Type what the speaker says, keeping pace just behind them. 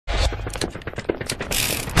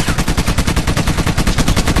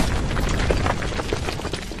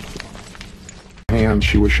hand,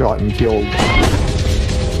 she was shot and killed.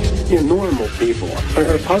 Normal people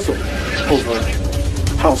are puzzled over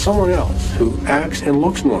how someone else who acts and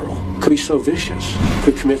looks normal could be so vicious,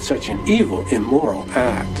 could commit such an evil, immoral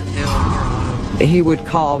act. He would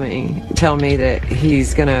call me, tell me that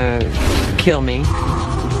he's gonna kill me.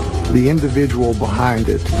 The individual behind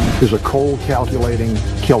it is a cold, calculating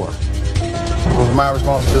killer. It was my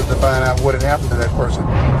responsibility to find out what had happened to that person,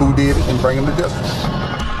 who did it, and bring him to justice.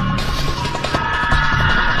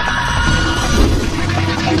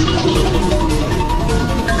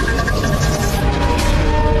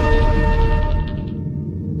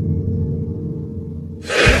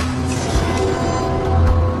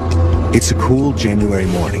 It's a cool January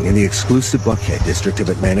morning in the exclusive Buckhead district of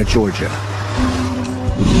Atlanta, Georgia.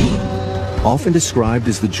 Often described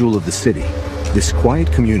as the jewel of the city, this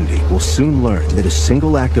quiet community will soon learn that a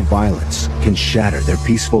single act of violence can shatter their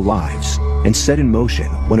peaceful lives and set in motion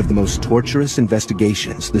one of the most torturous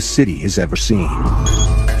investigations the city has ever seen.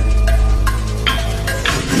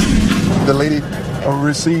 The lady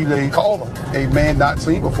received a call, a man not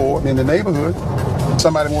seen before in the neighborhood.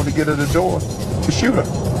 Somebody wanted to get her the door to shoot her,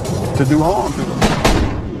 to do harm to her.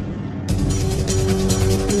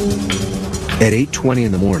 At 8:20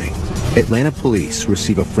 in the morning, Atlanta police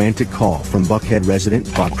receive a frantic call from Buckhead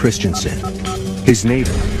resident Bob Christensen. His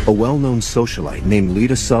neighbor, a well-known socialite named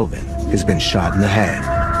Lita Sullivan, has been shot in the head.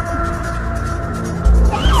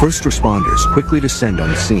 First responders quickly descend on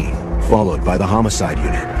the scene, followed by the homicide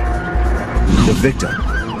unit. The victim,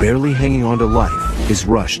 barely hanging on to life, is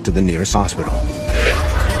rushed to the nearest hospital.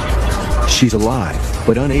 She's alive,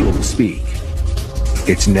 but unable to speak.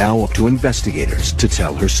 It's now up to investigators to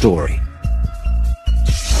tell her story.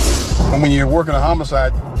 When you're working a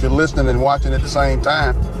homicide, you're listening and watching at the same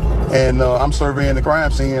time. And I'm surveying the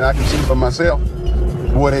crime scene, and I can see for myself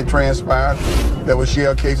what had transpired. There were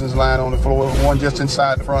shell casings lying on the floor, one just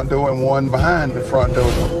inside the front door and one behind the front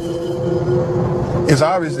door. It's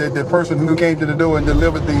obvious that the person who came to the door and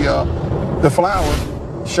delivered the flowers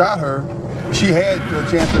shot her. She had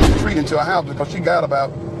a chance to retreat into her house because she got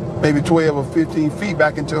about maybe 12 or 15 feet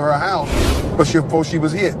back into her house before she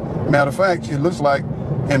was hit. Matter of fact, it looks like,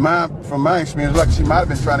 from my experience, like she might have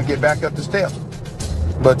been trying to get back up the steps,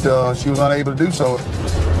 but she was unable to do so.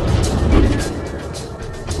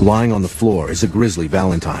 Lying on the floor is a grisly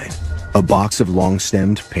valentine, a box of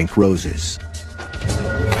long-stemmed pink roses.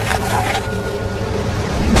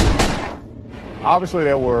 Obviously,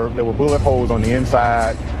 there were bullet holes on the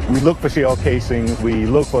inside. We looked for shell casings. We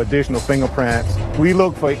looked for additional fingerprints. We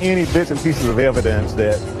looked for any bits and pieces of evidence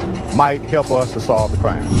that might help us to solve the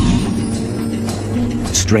crime.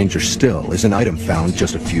 Stranger still is an item found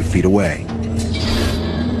just a few feet away.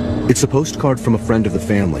 It's a postcard from a friend of the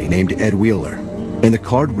family named Ed Wheeler, and the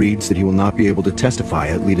card reads that he will not be able to testify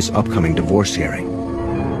at Lita's upcoming divorce hearing.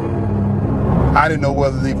 I didn't know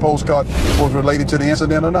whether the postcard was related to the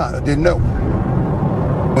incident or not. I didn't know.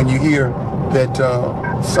 When you hear that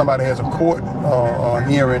somebody has a court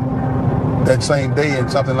hearing that same day and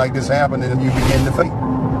something like this happened, and you begin to think,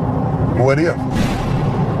 what if?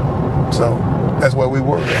 So that's where we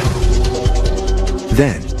were.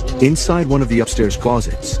 Then, inside one of the upstairs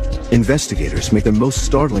closets, investigators make their most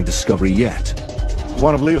startling discovery yet.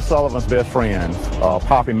 One of Lita Sullivan's best friends,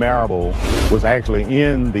 Poppy Marable, was actually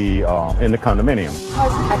in the condominium.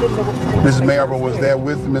 Mrs. Marable was there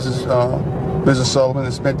with Mrs. Sullivan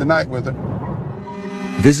and spent the night with her.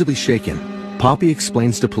 Visibly shaken, Poppy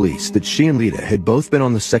explains to police that she and Lita had both been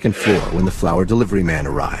on the second floor when the flower delivery man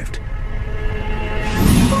arrived.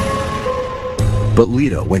 But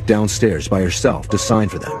Lita went downstairs by herself to sign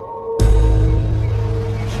for them.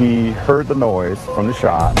 She heard the noise from the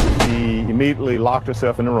shot. She immediately locked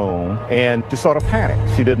herself in the room and just sort of panicked.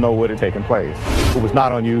 She didn't know what had taken place. It was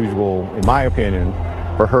not unusual, in my opinion,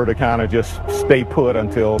 for her to kind of just stay put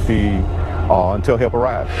until help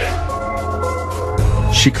arrived.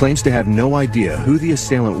 She claims to have no idea who the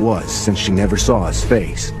assailant was since she never saw his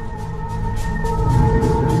face.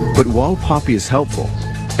 But while Poppy is helpful,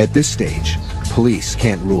 at this stage, police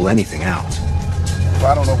can't rule anything out.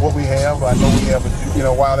 I don't know what we have. I know we have,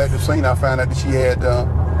 while at the scene, I found out that she had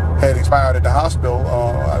expired at the hospital.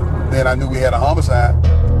 Then I knew we had a homicide.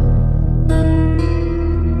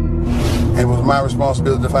 And it was my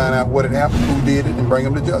responsibility to find out what had happened, who did it, and bring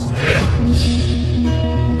them to justice.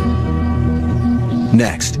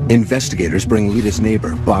 Next, investigators bring Lita's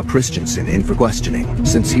neighbor, Bob Christensen, in for questioning,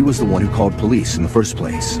 since he was the one who called police in the first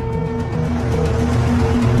place.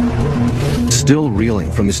 Still reeling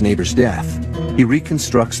from his neighbor's death, he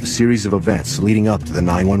reconstructs the series of events leading up to the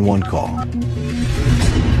 911 call.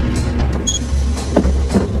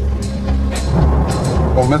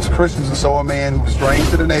 Well, Mr. Christensen saw a man who was strange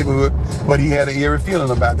to the neighborhood, but he had an eerie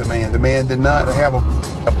feeling about the man. The man did not have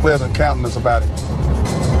a pleasant countenance about him.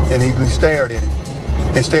 And he stared at him,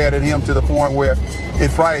 and stared at him to the point where it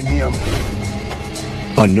frightened him.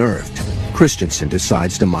 Unnerved, Christensen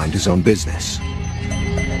decides to mind his own business.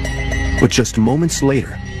 But just moments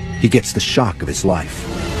later, he gets the shock of his life.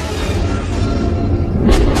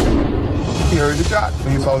 He heard the shot.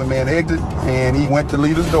 He saw the man exit, and he went to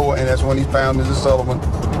Lita's door, and that's when he found Mrs. Sullivan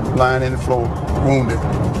lying in the floor, wounded.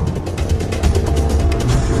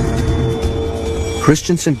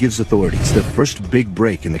 Christensen gives authorities their first big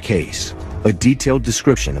break in the case, a detailed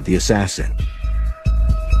description of the assassin.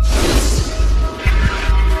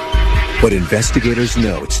 But investigators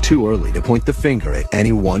know it's too early to point the finger at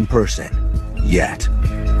any one person, yet.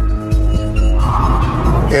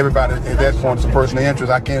 Everybody at that point is a person of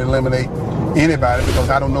interest. I can't eliminate anybody because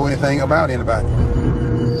I don't know anything about anybody.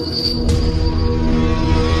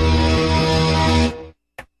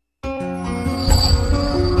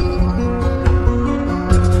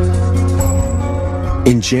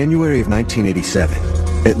 In January of 1987,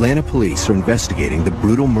 Atlanta police are investigating the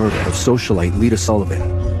brutal murder of socialite Lita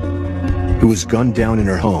Sullivan, who was gunned down in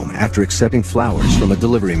her home after accepting flowers from a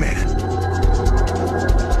delivery man.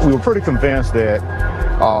 We were pretty convinced that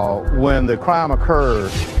when the crime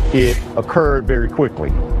occurred, it occurred very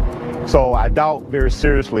quickly. So I doubt very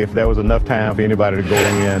seriously if there was enough time for anybody to go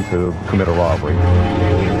in to commit a robbery.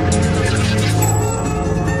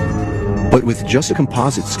 But with just a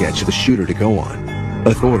composite sketch of the shooter to go on,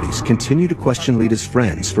 authorities continue to question Lita's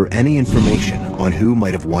friends for any information on who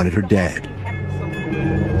might have wanted her dead.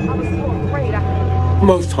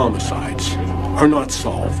 Most homicides are not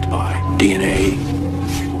solved by DNA,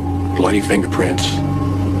 bloody fingerprints,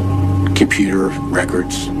 computer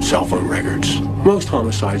records, cell phone records. Most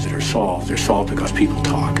homicides that are solved, they're solved because people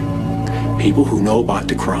talk. People who know about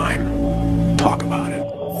the crime talk about it.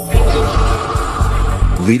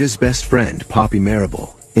 Lita's best friend, Poppy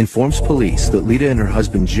Marable, informs police that Lita and her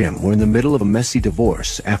husband Jim were in the middle of a messy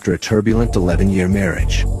divorce after a turbulent 11-year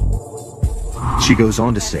marriage. She goes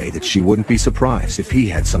on to say that she wouldn't be surprised if he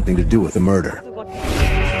had something to do with the murder.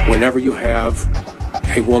 Whenever you have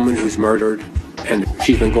a woman who's murdered and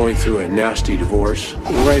she's been going through a nasty divorce,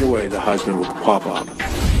 right away the husband will pop up.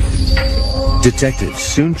 Detectives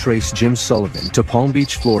soon trace Jim Sullivan to Palm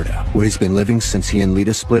Beach, Florida, where he's been living since he and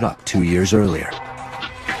Lita split up 2 years earlier.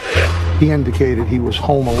 He indicated he was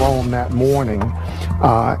home alone that morning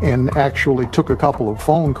and actually took a couple of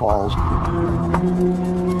phone calls.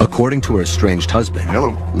 According to her estranged husband,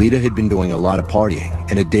 Lita had been doing a lot of partying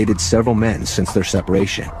and had dated several men since their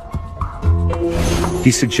separation.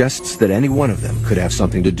 He suggests that any one of them could have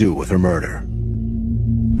something to do with her murder.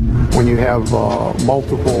 When you have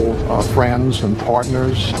multiple friends and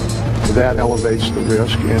partners, that elevates the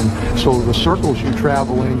risk. And so the circles you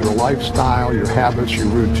travel in, your lifestyle, your habits, your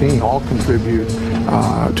routine, all contribute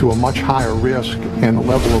to a much higher risk and a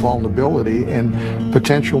level of vulnerability and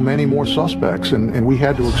potential many more suspects. And we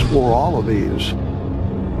had to explore all of these.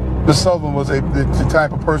 Miss Sullivan was the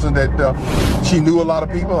type of person that she knew a lot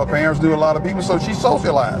of people, her parents knew a lot of people, so she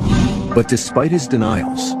socialized. But despite his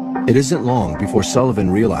denials, it isn't long before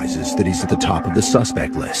Sullivan realizes that he's at the top of the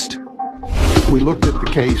suspect list. We looked at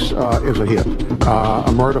the case as a hit,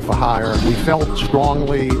 a murder for hire. We felt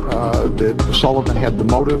strongly that Sullivan had the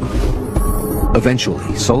motive.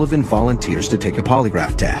 Eventually, Sullivan volunteers to take a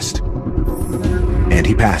polygraph test, and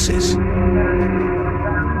he passes.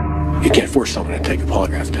 You can't force someone to take a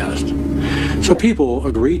polygraph test. So people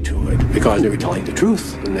agreed to it because they were telling the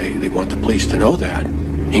truth, and they want the police to know that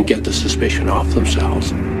and get the suspicion off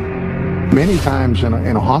themselves. Many times in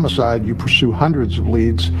a homicide, you pursue hundreds of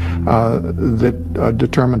leads that are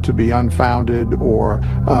determined to be unfounded or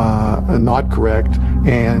not correct,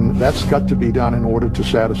 and that's got to be done in order to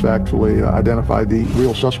satisfactorily identify the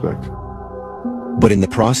real suspect. But in the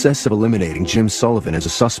process of eliminating Jim Sullivan as a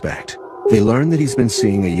suspect, they learn that he's been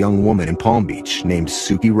seeing a young woman in Palm Beach named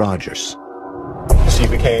Suki Rogers. She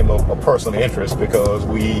became a person of interest because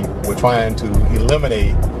we were trying to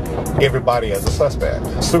eliminate everybody as a suspect.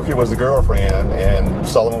 Suki was the girlfriend and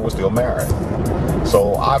Sullivan was still married.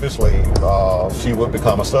 So obviously she would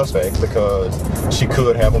become a suspect because she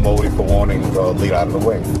could have a motive for wanting Lita out of the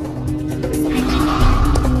way.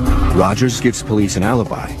 Rogers gives police an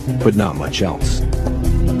alibi, but not much else.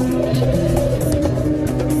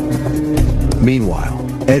 Meanwhile,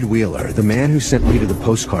 Ed Wheeler, the man who sent Lita the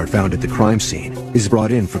postcard found at the crime scene, is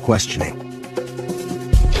brought in for questioning.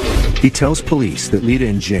 He tells police that Lita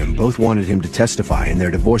and Jim both wanted him to testify in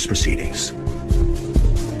their divorce proceedings.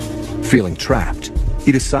 Feeling trapped,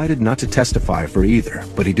 He decided not to testify for either,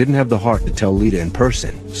 but he didn't have the heart to tell Lita in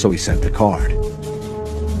person, so he sent the card.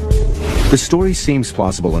 The story seems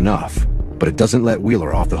plausible enough, but it doesn't let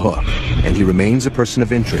Wheeler off the hook, and he remains a person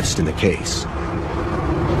of interest in the case.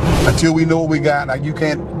 Until we know what we got, like, you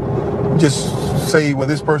can't just say, well,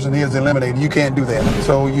 this person here is eliminated. You can't do that.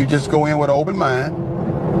 So you just go in with an open mind,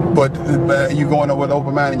 but you go in with an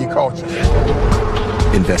open mind and you're cautious.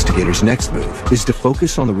 Investigators' next move is to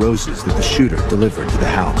focus on the roses that the shooter delivered to the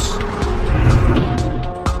house.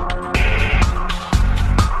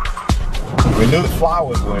 We knew the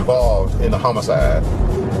flowers were involved in the homicide,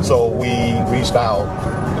 so we reached out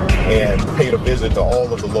and paid a visit to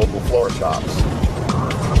all of the local flower shops.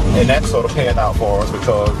 And that sort of panned out for us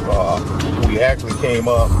because we actually came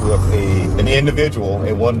up with an individual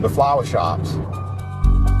in one of the flower shops.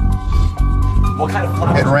 What kind of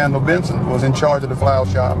flowers? And Randall Benson was in charge of the flower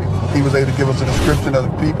shop. He was able to give us a description of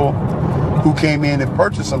the people who came in and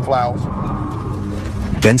purchased some flowers.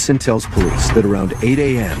 Benson tells police that around 8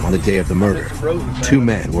 a.m. on the day of the murder, two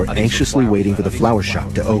men were anxiously waiting for the flower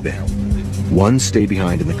shop to open. One stayed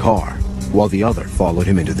behind in the car, while the other followed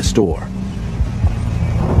him into the store.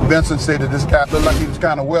 Benson said that this guy looked like he was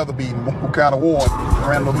kind of weather-beaten, kind of worn.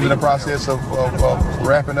 Randall was in the process of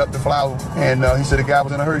wrapping up the flowers, and he said the guy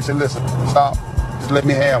was in a hurry. He said, listen, stop, just let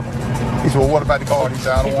me have them. He said, well, what about the card? He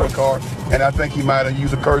said, I don't want a card. And I think he might have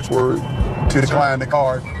used a curse word to decline the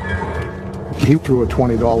card. He threw a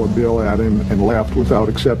 $20 bill at him and left without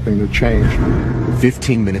accepting the change.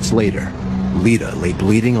 15 minutes later, Lita lay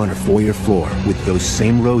bleeding on her foyer floor with those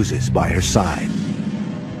same roses by her side.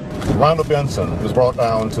 Randall Benson was brought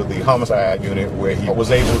down to the homicide unit where he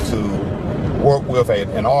was able to work with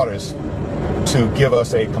an artist to give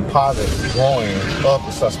us a composite drawing of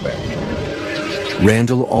the suspect.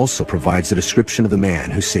 Randall also provides a description of the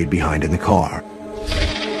man who stayed behind in the car.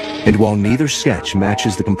 And while neither sketch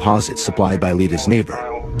matches the composite supplied by Lita's neighbor,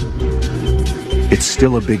 it's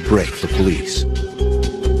still a big break for police.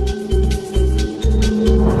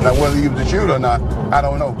 Now, whether he was the shooter or not, I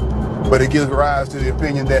don't know. But it gives rise to the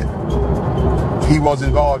opinion that he was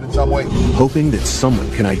involved in some way. Hoping that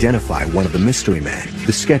someone can identify one of the mystery men,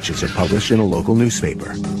 the sketches are published in a local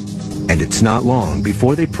newspaper. And it's not long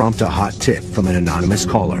before they prompt a hot tip from an anonymous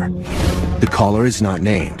caller. The caller is not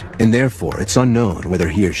named, and therefore it's unknown whether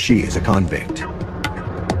he or she is a convict.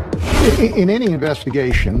 In any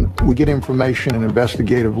investigation, we get information and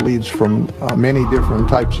investigative leads from many different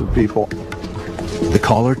types of people. The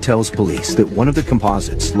caller tells police that one of the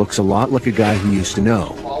composites looks a lot like a guy he used to know,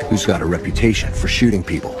 who's got a reputation for shooting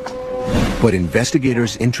people. But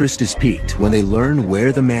investigators' interest is piqued when they learn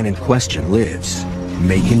where the man in question lives.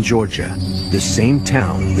 Macon, Georgia, the same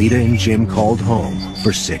town Lita and Jim called home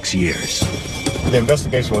for 6 years. The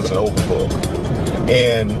investigation was an open book,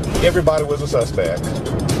 and everybody was a suspect,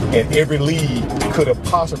 and every lead could have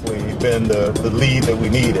possibly been the lead that we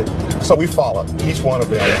needed. So we followed each one of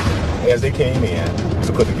them as they came in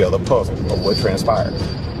to put together a puzzle of what transpired.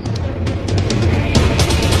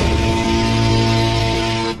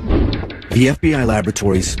 The FBI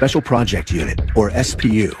Laboratory's Special Project Unit, or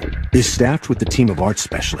SPU, is staffed with a team of art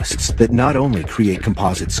specialists that not only create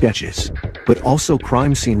composite sketches, but also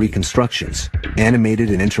crime scene reconstructions, animated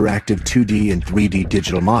and interactive 2D and 3D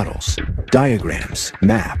digital models, diagrams,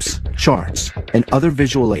 maps, charts, and other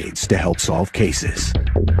visual aids to help solve cases.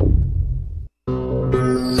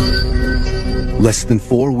 Less than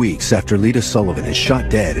 4 weeks after Lita Sullivan is shot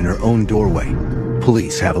dead in her own doorway,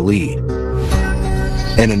 police have a lead.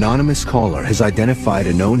 An anonymous caller has identified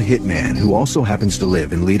a known hitman who also happens to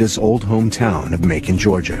live in Lita's old hometown of Macon,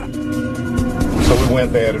 Georgia. So we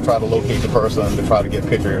went there to try to locate the person, to try to get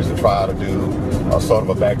pictures, to try to do a sort of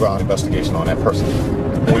a background investigation on that person.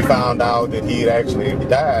 We found out that he had actually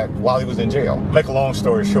died while he was in jail. Make a long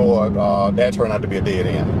story short, that turned out to be a dead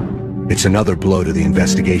end. It's another blow to the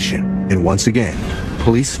investigation, and once again,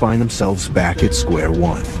 police find themselves back at square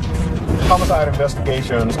one. Homicide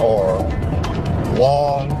investigations are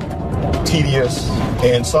long, tedious,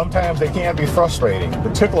 and sometimes they can be frustrating,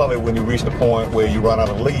 particularly when you reach the point where you run out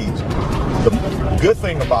of leads. The good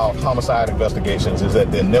thing about homicide investigations is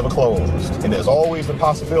that they're never closed, and there's always the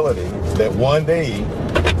possibility that one day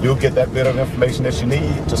you'll get that bit of information that you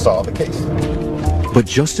need to solve the case. But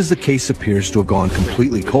just as the case appears to have gone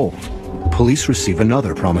completely cold, police receive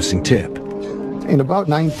another promising tip. In about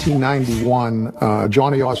 1991,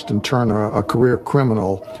 Johnny Austin Turner, a career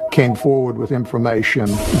criminal, came forward with information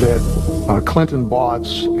that Clinton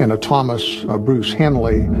Botts and a Thomas Bruce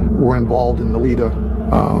Henley were involved in the Lita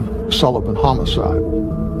Sullivan homicide.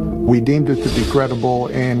 We deemed it to be credible,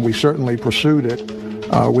 and we certainly pursued it.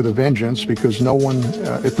 with a vengeance because no one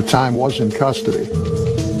at the time was in custody.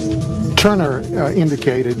 Turner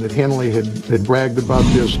indicated that Henley had bragged about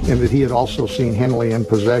this and that he had also seen Henley in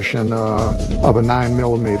possession of a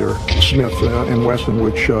 9mm Smith & Wesson,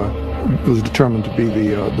 which was determined to be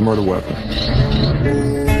the murder weapon.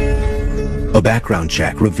 A background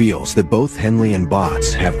check reveals that both Henley and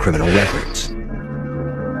Botts have criminal records.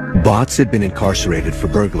 Botts had been incarcerated for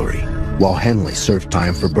burglary, while Henley served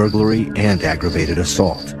time for burglary and aggravated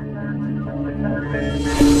assault.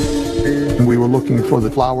 We were looking for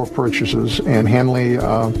the flower purchases, and Henley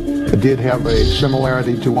did have a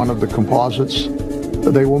similarity to one of the composites.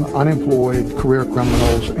 They were unemployed, career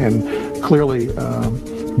criminals, and clearly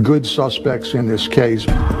good suspects in this case.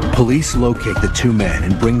 Police locate the two men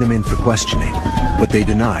and bring them in for questioning, but they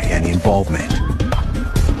deny any involvement.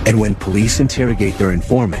 And when police interrogate their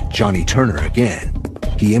informant, Johnny Turner, again,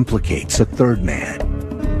 he implicates a third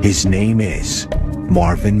man. His name is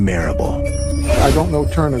Marvin Marable. I don't know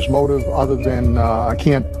Turner's motive other than I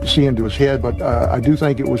can't see into his head, but I do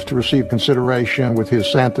think it was to receive consideration with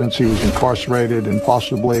his sentence. He was incarcerated and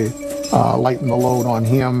possibly lighten the load on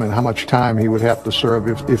him and how much time he would have to serve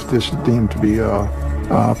if this is deemed to be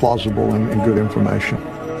plausible and good information.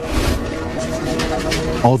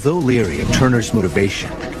 Although leery of Turner's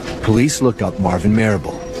motivation, police look up Marvin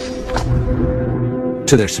Marable.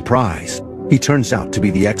 To their surprise, he turns out to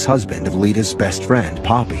be the ex-husband of Lita's best friend,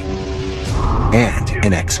 Poppy, and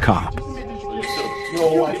an ex-cop.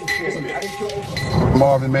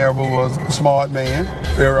 Marvin Marable was a smart man,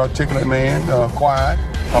 very articulate man, quiet,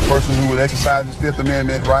 a person who would exercise his Fifth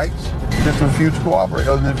Amendment rights, just refused to cooperate,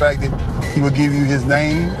 other than the fact that he would give you his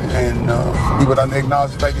name and he would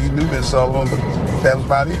acknowledge the fact that he knew Miss Sullivan, but that was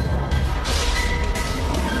about it.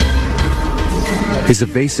 His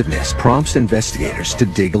evasiveness prompts investigators to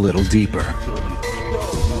dig a little deeper.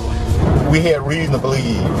 We had reason to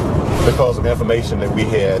believe, because of information that we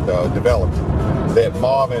had developed, that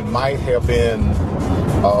Marvin might have been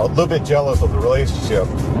a little bit jealous of the relationship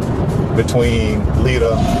between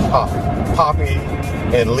Lita and Poppy. Poppy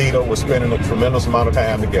and Lita were spending a tremendous amount of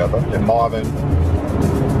time together, and Marvin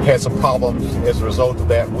had some problems as a result of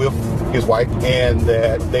that with his wife, and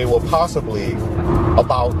that they were possibly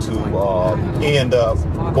about to end up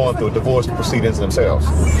going through divorce proceedings themselves.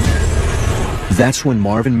 That's when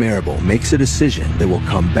Marvin Marable makes a decision that will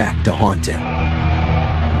come back to haunt him.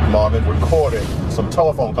 Marvin recorded some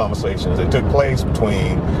telephone conversations that took place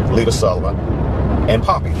between Lita Sullivan and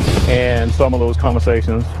Poppy. And some of those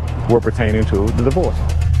conversations were pertaining to the divorce.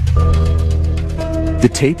 The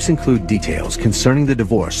tapes include details concerning the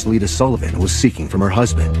divorce Lita Sullivan was seeking from her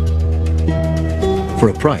husband. For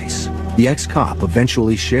a price, the ex-cop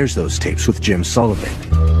eventually shares those tapes with Jim Sullivan.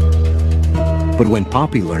 But when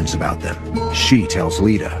Poppy learns about them, she tells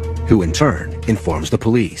Lita, who in turn informs the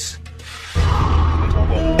police.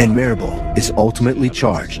 And Marable is ultimately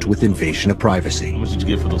charged with invasion of privacy. How much did you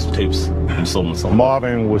get for those tapes?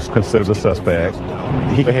 Marvin was considered a suspect.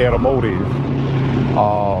 He had a motive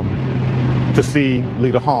to see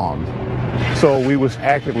Lita harmed. So we was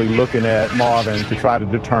actively looking at Marvin to try to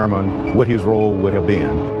determine what his role would have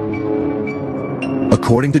been.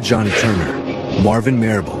 According to Johnny Turner, Marvin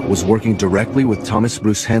Marable was working directly with Thomas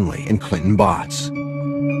Bruce Henley and Clinton Botts.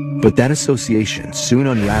 But that association soon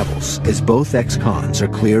unravels as both ex-cons are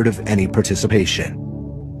cleared of any participation.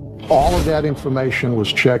 All of that information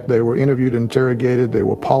was checked. They were interviewed, interrogated, they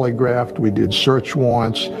were polygraphed, we did search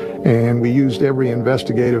warrants, and we used every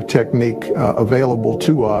investigative technique available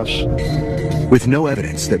to us. With no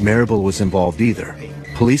evidence that Marable was involved either,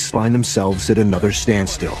 police find themselves at another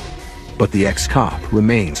standstill. But the ex-cop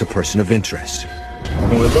remains a person of interest.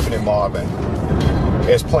 When we're looking at Marvin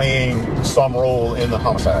as playing some role in the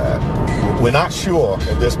homicide, we're not sure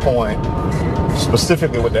at this point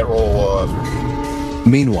specifically what that role was.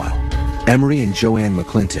 Meanwhile, Emery and Joanne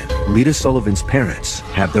McClinton, Lita Sullivan's parents,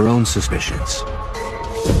 have their own suspicions.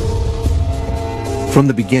 From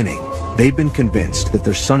the beginning, they've been convinced that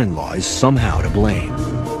their son-in-law is somehow to blame.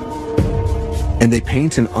 And they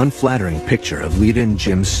paint an unflattering picture of Lita and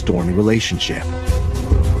Jim's stormy relationship.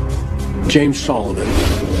 James Sullivan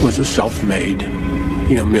was a self-made,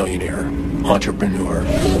 millionaire, entrepreneur,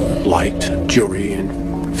 liked jewelry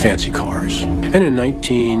and fancy cars. And in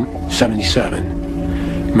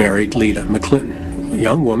 1977, married Lita McClinton, a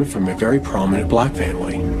young woman from a very prominent black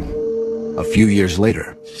family. A few years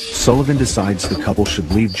later, Sullivan decides the couple should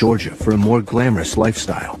leave Georgia for a more glamorous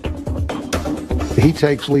lifestyle. He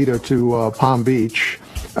takes Lita to Palm Beach,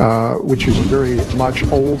 which is very much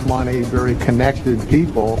old money, very connected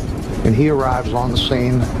people, and he arrives on the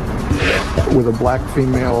scene with a black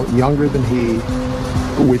female younger than he,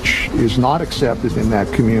 which is not accepted in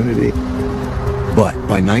that community. But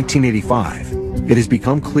by 1985, it has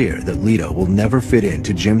become clear that Lita will never fit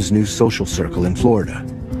into Jim's new social circle in Florida,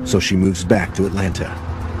 so she moves back to Atlanta.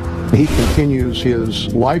 He continues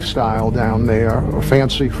his lifestyle down there,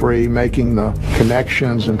 fancy-free, making the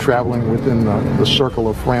connections and traveling within the circle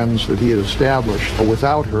of friends that he had established.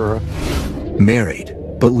 Without her, married,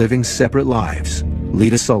 but living separate lives,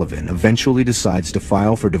 Lita Sullivan eventually decides to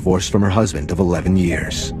file for divorce from her husband of 11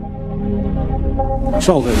 years.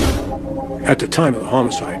 Sullivan, at the time of the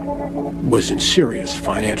homicide, was in serious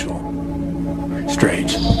financial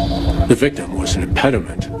straits. The victim was an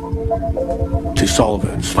impediment to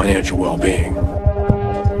Sullivan's financial well-being.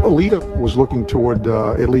 Lita was looking toward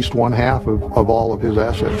at least one half of all of his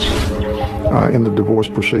assets in the divorce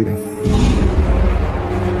proceeding.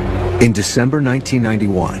 In December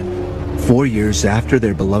 1991, 4 years after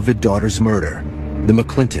their beloved daughter's murder, the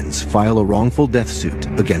McClintons file a wrongful death suit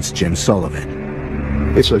against Jim Sullivan.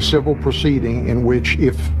 It's a civil proceeding in which,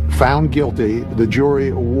 if found guilty, the jury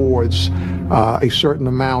awards a certain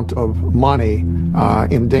amount of money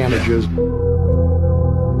in damages.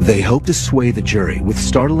 They hope to sway the jury with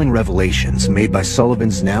startling revelations made by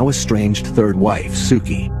Sullivan's now estranged third wife,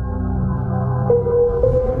 Suki.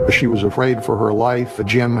 She was afraid for her life.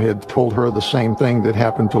 Jim had told her the same thing that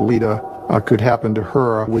happened to Lita could happen to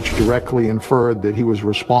her, which directly inferred that he was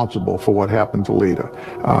responsible for what happened to Lita.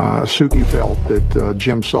 Suki felt that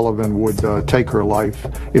Jim Sullivan would take her life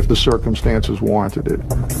if the circumstances warranted it.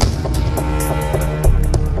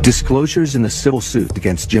 Disclosures in the civil suit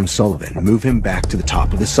against Jim Sullivan move him back to the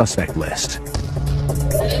top of the suspect list.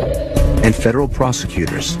 And federal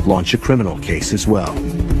prosecutors launch a criminal case as well.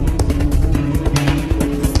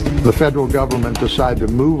 The federal government decided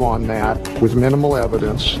to move on that with minimal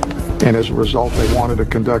evidence, and as a result they wanted to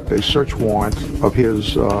conduct a search warrant of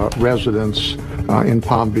his residence in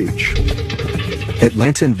Palm Beach.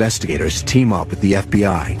 Atlanta investigators team up with the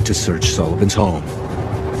FBI to search Sullivan's home.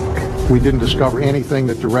 We didn't discover anything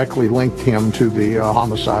that directly linked him to the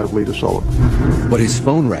homicide of Lita Sullivan. But his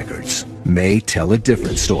phone records may tell a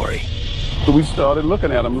different story. So we started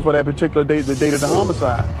looking at them for that particular date, the date of the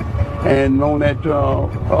homicide. And on that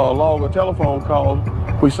log of telephone calls,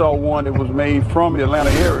 we saw one that was made from the Atlanta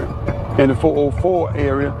area in the 404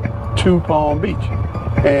 area to Palm Beach.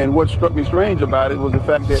 And what struck me strange about it was the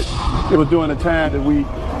fact that it was during the time that we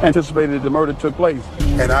anticipated that the murder took place.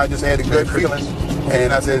 And I just had a good feeling,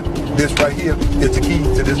 and I said, this right here is the key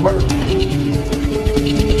to this murder.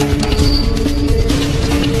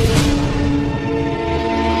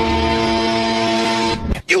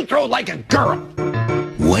 You throw like a girl.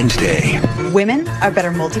 Wednesday. Women are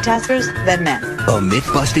better multitaskers than men. A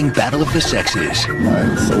myth-busting battle of the sexes.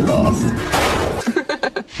 I'm so lost.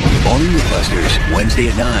 All in Mythbusters, Wednesday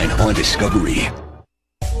at 9 on Discovery.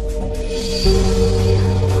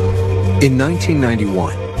 In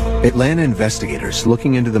 1991, Atlanta investigators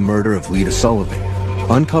looking into the murder of Lita Sullivan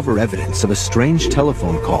uncover evidence of a strange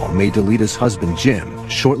telephone call made to Lita's husband Jim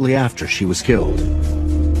shortly after she was killed.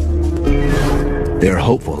 They are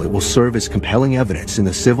hopeful it will serve as compelling evidence in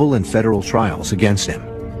the civil and federal trials against him.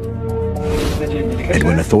 And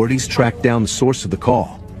when authorities track down the source of the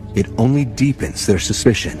call, it only deepens their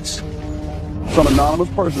suspicions. Some anonymous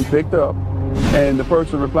person picked up, and the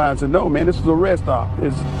person replied and said, no, man, this is a rest stop.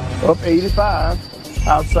 It's up 85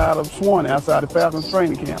 outside of Swan, outside of Falcons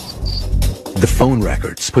training camp. The phone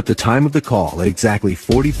records put the time of the call at exactly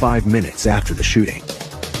 45 minutes after the shooting.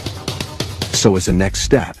 So as a next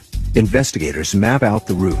step, investigators map out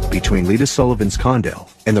the route between Lita Sullivan's condo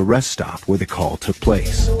and the rest stop where the call took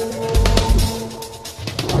place.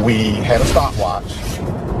 We had a stopwatch.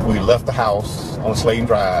 We left the house on Slayton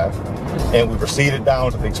Drive, and we proceeded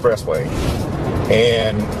down to the expressway.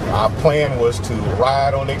 And our plan was to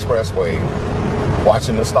ride on the expressway,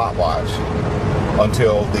 watching the stopwatch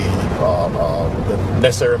until the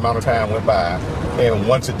necessary amount of time went by. And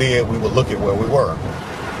once it did, we would look at where we were.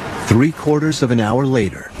 3/4 of an hour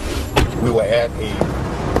later, we were at a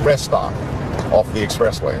rest stop off the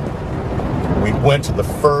expressway. We went to the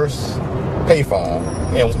first payphone,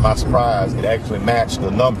 and to my surprise, it actually matched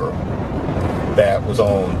the number that was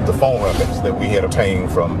on the phone records that we had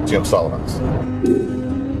obtained from Jim Sullivan's.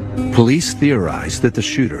 Police theorized that the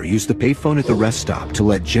shooter used the payphone at the rest stop to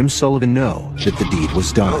let Jim Sullivan know that the deed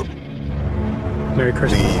was done. Merry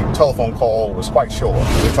Christmas. The telephone call was quite short.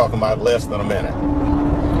 We're talking about less than a minute.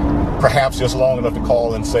 Perhaps just long enough to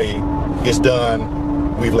call and say, it's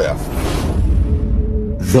done, we left.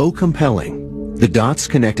 Though compelling, the dots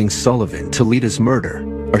connecting Sullivan to Lita's murder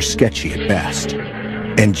are sketchy at best.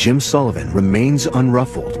 And Jim Sullivan remains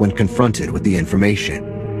unruffled when confronted with the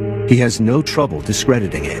information. He has no trouble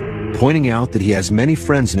discrediting it, pointing out that he has many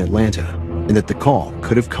friends in Atlanta and that the call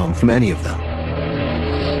could have come from any of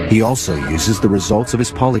them. He also uses the results of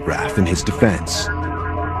his polygraph in his defense.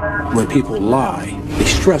 When people lie, the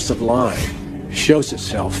stress of lying shows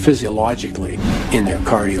itself physiologically in their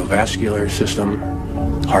cardiovascular system,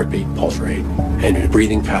 heartbeat, pulse rate, and their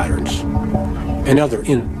breathing patterns, and other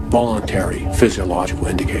involuntary physiological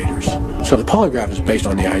indicators. So the polygraph is based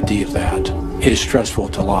on the idea that it is stressful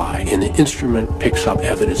to lie, and the instrument picks up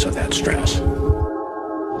evidence of that stress.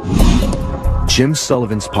 Jim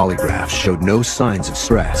Sullivan's polygraph showed no signs of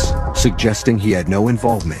stress, suggesting he had no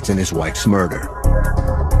involvement in his wife's murder.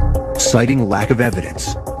 Citing lack of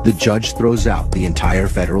evidence, the judge throws out the entire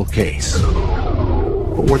federal case.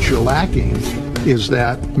 But what you're lacking is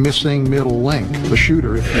that missing middle link, the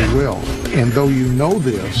shooter, if you will. And though you know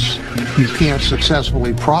this, you can't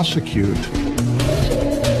successfully prosecute.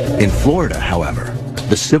 In Florida, however,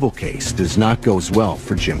 the civil case does not go as well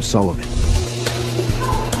for Jim Sullivan.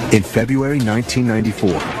 In February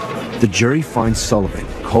 1994, the jury finds Sullivan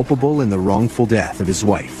culpable in the wrongful death of his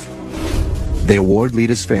wife. They award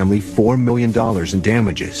Lita's family $4 million in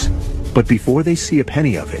damages, but before they see a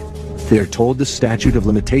penny of it, they are told the statute of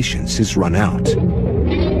limitations has run out.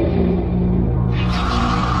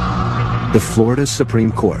 The Florida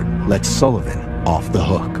Supreme Court lets Sullivan off the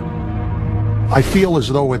hook. I feel as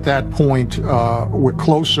though at that point we're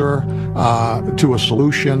closer to a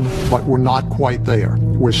solution, but we're not quite there.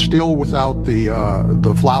 We're still without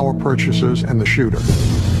the flower purchasers and the shooter.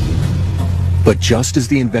 But just as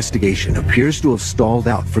the investigation appears to have stalled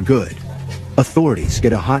out for good, authorities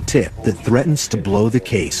get a hot tip that threatens to blow the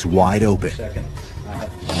case wide open.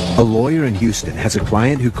 A lawyer in Houston has a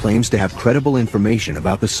client who claims to have credible information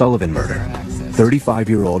about the Sullivan murder,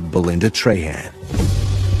 35-year-old Belinda Trahan.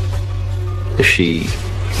 She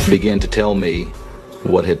began to tell me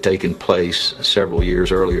what had taken place several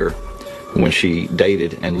years earlier when she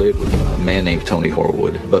dated and lived with a man named Tony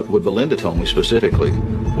Harwood. But what Belinda told me specifically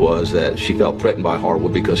was that she felt threatened by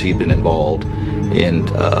Harwood because he'd been involved in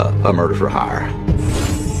a murder for hire.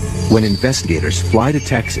 When investigators fly to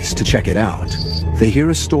Texas to check it out, they hear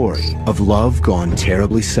a story of love gone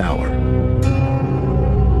terribly sour.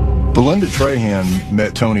 Belinda Trahan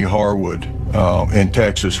met Tony Harwood in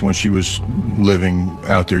Texas when she was living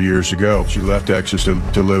out there years ago. She left Texas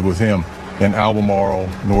to live with him in Albemarle,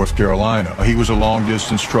 North Carolina. He was a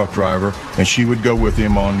long-distance truck driver, and she would go with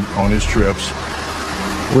him on his trips.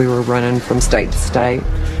 We were running from state to state,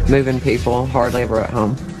 moving people, hardly ever at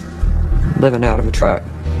home, living out of a truck.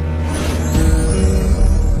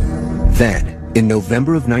 Then, in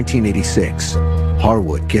November of 1986,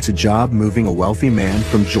 Harwood gets a job moving a wealthy man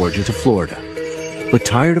from Georgia to Florida. But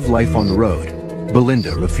tired of life on the road,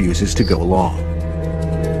 Belinda refuses to go along.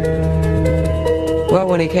 Well,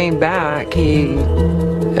 when he came back, he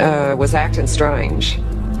was acting strange.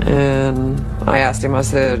 And I asked him, I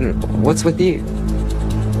said, "What's with you?"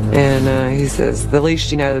 And he says, "The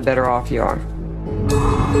least you know, the better off you are."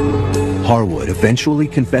 Harwood eventually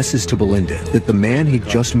confesses to Belinda that the man he'd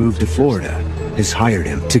just moved to Florida has hired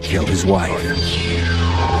him to kill his wife.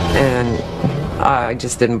 And I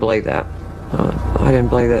just didn't believe that. I didn't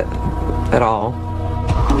believe it at all.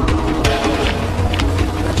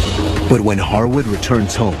 But when Harwood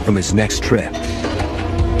returns home from his next trip,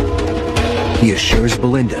 he assures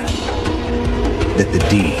Belinda that the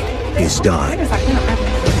deed is done.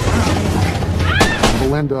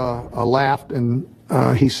 Belinda laughed and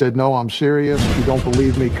he said, "No, I'm serious. If you don't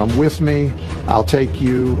believe me, come with me. I'll take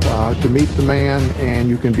you to meet the man and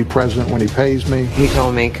you can be present when he pays me." He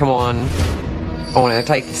told me, "Come on, I want to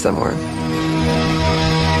take you somewhere."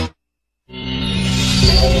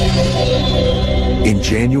 In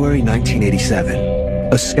January 1987,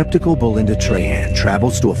 a skeptical Belinda Trahan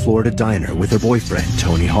travels to a Florida diner with her boyfriend,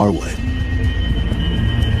 Tony Harwood.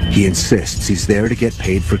 He insists he's there to get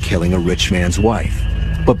paid for killing a rich man's wife,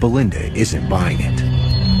 but Belinda isn't buying it.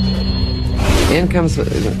 In comes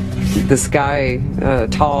this guy,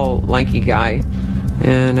 tall, lanky guy,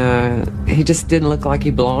 and he just didn't look like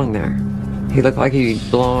he belonged there. He looked like he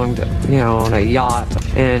belonged, on a yacht.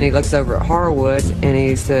 And he looks over at Harwood and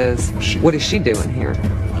he says, "What is she doing here?"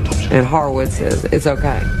 And Harwood says, "It's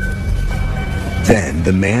okay." Then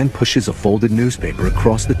the man pushes a folded newspaper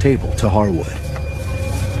across the table to Harwood.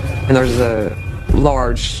 And there's a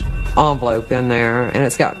large envelope in there and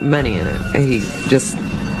it's got money in it. And he just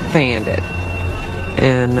fanned it.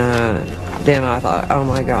 And then I thought, oh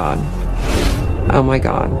my God.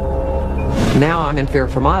 Now I'm in fear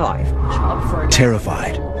for my life.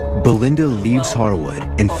 Terrified, Belinda leaves Harwood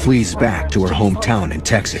and flees back to her hometown in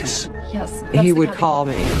Texas. Yes. He would call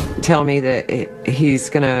me, tell me that he's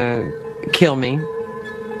going to kill me.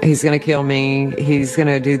 He's going to kill me. He's going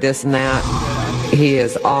to do this and that. He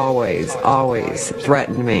has always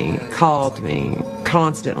threatened me, called me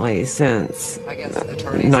constantly since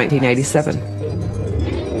 1987.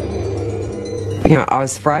 You know, I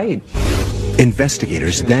was afraid.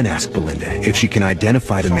 Investigators then ask Belinda if she can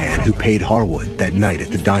identify the man who paid Harwood that night at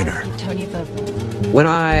the diner. When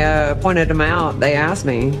I pointed him out, they asked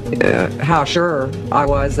me how sure I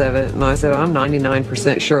was of it, and I said, I'm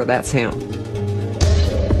 99% sure that's him.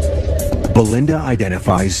 Belinda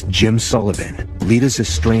identifies Jim Sullivan, Lita's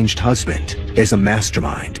estranged husband, as a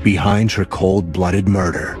mastermind behind her cold-blooded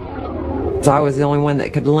murder. I was the only one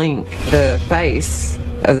that could link the face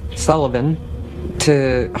of Sullivan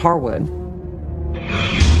to Harwood.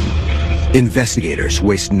 Investigators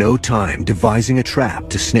waste no time devising a trap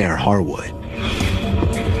to snare Harwood.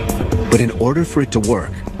 But in order for it to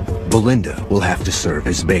work, Belinda will have to serve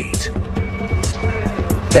as bait.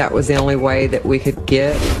 That was the only way that we could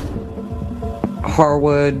get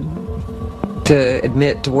Harwood to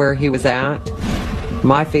admit to where he was at.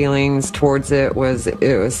 My feelings towards it was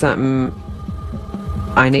something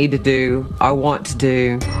I need to do, I want to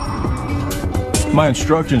do. My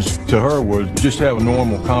instructions to her was just have a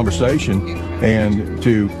normal conversation and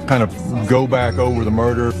to kind of go back over the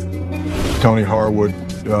murder. Tony Harwood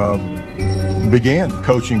began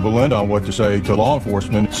coaching Belinda on what to say to law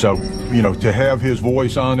enforcement. So, you know, to have his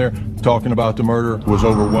voice on there talking about the murder was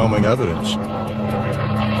overwhelming evidence.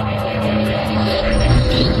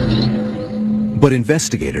 But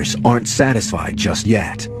investigators aren't satisfied just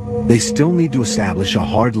yet. They still need to establish a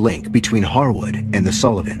hard link between Harwood and the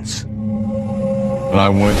Sullivans. I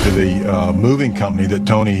went to the moving company that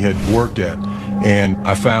Tony had worked at, and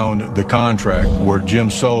I found the contract where Jim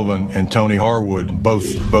Sullivan and Tony Harwood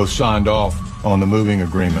both signed off on the moving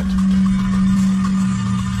agreement.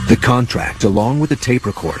 The contract, along with the tape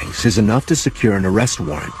recordings, is enough to secure an arrest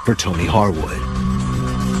warrant for Tony Harwood.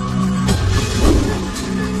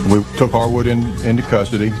 We took Harwood into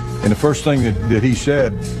custody, and the first thing that he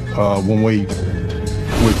said when we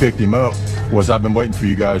picked him up was, "I've been waiting for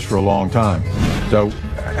you guys for a long time." So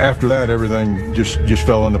after that, everything just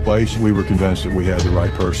fell into place. We were convinced that we had the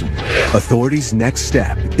right person. Authorities' next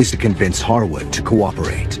step is to convince Harwood to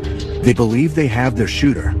cooperate. They believe they have their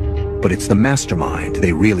shooter, but it's the mastermind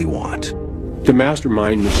they really want. The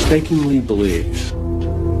mastermind mistakenly believes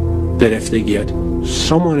that if they get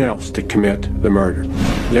someone else to commit the murder,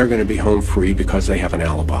 they're going to be home free because they have an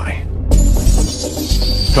alibi.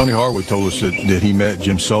 Tony Harwood told us that he met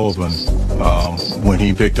Jim Sullivan when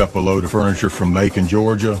he picked up a load of furniture from Macon,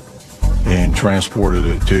 Georgia, and transported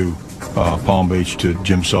it to Palm Beach to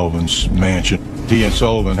Jim Sullivan's mansion. He and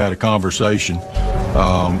Sullivan had a conversation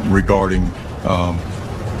regarding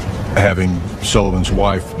having Sullivan's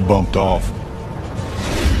wife bumped off.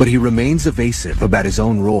 But he remains evasive about his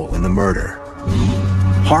own role in the murder.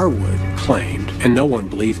 Harwood claimed, and no one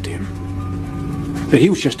believed him, that he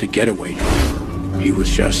was just a getaway driver. He was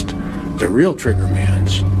just the real trigger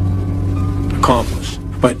man's accomplice.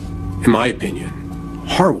 But in my opinion,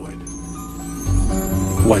 Harwood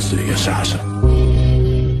was the assassin.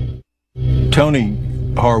 Tony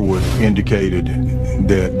Harwood indicated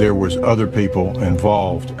that there was other people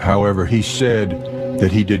involved. However, he said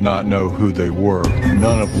that he did not know who they were,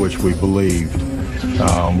 none of which we believed.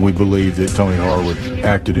 We believe that Tony Harwood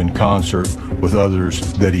acted in concert with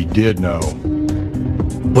others that he did know.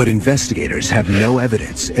 But investigators have no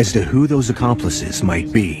evidence as to who those accomplices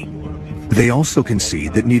might be. They also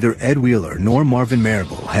concede that neither Ed Wheeler nor Marvin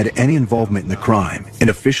Marable had any involvement in the crime and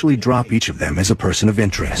officially drop each of them as a person of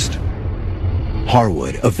interest.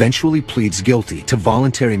 Harwood eventually pleads guilty to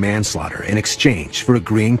voluntary manslaughter in exchange for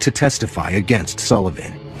agreeing to testify against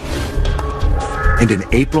Sullivan. And in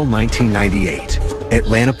April 1998,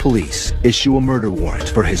 Atlanta police issue a murder warrant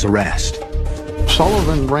for his arrest.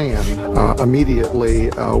 Sullivan ran immediately.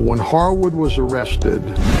 When Harwood was arrested,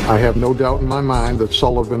 I have no doubt in my mind that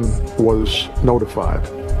Sullivan was notified.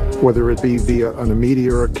 Whether it be via an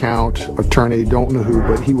immediate account, attorney, don't know who,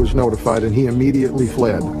 but he was notified and he immediately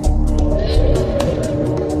fled.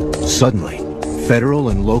 Suddenly, federal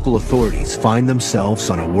and local authorities find themselves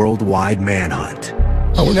on a worldwide manhunt.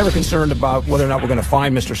 We're never concerned about whether or not we're going to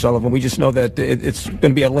find Mr. Sullivan. We just know that it's going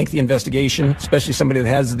to be a lengthy investigation, especially somebody that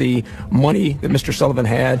has the money that Mr. Sullivan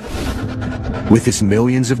had. With his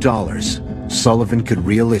millions of dollars, Sullivan could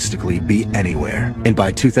realistically be anywhere. And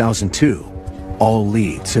by 2002, all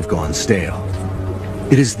leads have gone stale.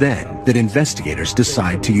 It is then that investigators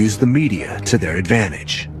decide to use the media to their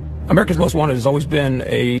advantage. America's Most Wanted has always been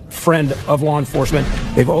a friend of law enforcement.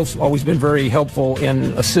 They've always been very helpful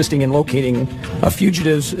in assisting in locating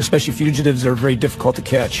fugitives, especially fugitives that are very difficult to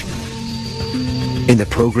catch. In the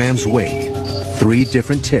program's wake, 3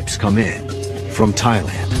 different tips come in from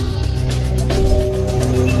Thailand.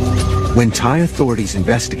 When Thai authorities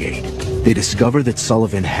investigate, they discover that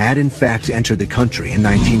Sullivan had in fact entered the country in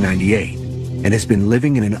 1998 and has been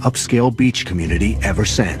living in an upscale beach community ever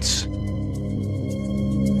since.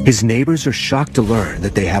 His neighbors are shocked to learn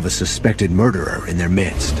that they have a suspected murderer in their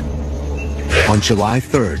midst. On July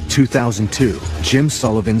 3rd, 2002, Jim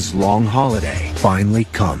Sullivan's long holiday finally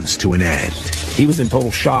comes to an end. He was in total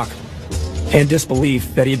shock and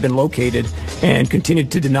disbelief that he had been located and continued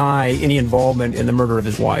to deny any involvement in the murder of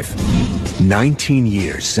his wife. 19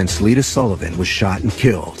 years since Lita Sullivan was shot and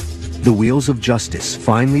killed, the wheels of justice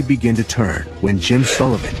finally begin to turn when Jim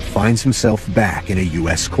Sullivan finds himself back in a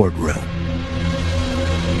U.S. courtroom.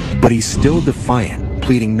 But he's still defiant,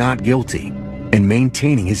 pleading not guilty, and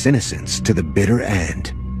maintaining his innocence to the bitter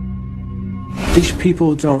end. These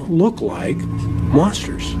people don't look like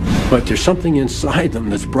monsters, but there's something inside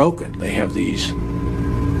them that's broken. They have these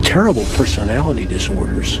terrible personality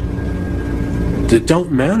disorders that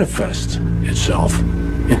don't manifest itself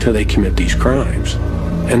until they commit these crimes.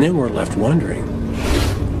 And then we're left wondering,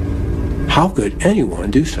 how could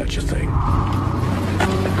anyone do such a thing?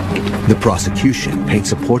 The prosecution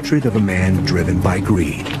paints a portrait of a man driven by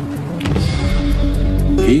greed.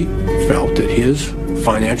 He felt that his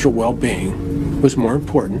financial well-being was more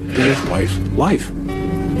important than his wife's life.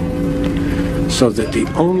 So that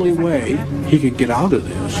the only way he could get out of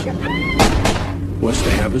this was to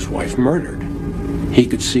have his wife murdered. He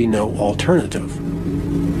could see no alternative.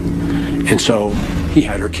 And so he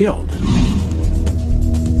had her killed.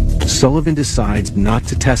 Sullivan decides not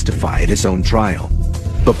to testify at his own trial,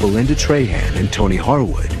 but Belinda Trahan and Tony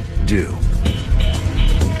Harwood do.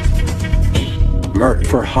 Murder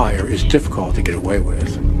for hire is difficult to get away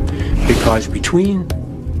with because between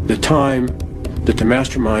the time that the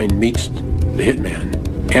mastermind meets the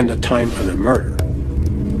hitman and the time of the murder,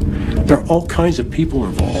 there are all kinds of people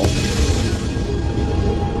involved.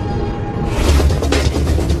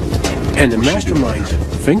 And the mastermind's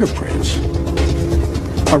fingerprints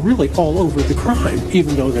are really all over the crime,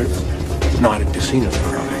 even though they're not at the scene of the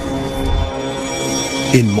crime.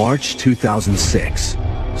 In March 2006,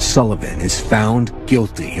 Sullivan is found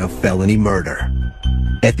guilty of felony murder.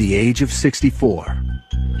 At the age of 64,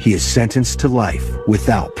 he is sentenced to life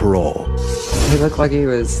without parole. He looked like he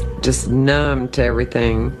was just numb to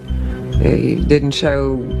everything. He didn't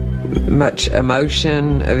show much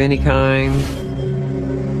emotion of any kind.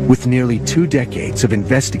 With nearly 2 decades of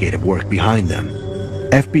investigative work behind them,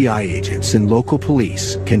 FBI agents and local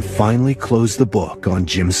police can finally close the book on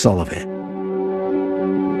Jim Sullivan.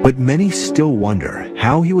 But many still wonder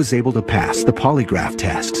how he was able to pass the polygraph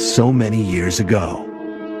test so many years ago.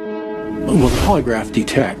 Well, the polygraph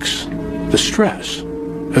detects the stress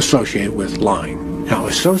associated with lying. Now, a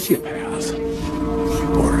sociopath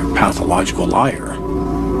or a pathological liar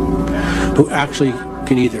who actually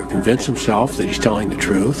can either convince himself that he's telling the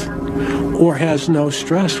truth or has no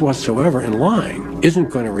stress whatsoever in lying isn't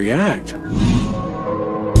going to react.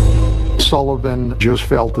 Sullivan just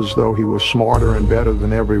felt as though he was smarter and better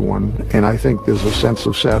than everyone, and I think there's a sense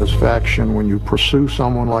of satisfaction when you pursue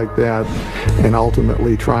someone like that and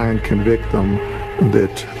ultimately try and convict them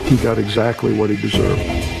that he got exactly what he deserved.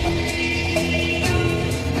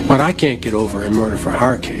 What I can't get over in murder for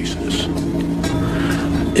hire cases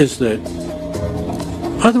is that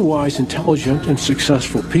otherwise intelligent and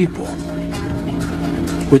successful people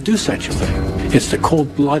would do such a thing. It's the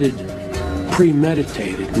cold-blooded,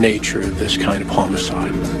 premeditated nature of this kind of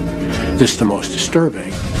homicide that's the most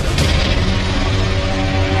disturbing.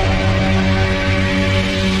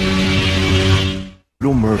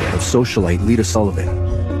 Brutal murder of socialite Lita Sullivan,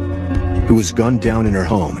 who was gunned down in her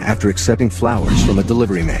home after accepting flowers from a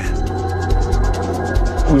delivery man.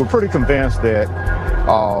 We were pretty convinced that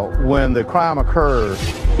when the crime occurred,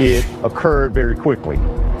 it occurred very quickly.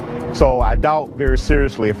 So I doubt very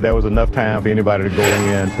seriously if there was enough time for anybody to go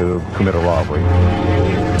in to commit a robbery.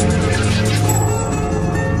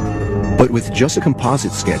 But with just a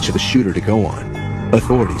composite sketch of the shooter to go on,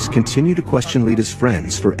 authorities continue to question Lita's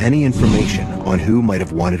friends for any information on who might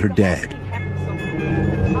have wanted her dead.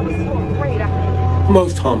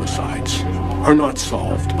 Most homicides are not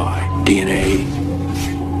solved by DNA,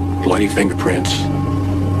 bloody fingerprints,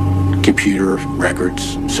 computer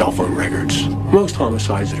records, cell phone records. Most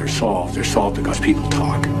homicides that are solved, they're solved because people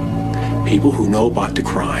talk. People who know about the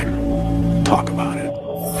crime talk about it.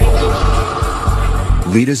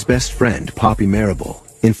 Lita's best friend, Poppy Marable,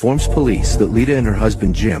 informs police that Lita and her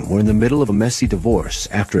husband Jim were in the middle of a messy divorce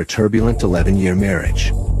after a turbulent 11-year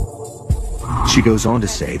marriage. She goes on to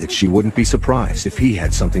say that she wouldn't be surprised if he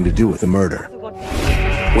had something to do with the murder.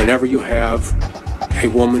 Whenever you have a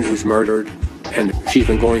woman who's murdered and she's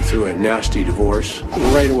been going through a nasty divorce,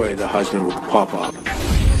 right away the husband would pop up.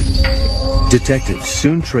 Detectives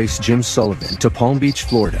soon trace Jim Sullivan to Palm Beach,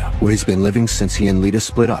 Florida, where he's been living since he and Lita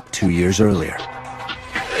split up 2 years earlier.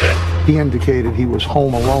 He indicated he was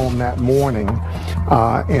home alone that morning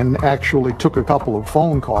and actually took a couple of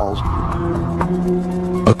phone calls.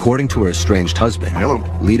 According to her estranged husband,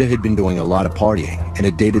 Lita had been doing a lot of partying and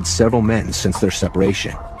had dated several men since their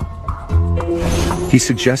separation. He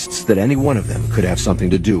suggests that any one of them could have something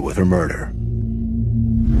to do with her murder.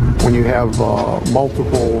 When you have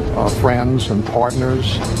multiple friends and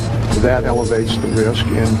partners, that elevates the risk.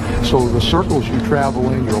 And so the circles you travel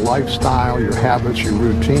in, your lifestyle, your habits, your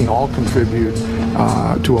routine, all contribute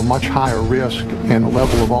to a much higher risk and a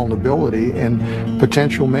level of vulnerability and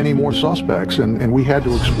potential many more suspects. And we had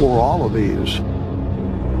to explore all of these.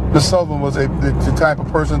 Miss Sullivan was the type of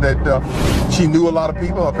person that she knew a lot of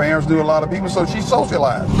people, her parents knew a lot of people, so she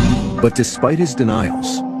socialized. But despite his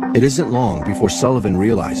denials, it isn't long before Sullivan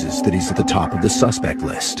realizes that he's at the top of the suspect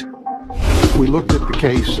list. We looked at the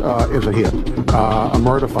case as a hit, a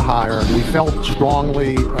murder for hire. We felt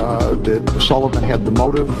strongly that Sullivan had the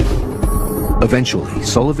motive. Eventually,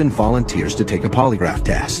 Sullivan volunteers to take a polygraph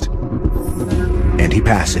test, and he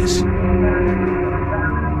passes.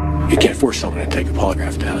 You can't force someone to take a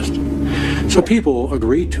polygraph test. So people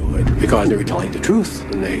agreed to it because they were telling the truth,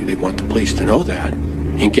 and they want the police to know that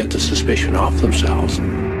and get the suspicion off themselves.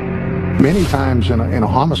 Many times in a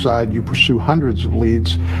homicide, you pursue hundreds of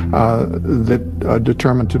leads that are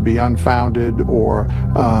determined to be unfounded or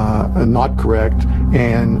not correct,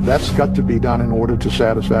 and that's got to be done in order to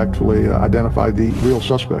satisfactorily identify the real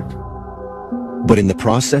suspect. But in the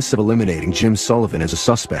process of eliminating Jim Sullivan as a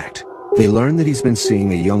suspect, they learn that he's been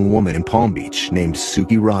seeing a young woman in Palm Beach named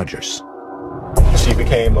Suki Rogers. She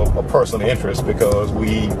became a person of interest because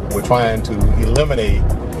we were trying to eliminate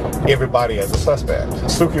everybody as a suspect.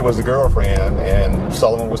 Suki was the girlfriend and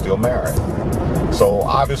Sullivan was still married. So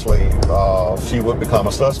obviously she would become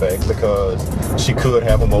a suspect because she could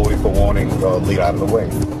have a motive for wanting Lita out of the way.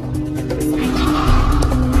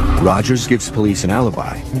 Rogers gives police an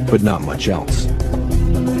alibi, but not much else.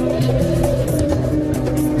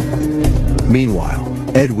 Meanwhile,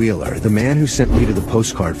 Ed Wheeler, the man who sent Lita the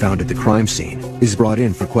postcard found at the crime scene, is brought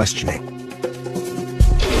in for questioning.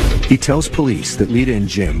 He tells police that Lita and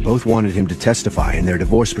Jim both wanted him to testify in their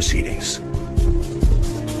divorce proceedings.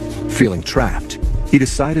 Feeling trapped, he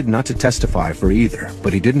decided not to testify for either,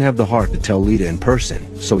 but he didn't have the heart to tell Lita in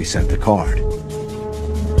person, so he sent the card.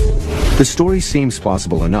 The story seems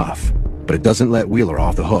plausible enough, but it doesn't let Wheeler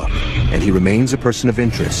off the hook, and he remains a person of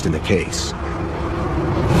interest in the case.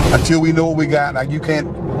 Until we know what we got, like, you can't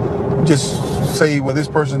just say, well, this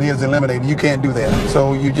person is eliminated. You can't do that.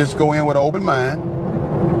 So you just go in with an open mind,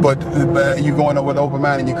 but you go in with an open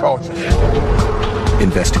mind and you're cautious.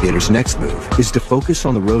 Investigators' next move is to focus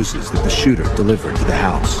on the roses that the shooter delivered to the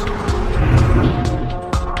house.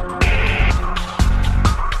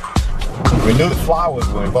 We knew the flowers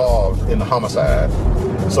were involved in the homicide,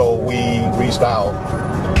 so we reached out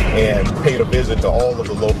and paid a visit to all of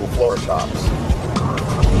the local florist shops.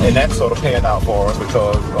 And that sort of panned out for us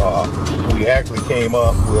because we actually came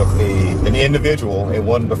up with an individual in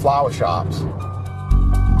one of the flower shops.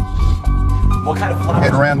 What kind of flowers?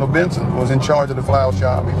 And Randall Benson was in charge of the flower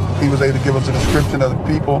shop. He was able to give us a description of the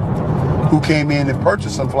people who came in and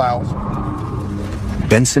purchased some flowers.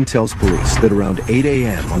 Benson tells police that around 8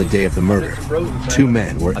 a.m. on the day of the murder, two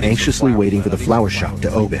men were anxiously waiting for the flower shop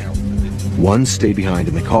to open. One stayed behind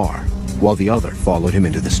in the car, while the other followed him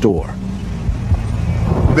into the store.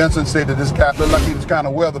 Benson said that this guy looked like he was kind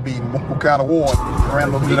of weather-beaten, kind of worn.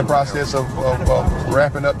 Randall was in the process of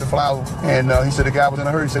wrapping up the flowers, and he said the guy was in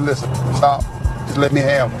a hurry. He said, listen, stop, just let me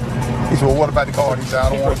have them. He said, well, what about the card? He said, I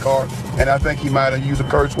don't want a card. And I think he might have used a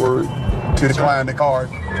curse word to decline the card.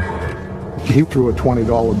 He threw a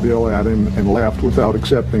 $20 bill at him and left without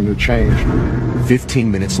accepting the change. 15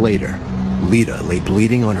 minutes later, Lita lay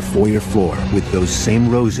bleeding on her foyer floor with those same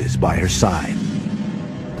roses by her side.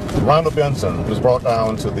 Randall Benson was brought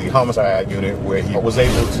down to the homicide unit where he was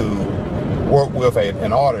able to work with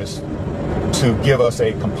an artist to give us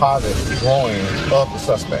a composite drawing of the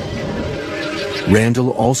suspect.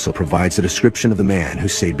 Randall also provides a description of the man who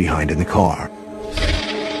stayed behind in the car.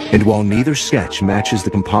 And while neither sketch matches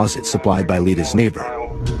the composite supplied by Lita's neighbor,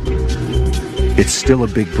 it's still a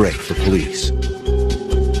big break for police.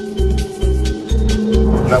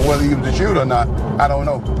 Now, whether he was the shooter or not, I don't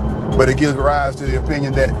know. But it gives rise to the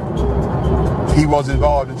opinion that he was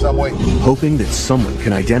involved in some way. Hoping that someone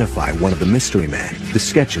can identify one of the mystery men, the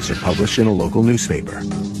sketches are published in a local newspaper.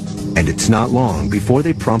 And it's not long before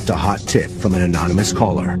they prompt a hot tip from an anonymous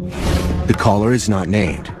caller. The caller is not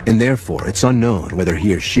named, and therefore it's unknown whether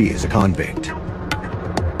he or she is a convict.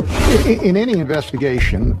 In any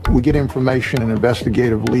investigation, we get information and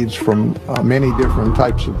investigative leads from many different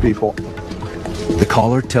types of people. The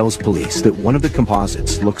caller tells police that one of the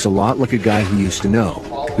composites looks a lot like a guy he used to know,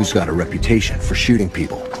 who's got a reputation for shooting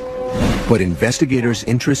people. But investigators'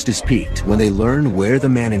 interest is piqued when they learn where the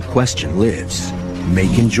man in question lives.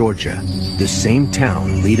 Macon, Georgia, the same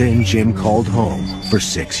town Lita and Jim called home for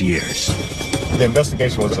 6 years. The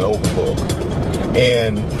investigation was an open book,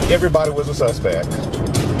 and everybody was a suspect,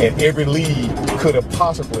 and every lead could have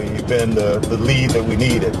possibly been the lead that we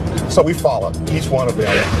needed. So we followed each one of them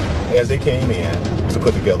as they came in to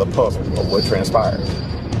put together a puzzle of what transpired.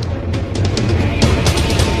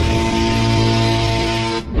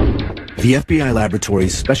 The FBI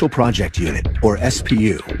Laboratory's Special Project Unit, or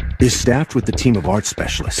SPU, is staffed with a team of art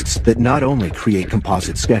specialists that not only create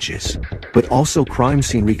composite sketches, but also crime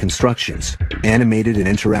scene reconstructions, animated and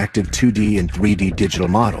interactive 2D and 3D digital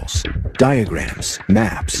models, diagrams,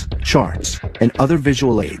 maps, charts, and other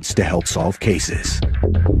visual aids to help solve cases.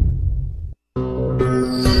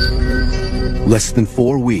 Less than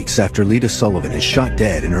 4 weeks after Lita Sullivan is shot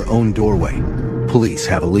dead in her own doorway, police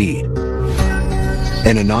have a lead.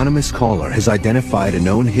 An anonymous caller has identified a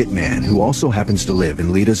known hitman who also happens to live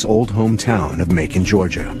in Lita's old hometown of Macon,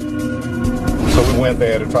 Georgia. So we went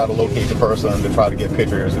there to try to locate the person, to try to get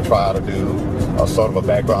pictures, to try to do a sort of a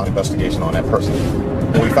background investigation on that person.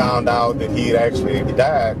 We found out that he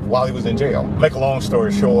died while he was in jail. Make a long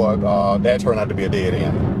story short, that turned out to be a dead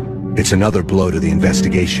end. It's another blow to the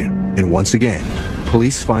investigation, and once again,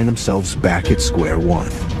 police find themselves back at square one.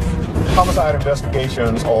 Homicide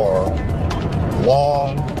investigations are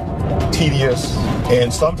long, tedious,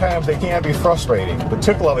 and sometimes they can be frustrating,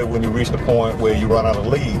 particularly when you reach the point where you run out of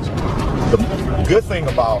leads. The good thing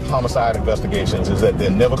about homicide investigations is that they're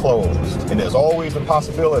never closed, and there's always the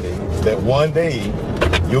possibility that one day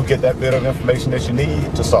you'll get that bit of information that you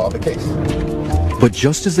need to solve the case. But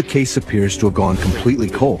just as the case appears to have gone completely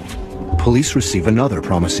cold, police receive another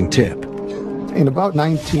promising tip. In about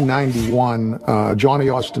 1991, Johnny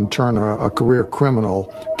Austin Turner, a career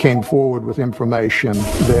criminal, came forward with information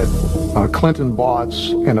that Clinton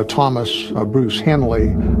Botts and a Thomas Bruce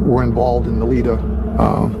Henley were involved in the Lita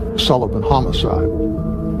Sullivan homicide.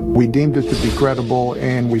 We deemed it to be credible,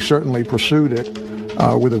 and we certainly pursued it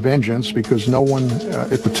with a vengeance because no one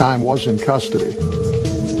at the time was in custody.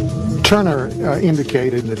 Turner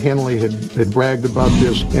indicated that Henley had bragged about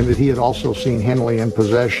this and that he had also seen Henley in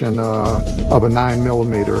possession of a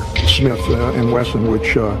 9mm Smith & Wesson,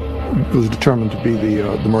 which was determined to be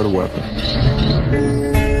the murder weapon.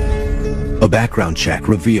 A background check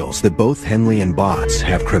reveals that both Henley and Botts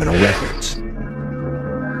have criminal records.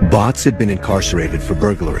 Botts had been incarcerated for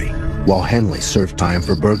burglary, while Henley served time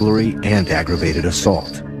for burglary and aggravated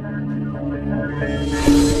assault.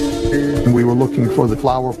 We were looking for the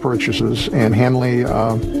flower purchases, and Henley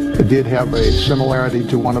did have a similarity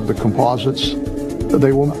to one of the composites.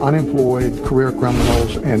 They were unemployed career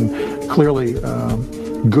criminals and clearly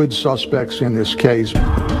good suspects in this case.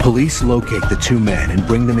 Police locate the two men and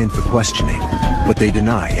bring them in for questioning, but they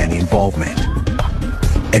deny any involvement.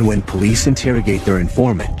 And when police interrogate their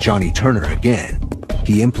informant, Johnny Turner, again,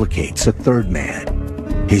 he implicates a third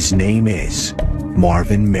man. His name is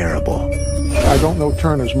Marvin Marable. I don't know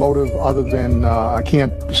Turner's motive other than I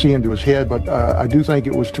can't see into his head, but I do think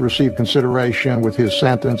it was to receive consideration with his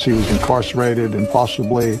sentence. He was incarcerated and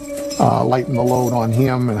possibly lighten the load on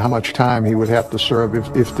him and how much time he would have to serve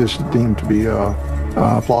if this is deemed to be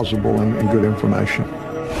plausible and good information.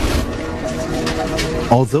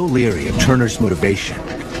 Although leery of Turner's motivation,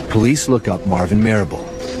 police look up Marvin Marable.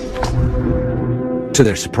 To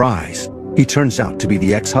their surprise, he turns out to be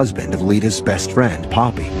the ex-husband of Lita's best friend,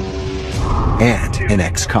 Poppy, and an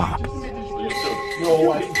ex-cop.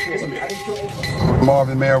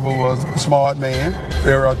 Marvin Marable was a smart man,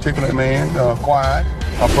 very articulate man, quiet,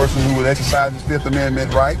 a person who would exercise his Fifth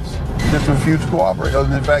Amendment rights, just refused to cooperate, other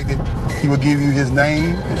than the fact that he would give you his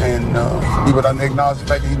name and he would acknowledge the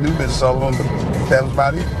fact that he knew Mr. Sullivan, but that was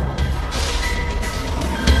about it.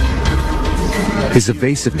 His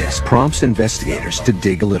evasiveness prompts investigators to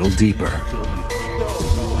dig a little deeper.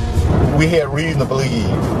 We had reason to believe,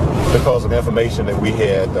 because of information that we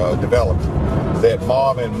had developed, that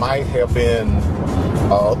Marvin might have been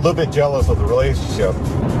a little bit jealous of the relationship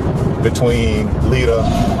between Lita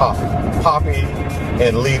and Poppy. Poppy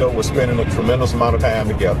and Lita were spending a tremendous amount of time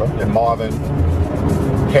together, and Marvin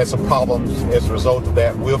had some problems as a result of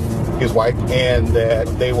that with his wife, and that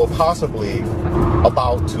they were possibly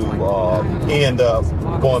about to end up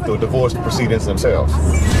going through divorce proceedings themselves.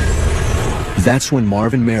 That's when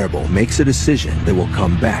Marvin Marable makes a decision that will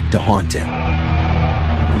come back to haunt him.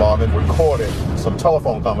 Marvin recorded some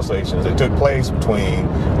telephone conversations that took place between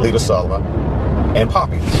Lita Sullivan and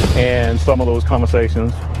Poppy. And some of those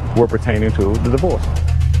conversations were pertaining to the divorce.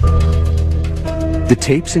 The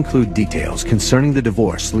tapes include details concerning the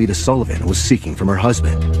divorce Lita Sullivan was seeking from her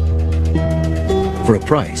husband. For a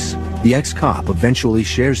price, the ex-cop eventually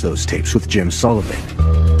shares those tapes with Jim Sullivan.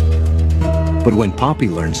 But when Poppy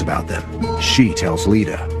learns about them, she tells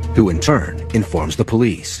Lita, who in turn informs the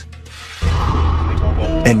police.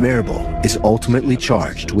 And Marable is ultimately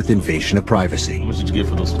charged with invasion of privacy. What did you get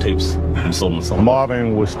for those tapes?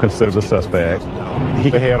 Marvin was considered a suspect. He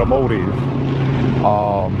had a motive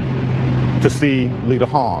to see Lita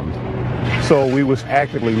harmed. So we was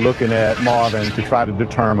actively looking at Marvin to try to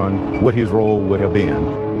determine what his role would have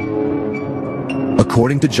been.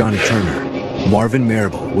 According to Johnny Turner, Marvin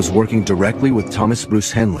Marable was working directly with Thomas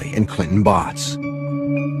Bruce Henley and Clinton Botts.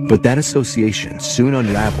 But that association soon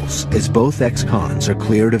unravels as both ex-cons are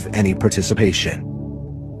cleared of any participation.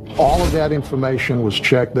 All of that information was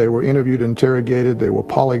checked. They were interviewed, interrogated, they were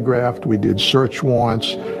polygraphed, we did search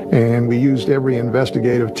warrants, and we used every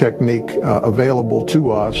investigative technique available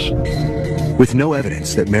to us. With no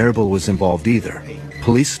evidence that Marable was involved either,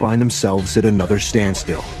 police find themselves at another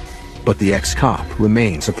standstill. But the ex-cop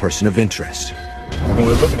remains a person of interest. When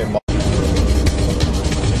we're looking at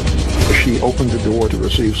she opened the door to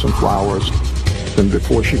receive some flowers, and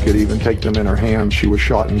before she could even take them in her hands, she was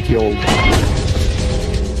shot and killed.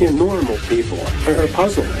 Normal people are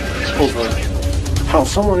puzzled over how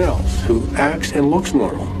someone else who acts and looks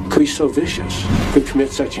normal could be so vicious, could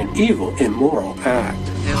commit such an evil, immoral act.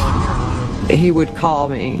 He would call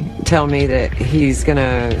me, tell me that he's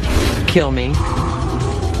gonna kill me.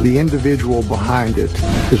 The individual behind it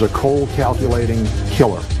is a cold, calculating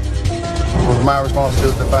killer. It was my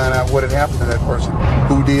responsibility to find out what had happened to that person,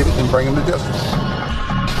 who did it, and bring him to justice.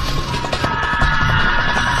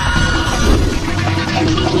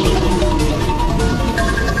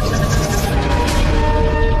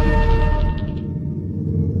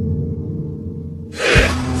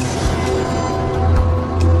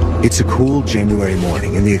 It's a cool January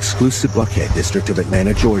morning in the exclusive Buckhead district of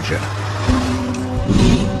Atlanta, Georgia.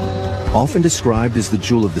 Often described as the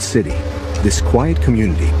jewel of the city, this quiet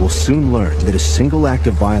community will soon learn that a single act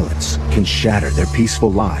of violence can shatter their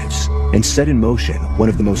peaceful lives and set in motion one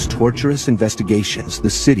of the most torturous investigations the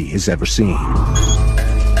city has ever seen.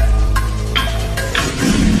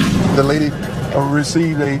 The lady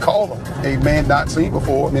received a call, a man not seen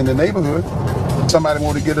before in the neighborhood. Somebody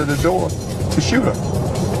wanted to get her the door to shoot her,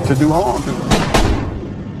 to do harm to her.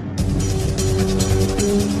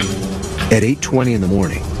 At 8:20 in the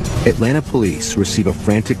morning, Atlanta police receive a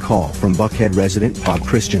frantic call from Buckhead resident Bob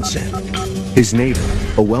Christensen. His neighbor,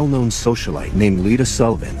 a well-known socialite named Lita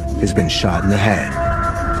Sullivan, has been shot in the head.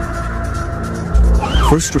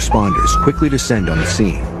 First responders quickly descend on the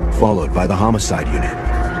scene, followed by the homicide unit.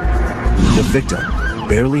 The victim,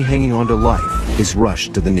 barely hanging on to life, is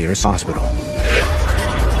rushed to the nearest hospital.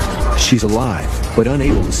 She's alive, but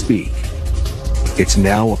unable to speak. It's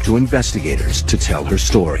now up to investigators to tell her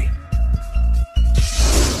story.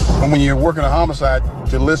 When you're working a homicide,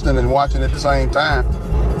 you're listening and watching at the same time.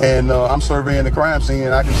 And I'm surveying the crime scene,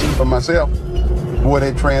 and I can see for myself what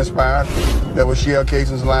had transpired. There were shell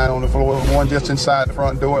casings lying on the floor, one just inside the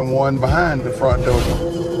front door and one behind the front door.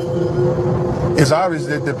 It's obvious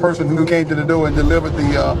that the person who came to the door and delivered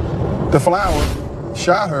the flowers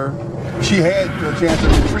shot her. She had a chance to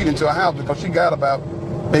retreat into her house because she got about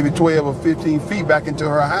maybe 12 or 15 feet back into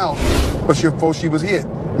her house before she was hit.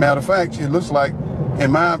 Matter of fact, it looks like,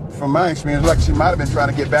 from my experience, like she might have been trying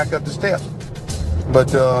to get back up the steps, but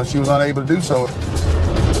she was unable to do so.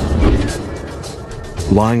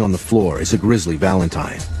 Lying on the floor is a grisly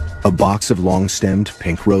valentine, a box of long-stemmed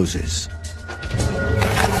pink roses.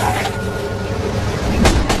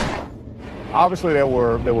 Obviously, there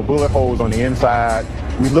were bullet holes on the inside.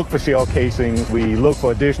 We looked for shell casings. We looked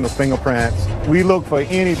for additional fingerprints. We looked for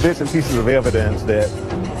any bits and pieces of evidence that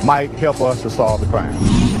might help us to solve the crime.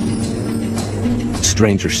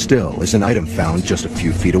 Stranger still is an item found just a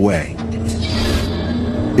few feet away.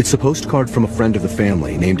 It's a postcard from a friend of the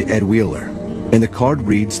family named Ed Wheeler, and the card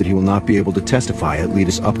reads that he will not be able to testify at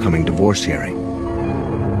Lita's upcoming divorce hearing.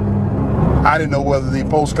 I didn't know whether the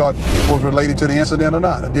postcard was related to the incident or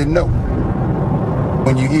not. I didn't know.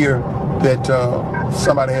 When you hear that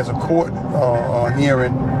somebody has a court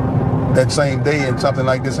hearing that same day and something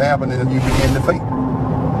like this happened, and you begin to think,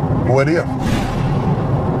 what if?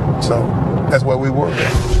 So that's where we were.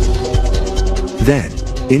 Then,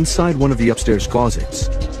 inside one of the upstairs closets,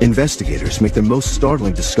 investigators make their most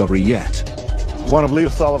startling discovery yet. One of Lita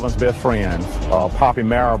Sullivan's best friends, Poppy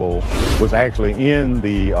Marable, was actually in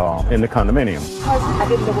the condominium.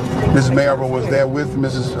 Mrs. Marable was there with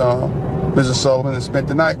Mrs. Sullivan and spent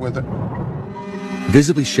the night with her.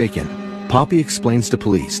 Visibly shaken, Poppy explains to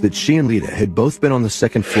police that she and Lita had both been on the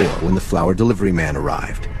second floor when the flower delivery man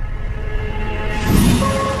arrived.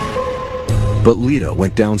 But Lita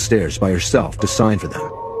went downstairs by herself to sign for them.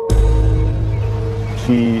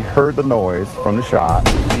 She heard the noise from the shot.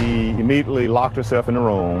 She immediately locked herself in the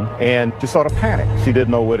room and just sort of panicked. She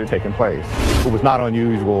didn't know what had taken place. It was not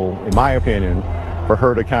unusual, in my opinion, for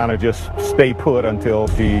her to kind of just stay put until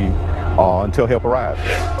help arrived.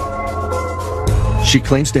 She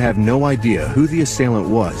claims to have no idea who the assailant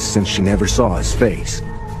was since she never saw his face.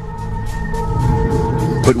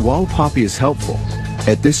 But while Poppy is helpful,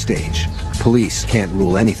 at this stage, police can't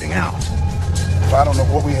rule anything out. I don't know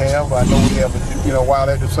what we have. I know we have, while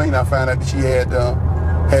at the scene, I found out that she had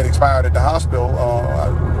expired at the hospital.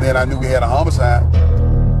 Then I knew we had a homicide.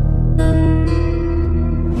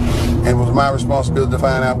 And it was my responsibility to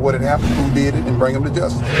find out what had happened, who did it, and bring them to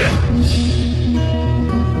justice.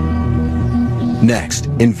 Next,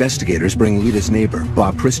 investigators bring Lita's neighbor,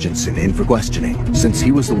 Bob Christensen, in for questioning, since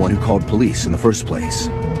he was the one who called police in the first place.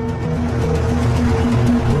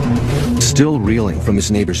 Still reeling from his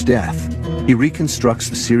neighbor's death, he reconstructs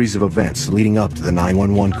the series of events leading up to the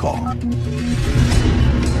 911 call.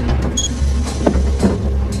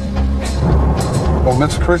 Well,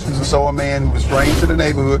 Mr. Christensen saw a man who was strange to the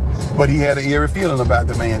neighborhood, but he had an eerie feeling about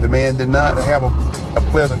the man. The man did not have a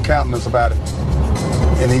pleasant countenance about it.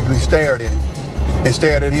 And he stared at him, and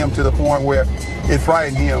stared at him to the point where it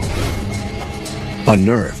frightened him.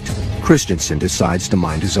 Unnerved, Christensen decides to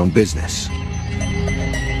mind his own business.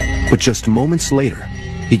 But just moments later,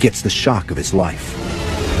 he gets the shock of his life.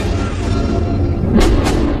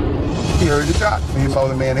 He heard the shot. He saw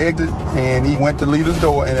the man exit, and he went to Lita's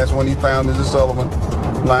door, and that's when he found Mrs. Sullivan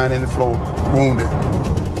lying in the floor, wounded.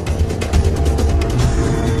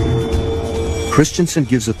 Christensen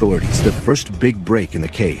gives authorities the first big break in the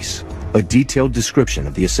case, a detailed description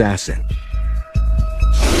of the assassin.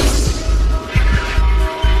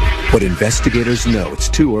 But investigators know it's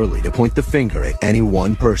too early to point the finger at any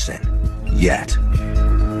one person, yet.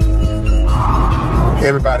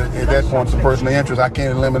 Everybody at that point is a person of interest. I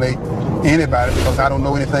can't eliminate anybody because I don't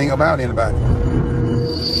know anything about anybody.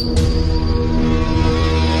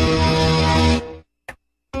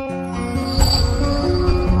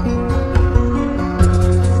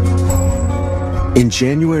 In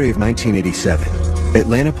January of 1987,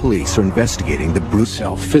 Atlanta police are investigating the brutal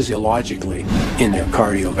Self physiologically in their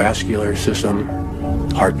cardiovascular system,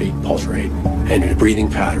 heartbeat, pulse rate, and their breathing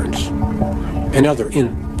patterns, and other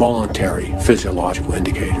involuntary physiological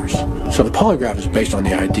indicators. So the polygraph is based on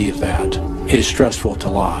the idea that it is stressful to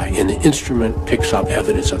lie, and the instrument picks up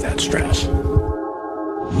evidence of that stress.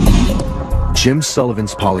 Jim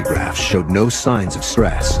Sullivan's polygraph showed no signs of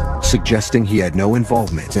stress, suggesting he had no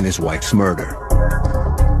involvement in his wife's murder.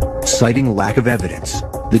 Citing lack of evidence,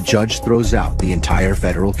 the judge throws out the entire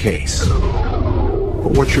federal case.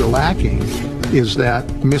 What you're lacking is that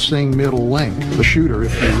missing middle link, the shooter,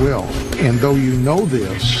 if you will. And though you know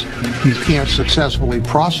this, you can't successfully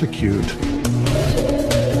prosecute.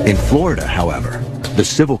 In Florida, however, the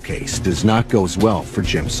civil case does not go as well for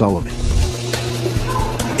Jim Sullivan.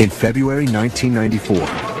 In February 1994,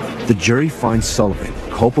 the jury finds Sullivan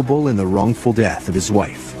culpable in the wrongful death of his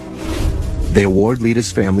wife. They award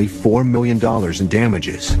Lita's family $4 million in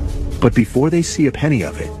damages, but before they see a penny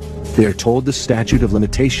of it, they are told the statute of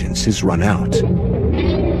limitations has run out.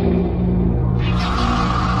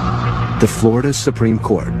 The Florida Supreme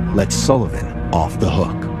Court lets Sullivan off the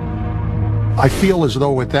hook. I feel as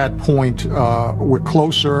though at that point we're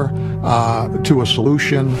closer to a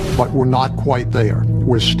solution, but we're not quite there.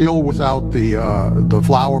 We're still without the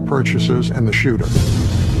flower purchasers and the shooter.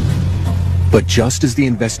 But just as the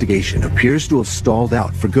investigation appears to have stalled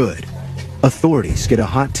out for good, authorities get a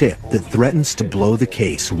hot tip that threatens to blow the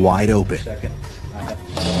case wide open.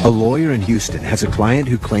 A lawyer in Houston has a client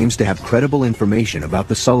who claims to have credible information about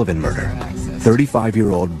the Sullivan murder,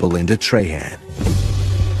 35-year-old Belinda Trahan.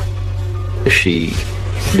 She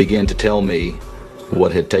began to tell me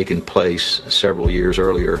what had taken place several years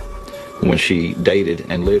earlier when she dated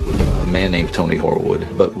and lived with a man named Tony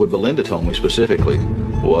Horwood. But what Belinda told me specifically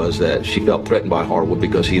was that she felt threatened by Horwood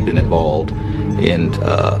because he had been involved in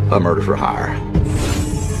a murder for hire.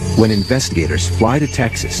 When investigators fly to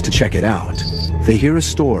Texas to check it out, they hear a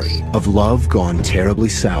story of love gone terribly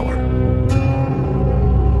sour.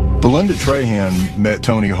 Belinda Trahan met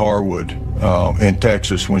Tony Harwood in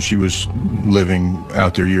Texas when she was living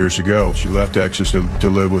out there years ago. She left Texas to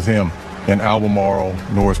live with him in Albemarle,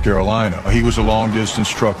 North Carolina. He was a long-distance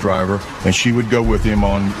truck driver, and she would go with him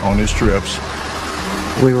on his trips.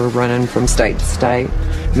 We were running from state to state,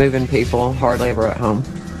 moving people, hardly ever at home,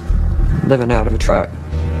 living out of a truck.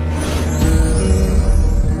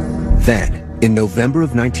 Then, in November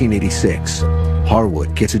of 1986,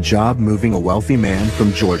 Harwood gets a job moving a wealthy man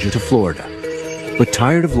from Georgia to Florida. But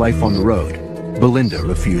tired of life on the road, Belinda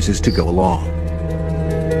refuses to go along.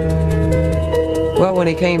 Well, when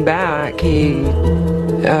he came back, he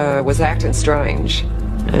was acting strange.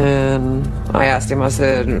 And I asked him, I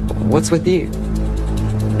said, "What's with you?"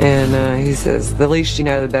 And he says, "The least you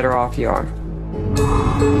know, the better off you are."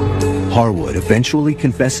 Harwood eventually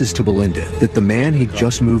confesses to Belinda that the man he'd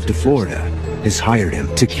just moved to Florida has hired him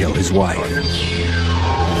to kill his wife.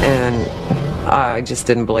 And I just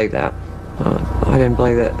didn't believe that. I didn't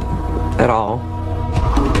believe it at all.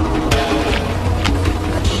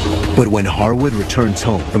 But when Harwood returns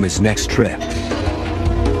home from his next trip,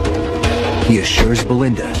 he assures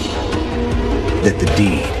Belinda that the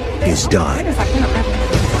deed is done.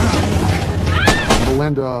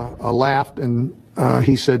 Belinda laughed, and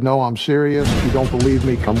he said, "No, I'm serious. If you don't believe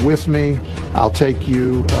me, come with me. I'll take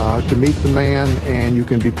you to meet the man, and you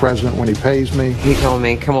can be present when he pays me." He told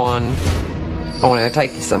me, "Come on, I want to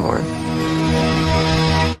take you somewhere."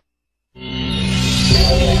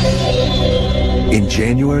 In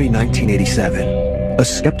January 1987, a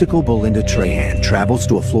skeptical Belinda Trahan travels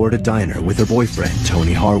to a Florida diner with her boyfriend,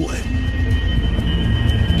 Tony Harwood.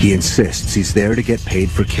 He insists he's there to get paid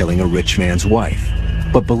for killing a rich man's wife,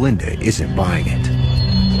 but Belinda isn't buying it.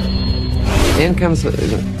 In comes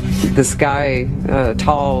this guy,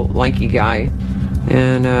 tall, lanky guy,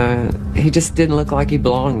 and he just didn't look like he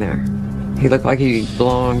belonged there. He looked like he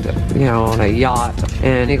belonged, you know, on a yacht.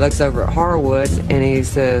 And he looks over at Harwood and he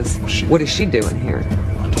says, "What is she doing here?"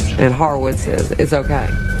 And Harwood says, "It's okay."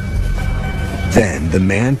 Then the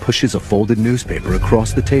man pushes a folded newspaper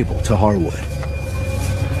across the table to Harwood.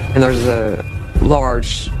 And there's a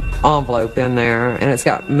large envelope in there, and it's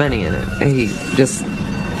got money in it. And he just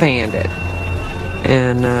fanned it.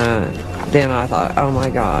 And then I thought, oh my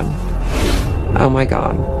God. Oh my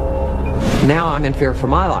God. Now I'm in fear for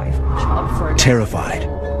my life. Terrified,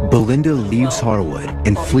 Belinda leaves Harwood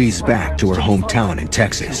and flees back to her hometown in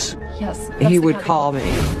Texas. He would call me,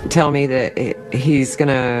 tell me that he's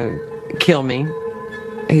gonna kill me.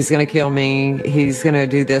 He's gonna kill me. He's gonna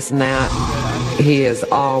do this and that. He has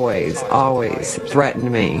always, always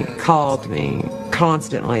threatened me, called me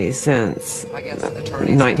constantly since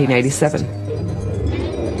 1987.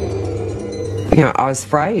 You know, I was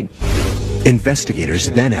afraid. Investigators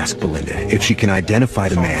then ask Belinda if she can identify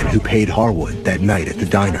the man who paid Harwood that night at the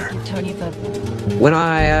diner. When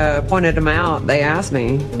I pointed him out, they asked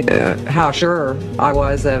me how sure I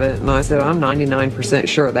was of it, and I said, I'm 99%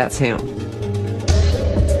 sure that's him.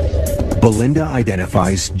 Belinda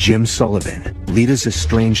identifies Jim Sullivan, Lita's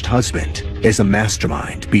estranged husband, as a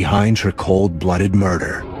mastermind behind her cold-blooded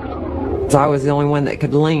murder. I was the only one that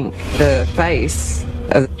could link the face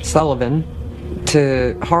of Sullivan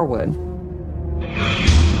to Harwood.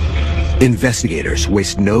 Investigators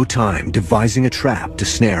waste no time devising a trap to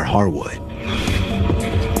snare Harwood.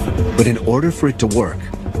 But in order for it to work,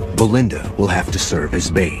 Belinda will have to serve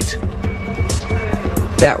as bait.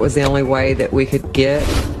 That was the only way that we could get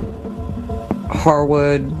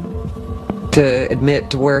Harwood to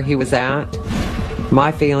admit to where he was at.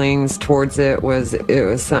 My feelings towards it was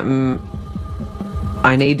something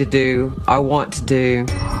I need to do, I want to do.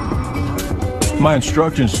 My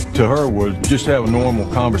instructions to her was just have a normal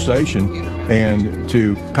conversation and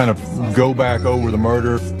to kind of go back over the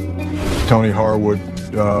murder. Tony Harwood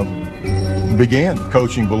began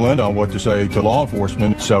coaching Belinda on what to say to law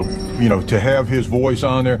enforcement. So, you know, to have his voice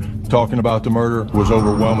on there talking about the murder was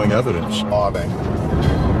overwhelming evidence.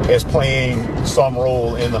 Is playing some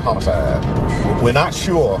role in the homicide. We're not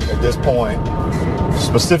sure at this point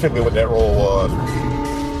specifically what that role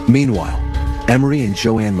was. Meanwhile, Emery and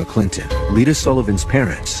Joanne McClinton, Lita Sullivan's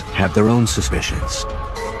parents, have their own suspicions.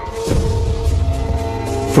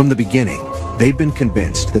 From the beginning, they've been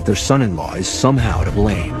convinced that their son-in-law is somehow to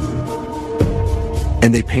blame.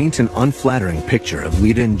 And they paint an unflattering picture of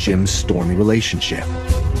Lita and Jim's stormy relationship.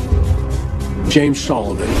 James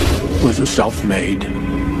Sullivan was a self-made,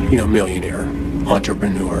 millionaire,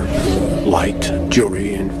 entrepreneur, liked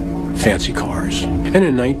jewelry and fancy cars. And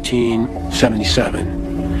in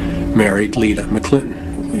 1977, married Lita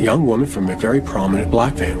McClinton, a young woman from a very prominent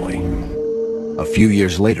black family. A few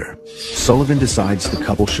years later, Sullivan decides the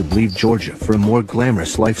couple should leave Georgia for a more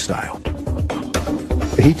glamorous lifestyle.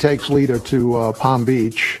 He takes Lita to Palm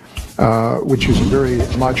Beach, which is very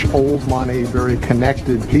much old money, very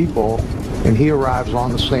connected people, and he arrives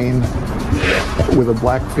on the scene with a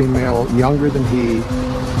black female younger than he,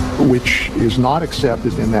 which is not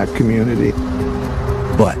accepted in that community.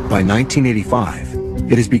 But by 1985,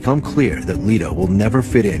 it has become clear that Lita will never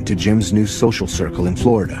fit into Jim's new social circle in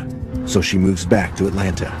Florida, so she moves back to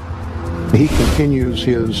Atlanta. He continues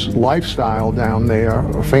his lifestyle down there,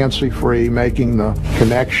 fancy-free, making the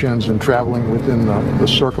connections and traveling within the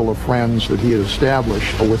circle of friends that he had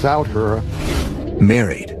established. Without her,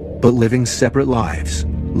 married, but living separate lives,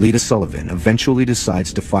 Lita Sullivan eventually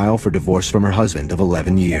decides to file for divorce from her husband of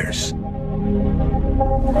 11 years.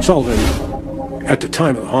 Sullivan, at the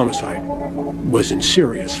time of the homicide, was in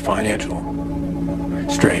serious financial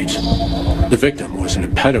straits. The victim was an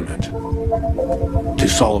impediment to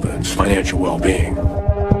Sullivan's financial well-being.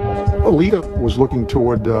 Lita was looking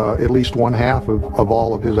toward at least one half of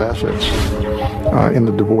all of his assets in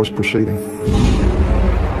the divorce proceeding.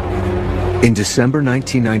 In December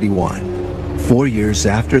 1991, 4 years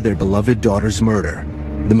after their beloved daughter's murder,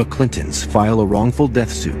 the McClintons file a wrongful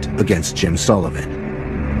death suit against Jim Sullivan.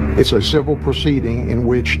 It's a civil proceeding in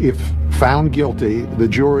which, if found guilty, the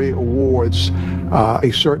jury awards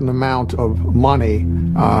a certain amount of money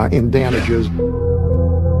in damages.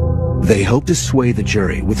 They hope to sway the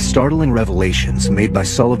jury with startling revelations made by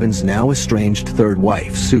Sullivan's now estranged third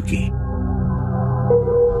wife, Suki.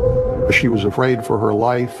 She was afraid for her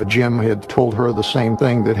life. Jim had told her the same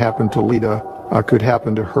thing that happened to Lita could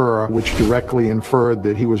happen to her, which directly inferred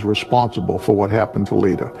that he was responsible for what happened to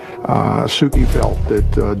Lita. Suki felt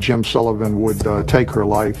that Jim Sullivan would take her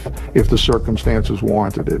life if the circumstances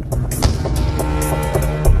warranted it.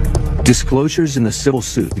 Disclosures in the civil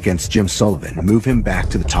suit against Jim Sullivan move him back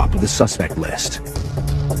to the top of the suspect list.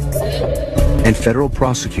 And federal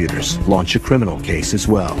prosecutors launch a criminal case as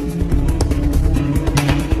well.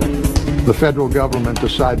 The federal government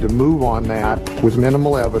decided to move on that with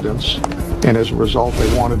minimal evidence, and as a result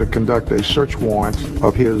they wanted to conduct a search warrant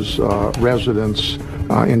of his residence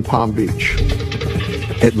in Palm Beach.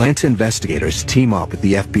 Atlanta investigators team up with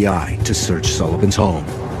the FBI to search Sullivan's home.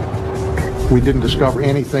 We didn't discover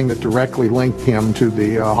anything that directly linked him to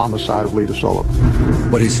the homicide of Lita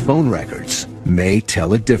Sullivan. But his phone records may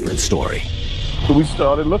tell a different story. So we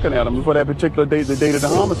started looking at them for that particular date, the date of the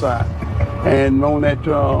homicide. And on that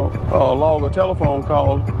log of telephone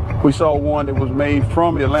calls, we saw one that was made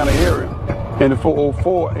from the Atlanta area, in the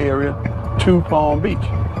 404 area to Palm Beach.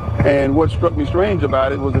 And what struck me strange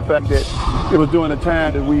about it was the fact that it was during the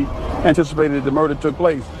time that we anticipated that the murder took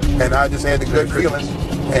place. And I just had the good feeling,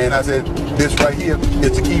 and I said, this right here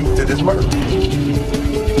is the key to this murder.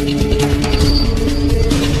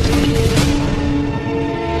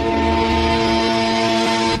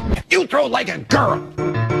 You throw like a girl.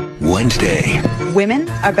 Wednesday. Women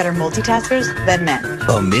are better multitaskers than men.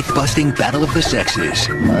 A myth-busting battle of the sexes.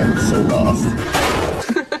 I'm so lost.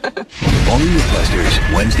 All New Mythbusters,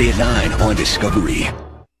 Wednesday at 9 on Discovery.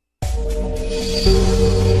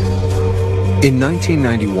 In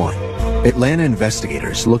 1991, Atlanta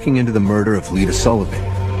investigators looking into the murder of Lita Sullivan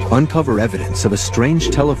uncover evidence of a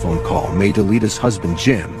strange telephone call made to Lita's husband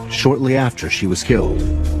Jim shortly after she was killed.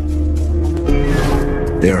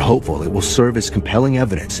 They are hopeful it will serve as compelling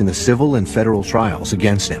evidence in the civil and federal trials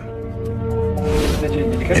against him.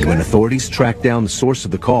 And when authorities track down the source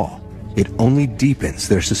of the call, it only deepens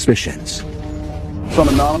their suspicions. Some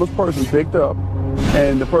anonymous person picked up,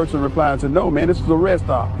 and the person replied and said, no, man, this is a rest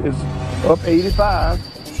stop. It's up 85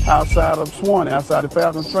 outside of Swan, outside the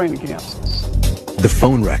Falcons training camp. The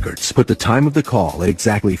phone records put the time of the call at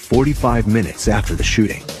exactly 45 minutes after the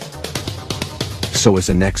shooting. So as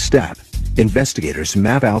a next step, investigators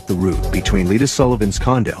map out the route between Lita Sullivan's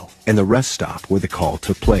condo and the rest stop where the call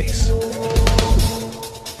took place.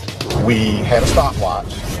 We had a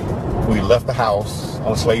stopwatch. We left the house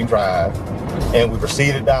on Slayton Drive, and we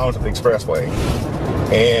proceeded down to the expressway.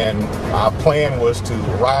 And our plan was to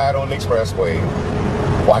ride on the expressway,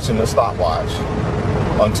 watching the stopwatch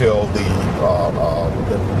until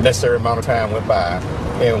the necessary amount of time went by.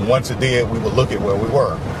 And once it did, we would look at where we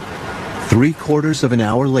were. 3/4 of an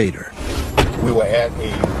hour later, we were at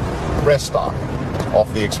a rest stop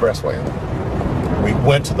off the expressway. We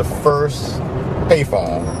went to the first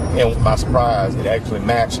payphone, and to my surprise, it actually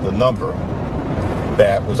matched the number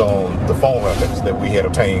that was on the phone records that we had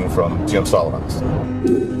obtained from Jim Sullivan's.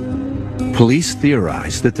 Police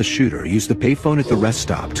theorize that the shooter used the payphone at the rest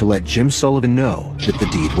stop to let Jim Sullivan know that the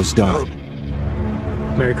deed was done.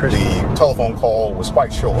 Merry Christmas. The telephone call was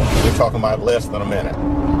quite short. We're talking about less than a minute.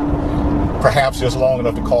 Perhaps just long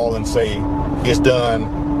enough to call and say, it's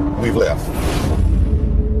done, we've left.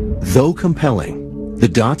 Though compelling, the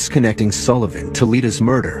dots connecting Sullivan to Lita's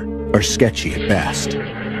murder are sketchy at best.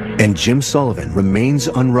 And Jim Sullivan remains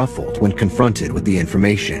unruffled when confronted with the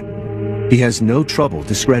information. He has no trouble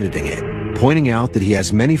discrediting it, pointing out that he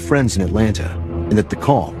has many friends in Atlanta and that the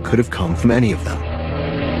call could have come from any of them.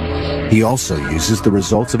 He also uses the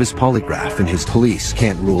results of his polygraph, and his police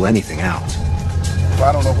can't rule anything out.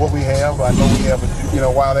 I don't know what we have. I know we have,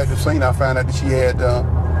 while at the scene, I found out that she had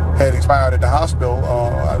expired at the hospital.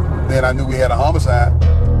 Then I knew we had a homicide.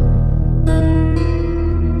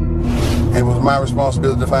 It was my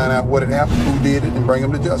responsibility to find out what had happened, who did it, and bring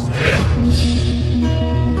them to justice.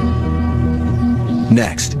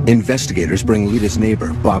 Next, investigators bring Lita's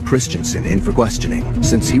neighbor, Bob Christensen, in for questioning,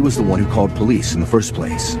 since he was the one who called police in the first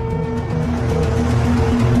place.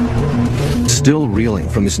 Still reeling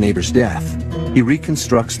from his neighbor's death, he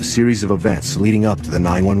reconstructs the series of events leading up to the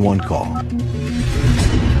 911 call.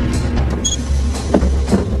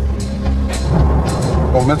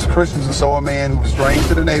 Well, Mr. Christensen saw a man who was strange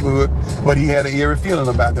to the neighborhood, but he had an eerie feeling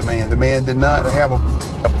about the man. The man did not have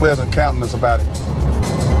a pleasant countenance about him.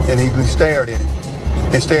 And he stared at him.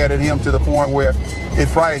 And stared at him to the point where it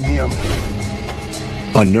frightened him.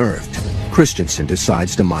 Unnerved, Christensen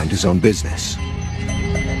decides to mind his own business.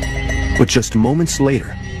 But just moments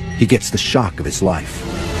later, he gets the shock of his life.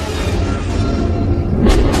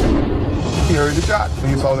 He heard the shot.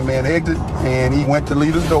 He saw the man exit, and he went to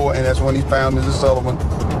Lita's door, and that's when he found Mrs. Sullivan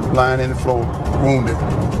lying in the floor, wounded.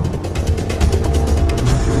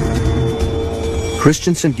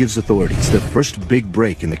 Christensen gives authorities the first big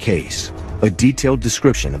break in the case, a detailed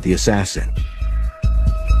description of the assassin.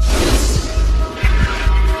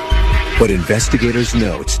 But investigators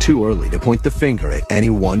know it's too early to point the finger at any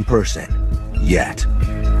one person, yet.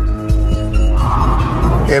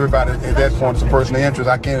 Everybody at that point is a person of interest.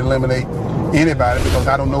 I can't eliminate anybody because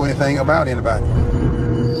I don't know anything about anybody.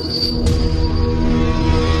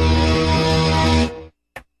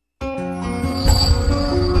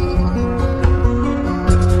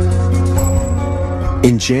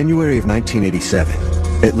 In January of 1987,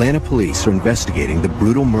 Atlanta police are investigating the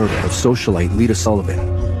brutal murder of socialite Lita Sullivan,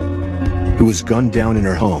 who was gunned down in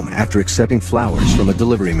her home after accepting flowers from a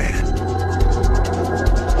delivery man.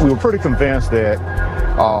 We were pretty convinced that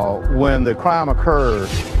when the crime occurred,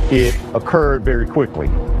 it occurred very quickly.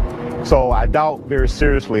 So I doubt very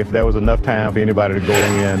seriously if there was enough time for anybody to go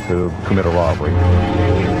in to commit a robbery.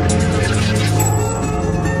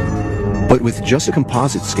 But with just a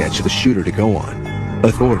composite sketch of the shooter to go on,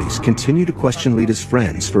 authorities continue to question Lita's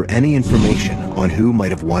friends for any information on who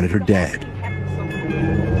might have wanted her dead.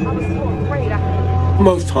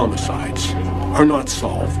 Most homicides are not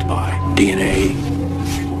solved by DNA,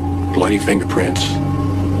 bloody fingerprints,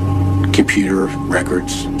 computer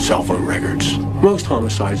records, cell phone records. Most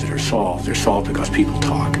homicides that are solved, they're solved because people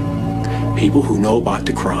talk. People who know about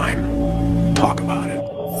the crime talk about it.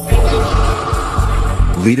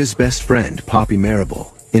 Lita's best friend, Poppy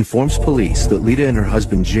Marable, informs police that Lita and her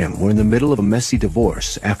husband Jim were in the middle of a messy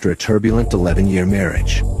divorce after a turbulent 11-year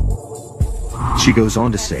marriage. She goes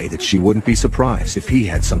on to say that she wouldn't be surprised if he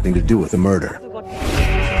had something to do with the murder.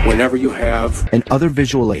 Whenever you have... and other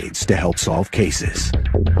visual aids to help solve cases.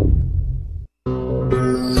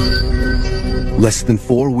 Less than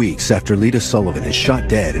 4 weeks after Lita Sullivan is shot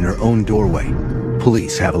dead in her own doorway,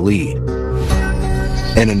 police have a lead.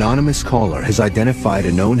 An anonymous caller has identified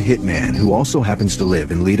a known hitman who also happens to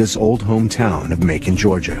live in Lita's old hometown of Macon,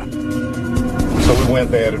 Georgia. So we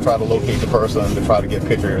went there to try to locate the person, to try to get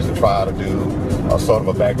pictures, to try to do a sort of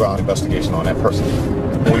a background investigation on that person.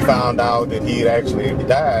 We found out that he had actually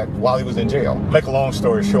died while he was in jail. Make a long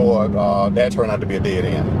story short, that turned out to be a dead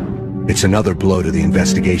end. It's another blow to the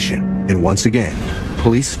investigation, and once again,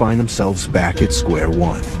 police find themselves back at square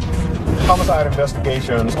one. Homicide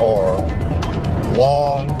investigations are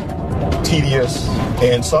long, tedious,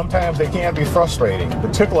 and sometimes they can be frustrating,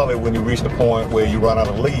 particularly when you reach the point where you run out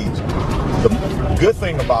of leads. The good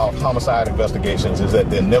thing about homicide investigations is that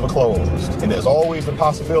they're never closed, and there's always the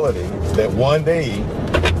possibility that one day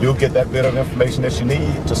you'll get that bit of information that you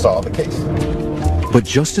need to solve the case. But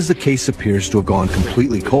just as the case appears to have gone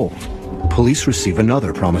completely cold, police receive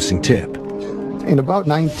another promising tip. In about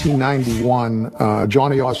 1991,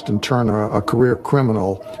 Johnny Austin Turner, a career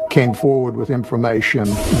criminal, came forward with information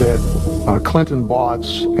that Clinton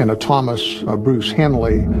Botts and a Thomas Bruce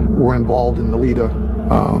Henley were involved in the Lita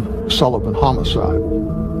Sullivan homicide.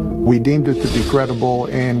 We deemed it to be credible,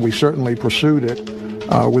 and we certainly pursued it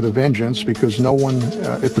with a vengeance because no one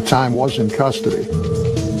at the time was in custody.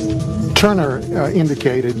 Turner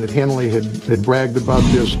indicated that Henley had bragged about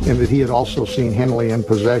this and that he had also seen Henley in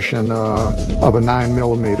possession of a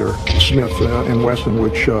 9mm Smith & Wesson,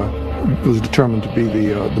 which was determined to be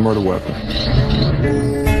the murder weapon.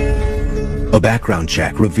 A background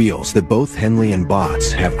check reveals that both Henley and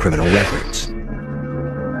Botts have criminal records.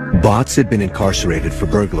 Botts had been incarcerated for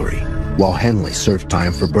burglary, while Henley served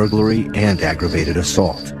time for burglary and aggravated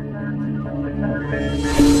assault.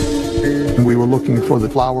 We were looking for the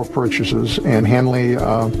flower purchases, and Henley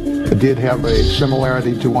did have a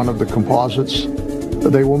similarity to one of the composites.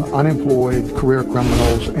 They were unemployed career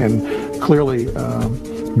criminals and clearly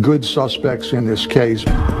good suspects in this case.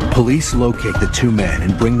 Police locate the two men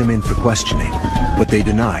and bring them in for questioning, but they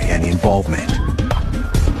deny any involvement.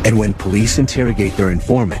 And when police interrogate their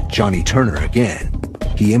informant, Johnny Turner, again,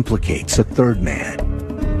 he implicates a third man.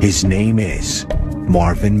 His name is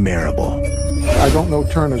Marvin Marable. I don't know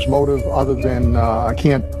Turner's motive other than I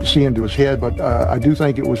can't see into his head, but I do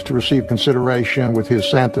think it was to receive consideration with his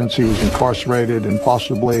sentence. He was incarcerated and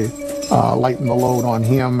possibly lighten the load on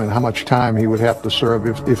him and how much time he would have to serve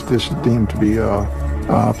if this is deemed to be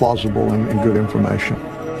plausible and good information.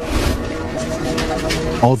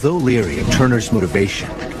 Although leery of Turner's motivation,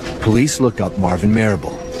 police look up Marvin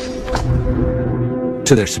Marable.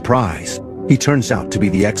 To their surprise, he turns out to be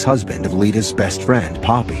the ex-husband of Lita's best friend,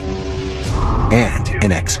 Poppy, and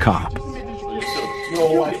an ex-cop.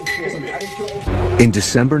 In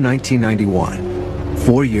December 1991,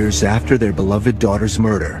 4 years after their beloved daughter's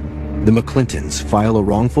murder, the McClintons file a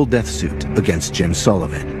wrongful death suit against Jim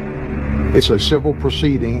Sullivan. It's a civil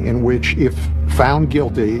proceeding in which, if found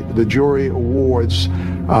guilty, the jury awards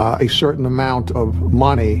a certain amount of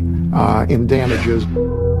money in damages.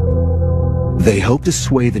 They hope to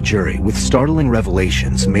sway the jury with startling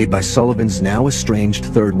revelations made by Sullivan's now estranged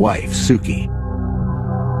third wife, Suki.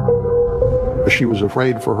 She was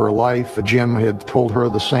afraid for her life. Jim had told her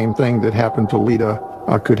the same thing that happened to Lita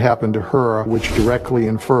could happen to her, which directly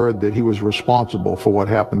inferred that he was responsible for what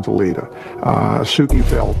happened to Lita. Suki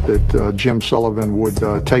felt that Jim Sullivan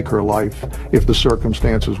would take her life if the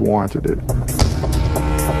circumstances warranted it.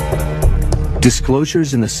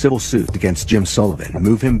 Disclosures in the civil suit against Jim Sullivan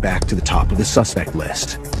move him back to the top of the suspect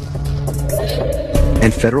list.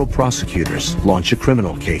 And federal prosecutors launch a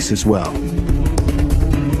criminal case as well.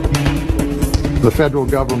 The federal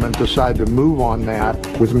government decided to move on that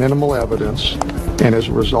with minimal evidence, and as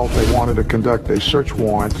a result, they wanted to conduct a search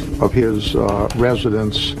warrant of his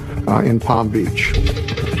residence in Palm Beach.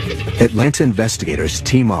 Atlanta investigators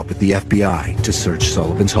team up with the FBI to search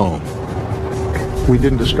Sullivan's home. We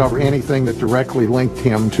didn't discover anything that directly linked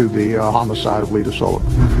him to the homicide of Lita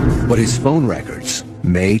Sullivan. But his phone records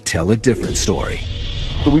may tell a different story.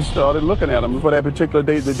 So we started looking at him for that particular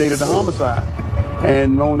date, the date of the homicide.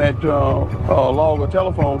 And on that log of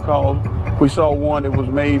telephone calls, we saw one that was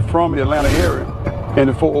made from the Atlanta area in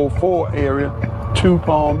the 404 area to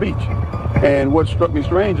Palm Beach. And what struck me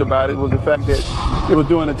strange about it was the fact that it was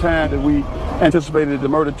during the time that we anticipated the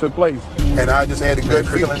murder took place. And I just had a good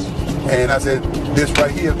feeling, and I said, this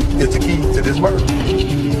right here is the key to this murder.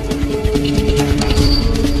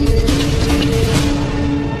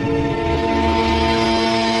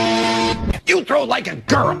 You throw like a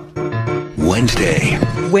girl. Wednesday.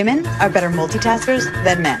 Women are better multitaskers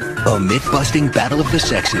than men. A myth-busting battle of the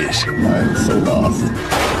sexes. I'm so lost.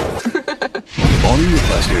 All New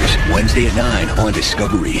Mythbusters, Wednesday at 9 on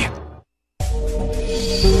Discovery.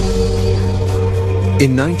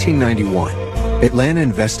 In 1991, Atlanta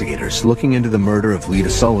investigators looking into the murder of Lita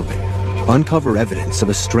Sullivan uncover evidence of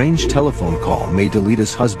a strange telephone call made to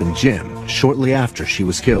Lita's husband Jim shortly after she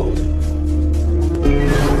was killed.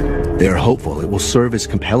 They are hopeful it will serve as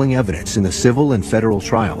compelling evidence in the civil and federal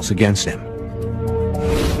trials against him.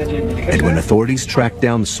 And when authorities track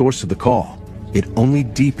down the source of the call, it only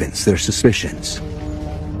deepens their suspicions.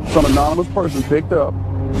 Some anonymous person picked up,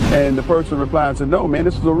 and the person replied and said, no, man,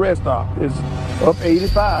 this is a rest stop. It's up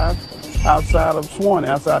 85 outside of Swan,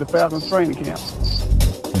 outside the Falcons training camp.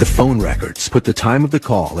 The phone records put the time of the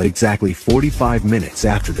call at exactly 45 minutes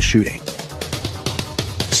after the shooting.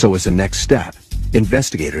 So as a next step,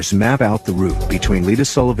 investigators map out the route between Lita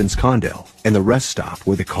Sullivan's condo and the rest stop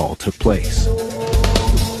where the call took place.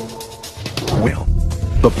 Well,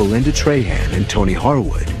 but Belinda Trahan and Tony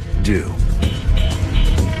Harwood do.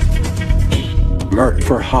 Murder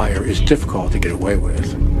for hire is difficult to get away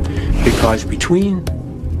with because between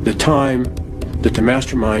the time that the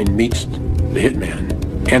mastermind meets the hitman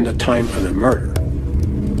and the time of the murder,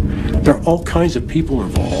 there are all kinds of people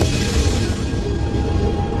involved.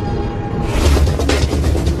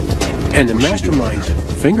 And the mastermind's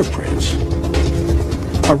fingerprints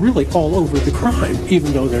are really all over the crime,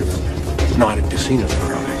 even though they're not at the scene of the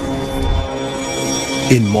crime.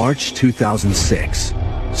 In March 2006,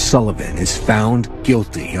 Sullivan is found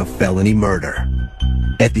guilty of felony murder.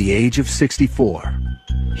 At the age of 64,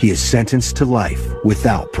 he is sentenced to life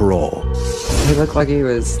without parole. He looked like he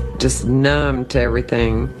was just numb to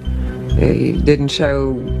everything. He didn't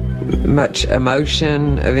show much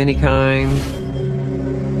emotion of any kind.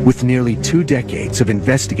 With nearly 2 decades of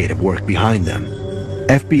investigative work behind them,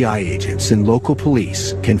 FBI agents and local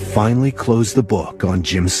police can finally close the book on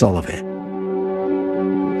Jim Sullivan.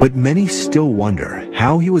 But many still wonder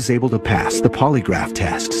how he was able to pass the polygraph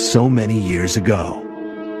test so many years ago.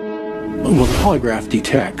 Well, the polygraph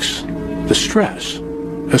detects the stress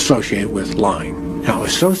associated with lying. Now, a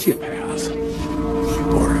sociopath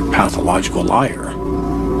or a pathological liar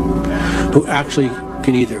who actually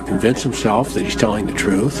can either convince himself that he's telling the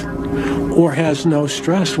truth or has no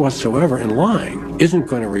stress whatsoever in lying isn't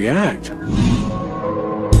going to react.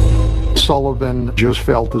 Sullivan just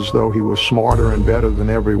felt as though he was smarter and better than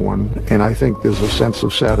everyone, and I think there's a sense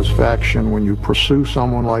of satisfaction when you pursue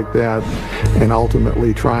someone like that and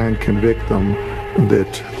ultimately try and convict them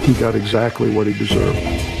that he got exactly what he deserved.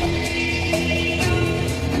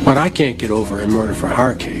 What I can't get over in murder for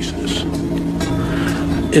hire cases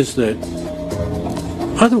is that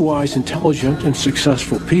otherwise intelligent and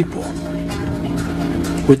successful people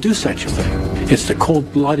would do such a thing. It's the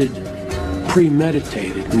cold-blooded,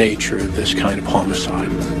 premeditated nature of this kind of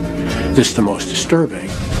homicide that's the most disturbing.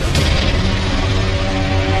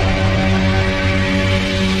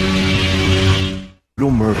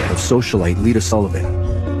 Brutal murder of socialite Lita Sullivan,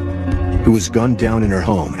 who was gunned down in her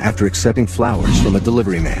home after accepting flowers from a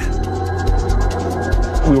delivery man.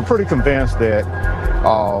 We were pretty convinced that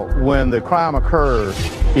when the crime occurred,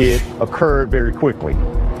 it occurred very quickly.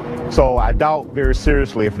 So I doubt very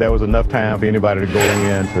seriously if there was enough time for anybody to go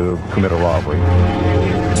in to commit a robbery.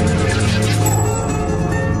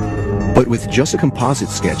 But with just a composite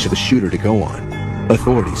sketch of the shooter to go on,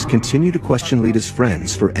 authorities continue to question Lita's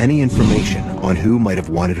friends for any information on who might have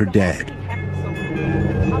wanted her dead.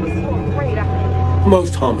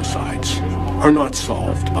 Most homicides are not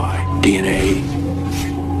solved by DNA,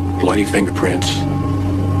 bloody fingerprints,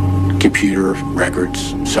 computer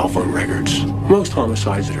records, cell phone records. Most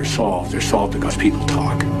homicides that are solved, they're solved because people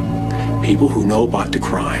talk. People who know about the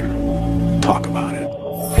crime talk about it.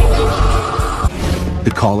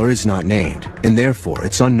 The caller is not named, and therefore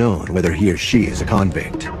it's unknown whether he or she is a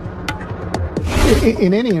convict.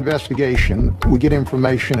 In any investigation, we get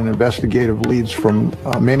information and investigative leads from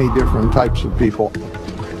many different types of people.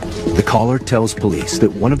 The caller tells police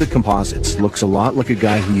that one of the composites looks a lot like a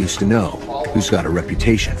guy he used to know, who's got a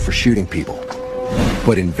reputation for shooting people.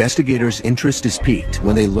 But investigators' interest is piqued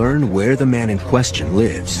when they learn where the man in question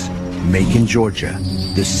lives, Macon, Georgia,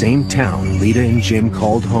 the same town Lita and Jim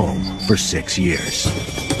called home for 6 years.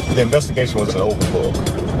 The investigation was an open book,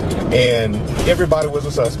 and everybody was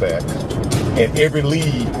a suspect, and every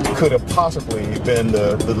lead could have possibly been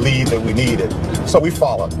the lead that we needed. So we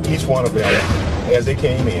followed each one of them as they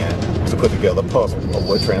came in to put together a puzzle of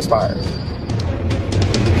what transpired.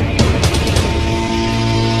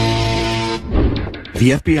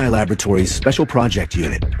 The FBI Laboratory's Special Project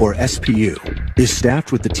Unit, or SPU, is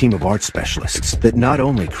staffed with a team of art specialists that not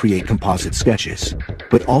only create composite sketches,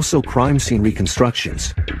 but also crime scene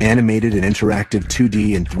reconstructions, animated and interactive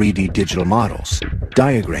 2D and 3D digital models,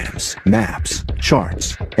 diagrams, maps,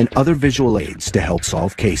 charts, and other visual aids to help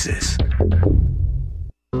solve cases.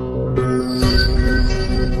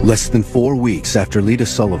 Less than 4 weeks after Lita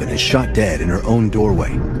Sullivan is shot dead in her own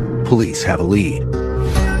doorway, police have a lead.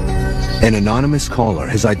 An anonymous caller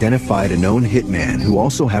has identified a known hitman who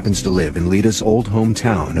also happens to live in Lita's old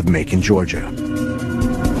hometown of Macon, Georgia.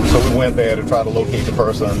 So we went there to try to locate the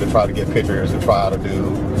person, to try to get pictures, to try to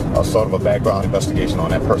do a sort of a background investigation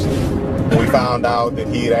on that person. We found out that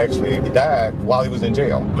he had actually died while he was in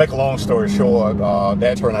jail. Make a long story short,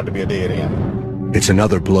 that turned out to be a dead end. It's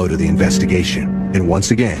another blow to the investigation, and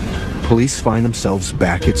once again, police find themselves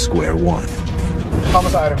back at square one.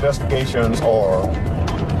 Homicide investigations are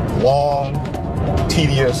long,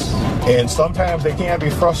 tedious, and sometimes they can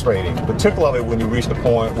be frustrating, particularly when you reach the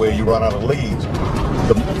point where you run out of leads.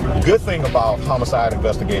 The good thing about homicide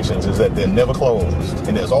investigations is that they're never closed,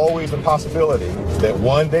 and there's always the possibility that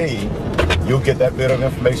one day you'll get that bit of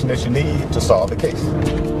information that you need to solve the case.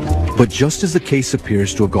 But just as the case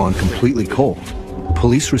appears to have gone completely cold,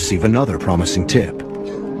 police receive another promising tip.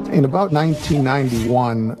 In about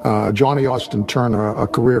 1991, Johnny Austin Turner, a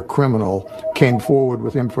career criminal, came forward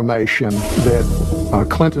with information that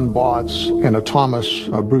Clinton Botts and a Thomas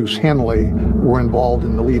Bruce Henley were involved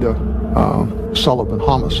in the Lita Sullivan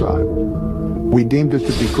homicide. We deemed it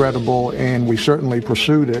to be credible, and we certainly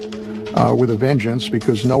pursued it with a vengeance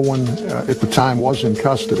because no one at the time was in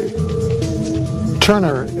custody.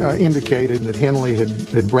 Turner indicated that Henley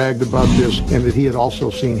had bragged about this and that he had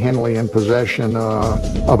also seen Henley in possession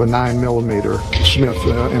of a 9mm Smith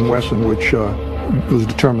 & Wesson, which was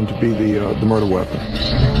determined to be the murder weapon.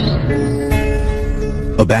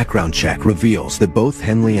 A background check reveals that both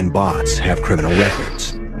Henley and Botts have criminal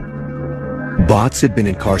records. Botts had been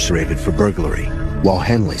incarcerated for burglary, while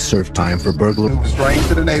Henley served time for burglary. He was strange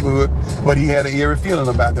to the neighborhood, but he had an eerie feeling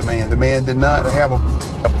about the man. The man did not have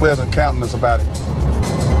a pleasant countenance about it.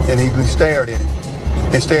 And he stared at him,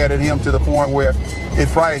 and stared at him to the point where it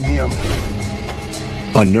frightened him.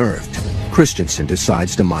 Unnerved, Christensen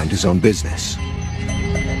decides to mind his own business.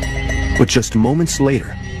 But just moments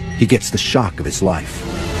later, he gets the shock of his life.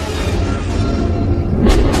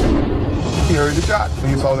 He heard the shot.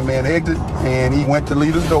 He saw the man exit, and he went to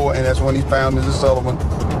Lita's door, and that's when he found Mrs. Sullivan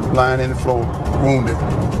lying in the floor, wounded.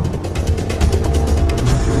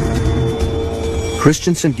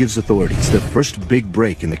 Christensen gives authorities the first big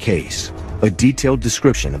break in the case, a detailed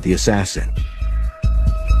description of the assassin.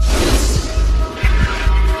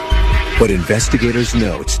 But investigators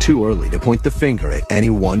know it's too early to point the finger at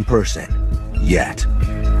any one person, yet.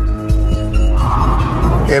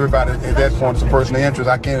 Everybody at that point is a person of interest.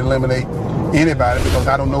 I can't eliminate anybody because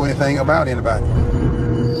I don't know anything about anybody.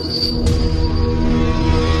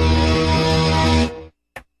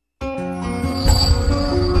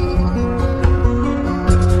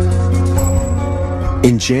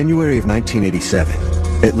 In January of 1987,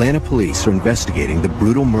 Atlanta police are investigating the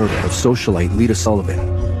brutal murder of socialite Lita Sullivan,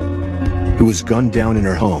 who was gunned down in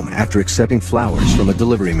her home after accepting flowers from a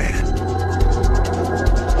delivery man.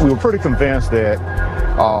 We were pretty convinced that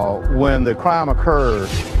when the crime occurred,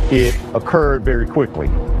 it occurred very quickly.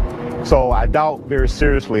 So I doubt very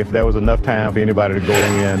seriously if there was enough time for anybody to go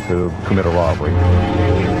in to commit a robbery.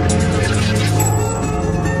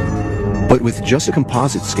 But with just a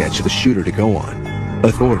composite sketch of the shooter to go on,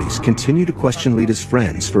 authorities continue to question Lita's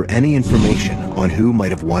friends for any information on who might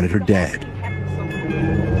have wanted her dead.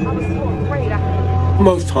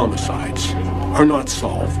 Most homicides are not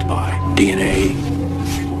solved by DNA,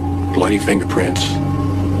 bloody fingerprints,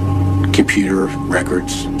 computer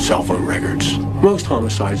records, cell phone records. Most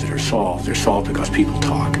homicides that are solved, they're solved because people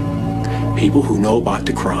talk. People who know about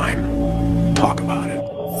the crime talk about it.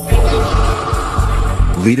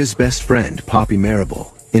 Lita's best friend, Poppy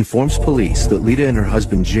Marable, informs police that Lita and her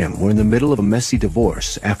husband Jim were in the middle of a messy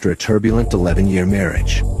divorce after a turbulent 11-year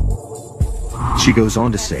marriage. She goes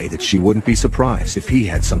on to say that she wouldn't be surprised if he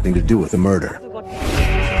had something to do with the murder.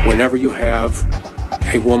 Whenever you have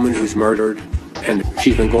a woman who's murdered and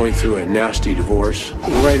she's been going through a nasty divorce,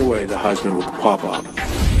 right away the husband will pop up.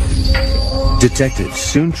 Detectives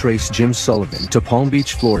soon trace Jim Sullivan to Palm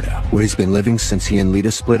Beach, Florida, where he's been living since he and Lita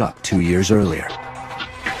split up 2 years earlier.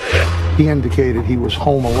 He indicated he was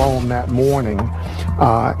home alone that morning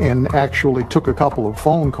and actually took a couple of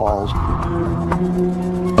phone calls.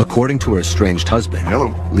 According to her estranged husband,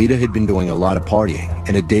 Lita had been doing a lot of partying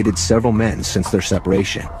and had dated several men since their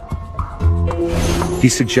separation. He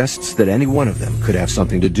suggests that any one of them could have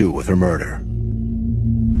something to do with her murder.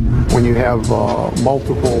 When you have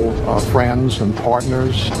multiple friends and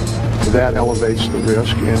partners, that elevates the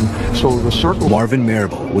risk, and so the circle... Marvin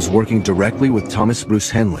Marable was working directly with Thomas Bruce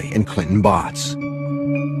Henley and Clinton Botts.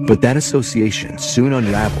 But that association soon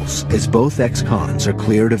unravels as both ex-cons are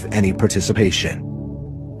cleared of any participation.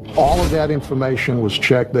 All of that information was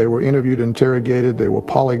checked. They were interviewed, interrogated, they were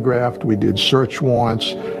polygraphed, we did search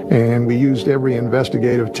warrants, and we used every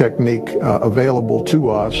investigative technique available to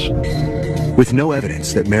us. With no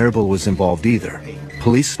evidence that Marable was involved either,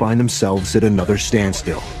 police find themselves at another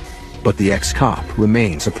standstill. But the ex-cop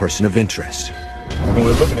remains a person of interest. When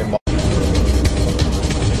we're looking at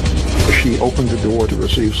she opened the door to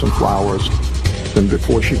receive some flowers, and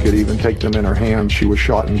before she could even take them in her hands, she was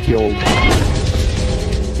shot and killed.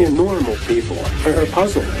 Normal people are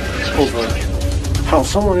puzzled over how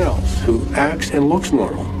someone else who acts and looks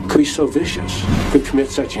normal could be so vicious, could commit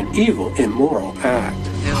such an evil, immoral act.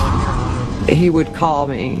 He would call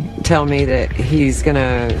me, tell me that he's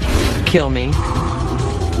gonna kill me.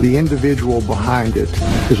 The individual behind it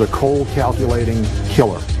is a cold, calculating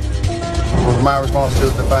killer. It was my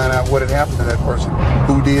responsibility to find out what had happened to that person,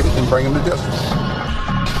 who did it, and bring him to justice.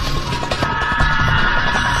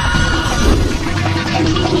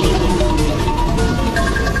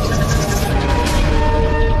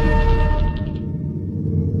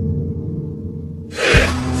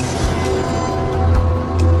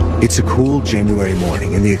 It's a cool January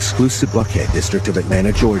morning in the exclusive Buckhead district of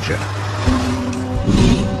Atlanta, Georgia.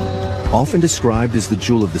 Often described as the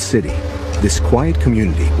jewel of the city, this quiet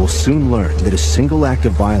community will soon learn that a single act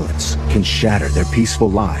of violence can shatter their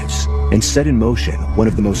peaceful lives and set in motion one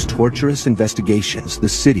of the most torturous investigations the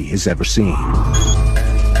city has ever seen.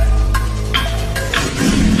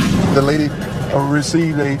 The lady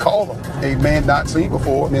received a call, a man not seen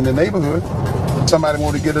before in the neighborhood. Somebody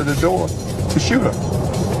wanted to get her the door to shoot her,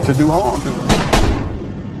 to do harm to her.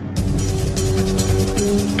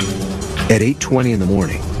 At 8:20 in the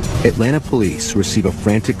morning, Atlanta police receive a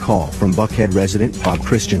frantic call from Buckhead resident Bob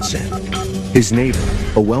Christensen. His neighbor,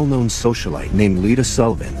 a well-known socialite named Lita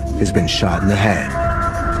Sullivan, has been shot in the head.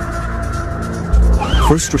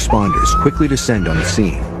 First responders quickly descend on the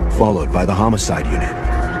scene, followed by the homicide unit.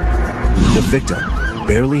 The victim,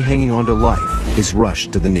 barely hanging on to life, is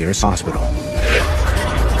rushed to the nearest hospital.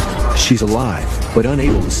 She's alive, but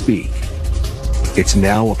unable to speak. It's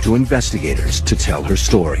now up to investigators to tell her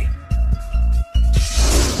story.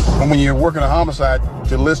 When you're working a homicide,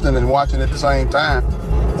 you're listening and watching at the same time.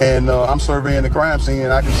 And I'm surveying the crime scene,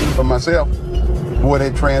 and I can see for myself what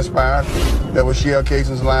had transpired. There were shell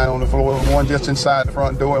casings lying on the floor, one just inside the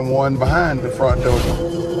front door and one behind the front door.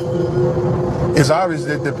 It's obvious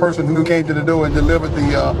that the person who came to the door and delivered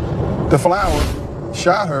the flowers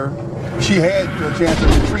shot her. She had a chance to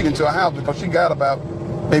retreat into her house because she got about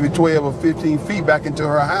maybe 12 or 15 feet back into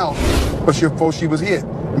her house before she was hit.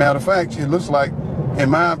 Matter of fact, it looks like,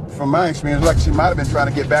 from my experience, like she might have been trying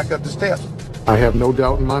to get back up the steps. I have no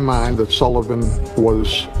doubt in my mind that Sullivan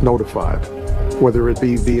was notified, whether it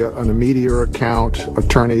be via an immediate account,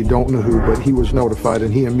 attorney, don't know who, but he was notified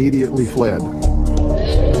and he immediately fled.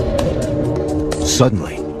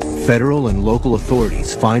 Suddenly, federal and local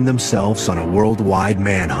authorities find themselves on a worldwide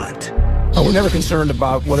manhunt. We're never concerned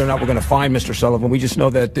about whether or not we're going to find Mr. Sullivan. We just know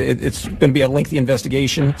that it's going to be a lengthy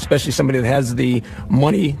investigation, especially somebody that has the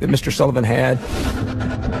money that Mr. Sullivan had.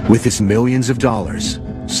 With his millions of dollars,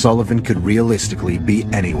 Sullivan could realistically be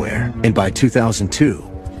anywhere. And by 2002,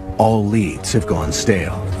 all leads have gone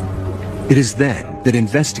stale. It is then that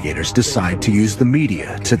investigators decide to use the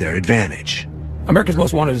media to their advantage. America's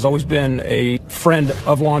Most Wanted has always been a friend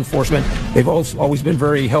of law enforcement. They've always been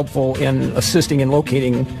very helpful in assisting and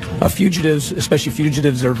locating fugitives, especially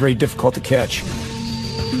fugitives that are very difficult to catch.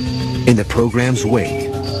 In the program's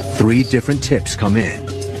wake, 3 different tips come in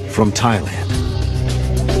from Thailand.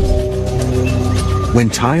 When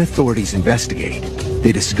Thai authorities investigate,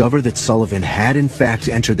 they discover that Sullivan had in fact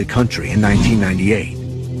entered the country in 1998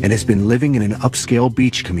 and has been living in an upscale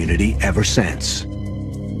beach community ever since.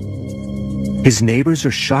 His neighbors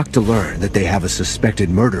are shocked to learn that they have a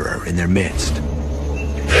suspected murderer in their midst.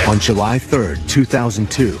 On July 3rd,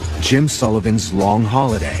 2002, Jim Sullivan's long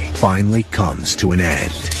holiday finally comes to an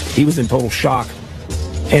end. He was in total shock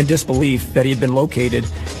and disbelief that he had been located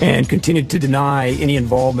and continued to deny any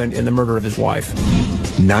involvement in the murder of his wife.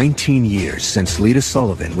 19 years since Lita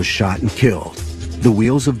Sullivan was shot and killed, the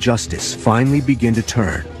wheels of justice finally begin to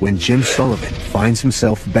turn when Jim Sullivan finds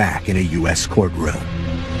himself back in a U.S. courtroom.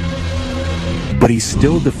 But he's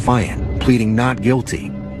still defiant, pleading not guilty,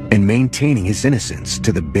 and maintaining his innocence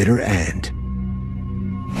to the bitter end.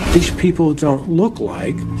 These people don't look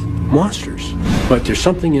like monsters, but there's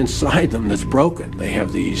something inside them that's broken. They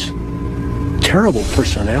have these terrible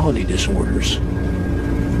personality disorders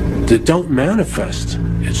that don't manifest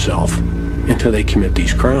itself until they commit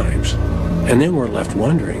these crimes. And then we're left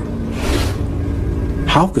wondering,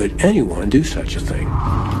 how could anyone do such a thing?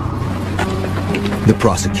 The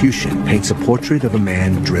prosecution paints a portrait of a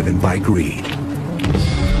man driven by greed.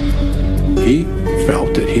 He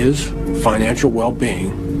felt that his financial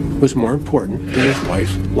well-being was more important than his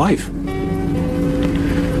wife's life.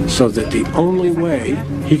 So that the only way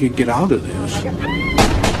he could get out of this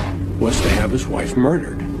was to have his wife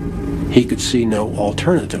murdered. He could see no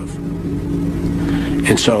alternative.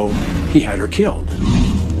 And so he had her killed.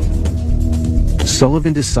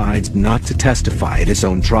 Sullivan decides not to testify at his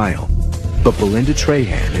own trial, but Belinda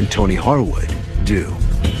Trahan and Tony Harwood do.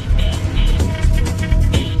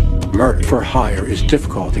 Murder for hire is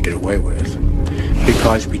difficult to get away with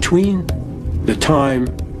because between the time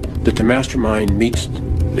that the mastermind meets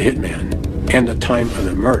the hitman and the time of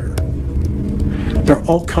the murder, there are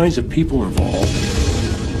all kinds of people involved.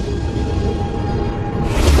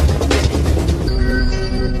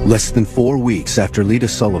 Less than 4 weeks after Lita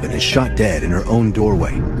Sullivan is shot dead in her own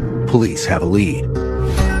doorway, police have a lead.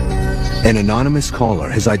 An anonymous caller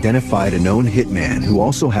has identified a known hitman who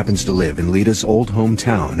also happens to live in Lita's old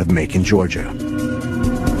hometown of Macon, Georgia.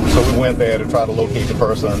 So we went there to try to locate the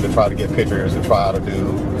person, to try to get pictures, to try to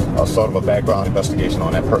do sort of a background investigation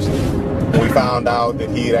on that person. We found out that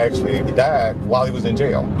he actually died while he was in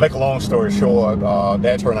jail. Make a long story short,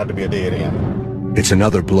 that turned out to be a dead end. It's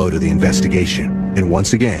another blow to the investigation, and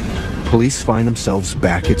once again, police find themselves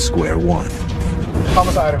back at square one.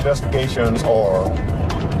 Homicide investigations are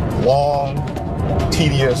long,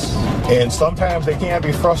 tedious, and sometimes they can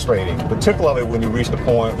be frustrating, particularly when you reach the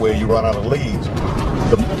point where you run out of leads.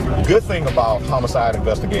 The good thing about homicide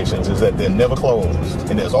investigations is that they're never closed,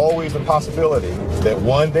 and there's always the possibility that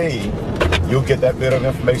one day you'll get that bit of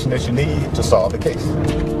information that you need to solve the case.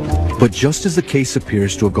 But just as the case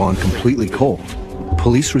appears to have gone completely cold,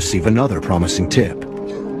 police receive another promising tip.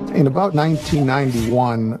 In about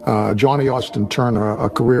 1991, Johnny Austin Turner, a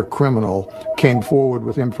career criminal, came forward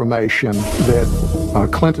with information that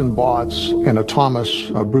Clinton Botts and a Thomas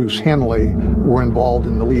Bruce Henley were involved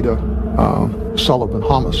in the Lita Sullivan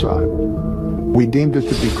homicide. We deemed it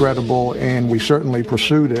to be credible, and we certainly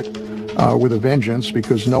pursued it with a vengeance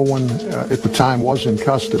because no one at the time was in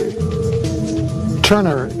custody.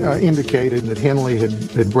 Turner indicated that Henley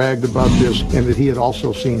had bragged about this and that he had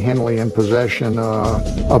also seen Henley in possession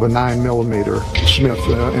of a 9mm Smith &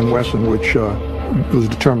 Wesson, which was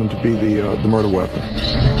determined to be the murder weapon.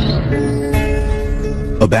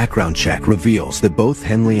 A background check reveals that both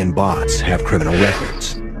Henley and Botts have criminal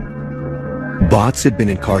records. Botts had been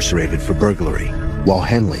incarcerated for burglary, while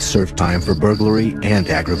Henley served time for burglary and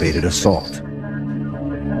aggravated assault.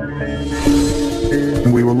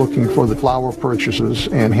 We were looking for the flower purchases,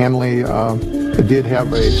 and Henley did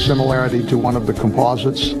have a similarity to one of the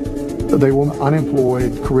composites. They were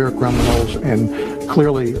unemployed career criminals and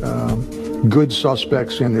clearly good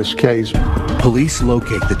suspects in this case. Police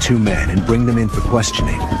locate the two men and bring them in for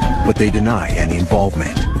questioning, but they deny any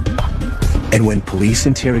involvement. And when police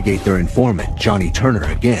interrogate their informant, Johnny Turner,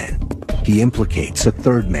 again, he implicates a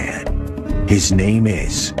third man. His name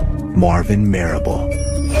is Marvin Marable.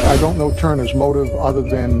 I don't know Turner's motive other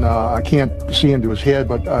than I can't see into his head,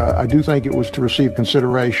 but I do think it was to receive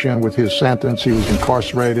consideration with his sentence. He was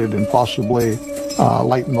incarcerated and possibly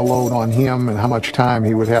lighten the load on him and how much time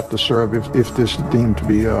he would have to serve if this is deemed to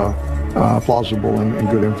be plausible and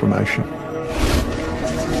good information.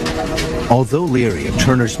 Although leery of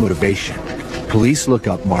Turner's motivation, police look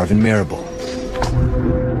up Marvin Marable.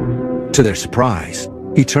 To their surprise,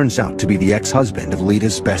 he turns out to be the ex-husband of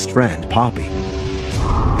Lita's best friend, Poppy,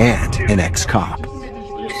 and an ex-cop.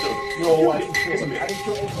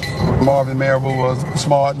 Marvin Marable was a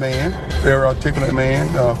smart man, very articulate man,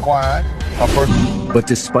 quiet. But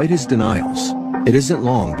despite his denials, it isn't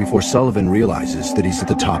long before Sullivan realizes that he's at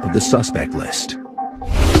the top of the suspect list.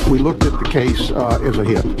 We looked at the case as a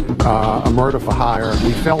hit, a murder for hire.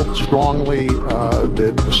 We felt strongly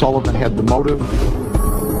that Sullivan had the motive.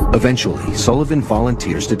 Eventually, Sullivan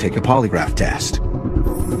volunteers to take a polygraph test,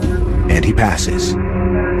 and he passes.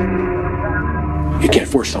 You can't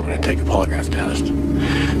force someone to take a polygraph test.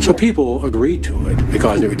 So people agreed to it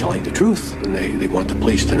because they were telling the truth, and they want the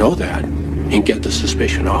police to know that and get the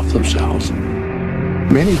suspicion off themselves.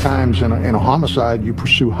 Many times in a homicide, you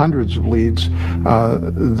pursue hundreds of leads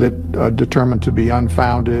that are determined to be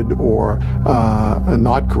unfounded or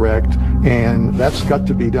not correct, and that's got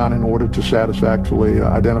to be done in order to satisfactorily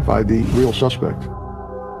identify the real suspect.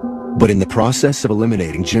 But in the process of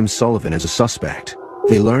eliminating Jim Sullivan as a suspect,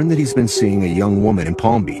 they learn that he's been seeing a young woman in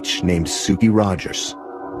Palm Beach named Suki Rogers.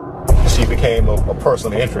 She became a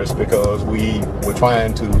person of interest because we were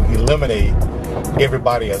trying to eliminate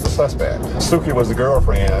everybody as a suspect. Suki was the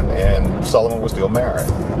girlfriend and Sullivan was still married.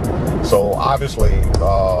 So obviously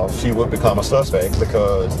she would become a suspect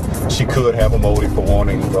because she could have a motive for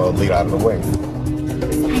wanting Lita out of the way.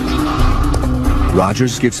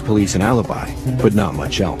 Rogers gives police an alibi, but not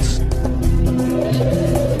much else.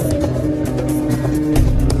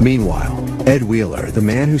 Meanwhile, Ed Wheeler, the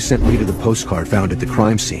man who sent Lita the postcard found at the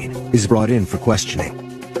crime scene, is brought in for questioning.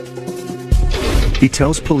 He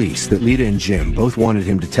tells police that Lita and Jim both wanted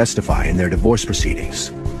him to testify in their divorce proceedings.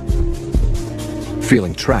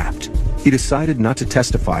 Feeling trapped, he decided not to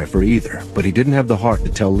testify for either, but he didn't have the heart to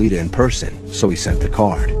tell Lita in person, so he sent the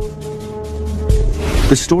card.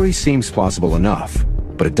 The story seems plausible enough,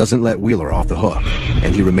 but it doesn't let Wheeler off the hook,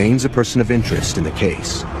 and he remains a person of interest in the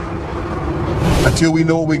case. Until we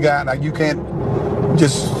know what we got, like you can't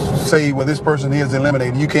just say, well, this person is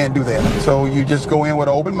eliminated. You can't do that. So you just go in with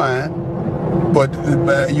an open mind, but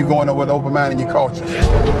you go in with an open mind and you're cautious.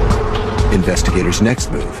 Investigators'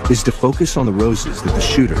 next move is to focus on the roses that the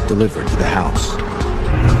shooter delivered to the house.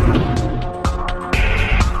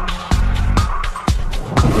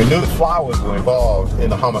 We knew the flowers were involved in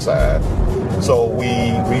the homicide. So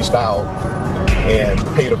we reached out and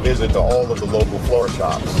paid a visit to all of the local flower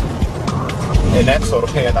shops. And that sort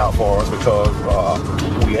of panned out for us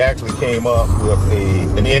because we actually came up with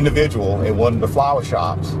an individual in one of the flower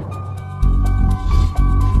shops.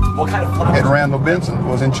 What kind of flowers? And Randall Benson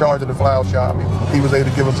was in charge of the flower shop. He was able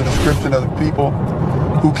to give us a description of the people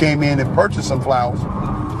who came in and purchased some flowers.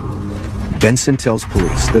 Benson tells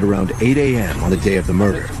police that around 8 a.m. on the day of the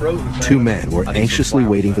murder, two men were anxiously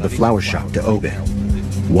waiting for the flower shop to open.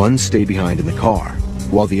 One stayed behind in the car,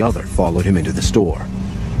 while the other followed him into the store.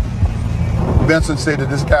 Benson said that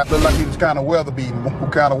this guy looked like he was kind of weather-beaten,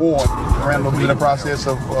 kind of worn. Randall was in the process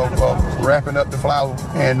of wrapping up the flower,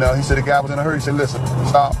 and he said the guy was in a hurry. He said, listen,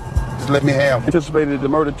 stop, just let me have. Anticipated the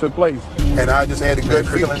murder took place, and I just had a good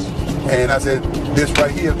feeling, and I said, this right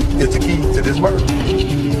here is the key to this murder.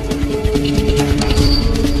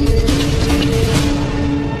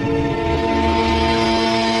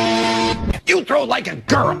 You throw like a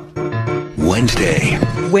girl. Wednesday.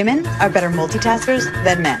 Women are better multitaskers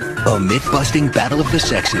than men. A myth-busting battle of the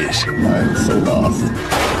sexes. I'm so lost.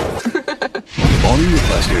 All New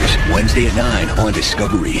Mythbusters, Wednesday at 9 on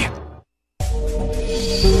Discovery.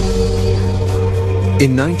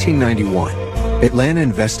 In 1991, Atlanta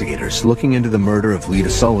investigators looking into the murder of Lita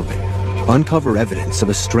Sullivan uncover evidence of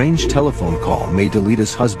a strange telephone call made to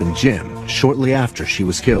Lita's husband Jim shortly after she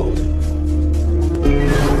was killed.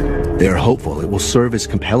 They are hopeful it will serve as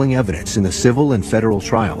compelling evidence in the civil and federal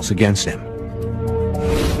trials against him.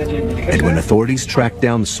 And when authorities track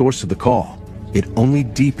down the source of the call, it only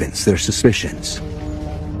deepens their suspicions.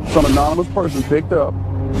 Some anonymous person picked up,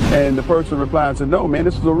 and the person replied and said, no, man,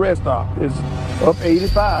 this is a rest stop. It's up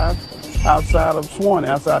 85 outside of Swan,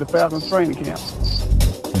 outside the Falcons training camp.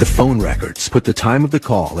 The phone records put the time of the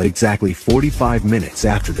call at exactly 45 minutes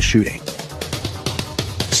after the shooting.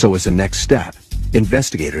 So as a next step,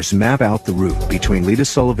 investigators map out the route between Lita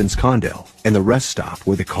Sullivan's condo and the rest stop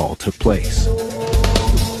where the call took place.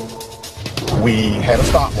 We had a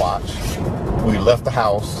stopwatch. We left the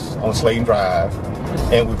house on Slayton Drive,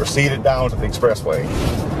 and we proceeded down to the expressway.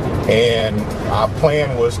 And our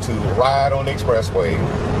plan was to ride on the expressway,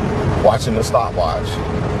 watching the stopwatch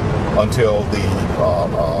until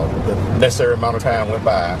the necessary amount of time went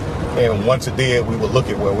by. And once it did, we would look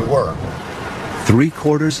at where we were.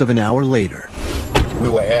 3/4 of an hour later, we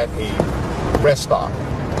were at a rest stop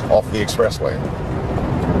off the expressway.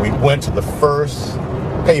 We went to the first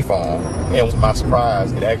payphone, and to my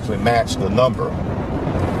surprise, it actually matched the number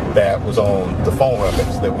that was on the phone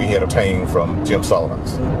records that we had obtained from Jim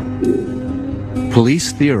Sullivan's.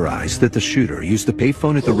 Police theorized that the shooter used the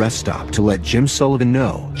payphone at the rest stop to let Jim Sullivan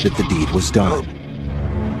know that the deed was done.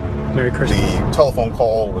 Merry Christmas. The telephone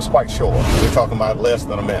call was quite short. We're talking about less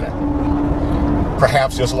than a minute.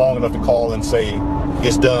 Perhaps just long enough to call and say,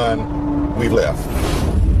 it's done, we left.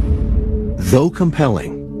 Though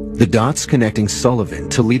compelling, the dots connecting Sullivan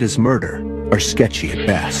to Lita's murder are sketchy at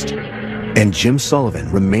best. And Jim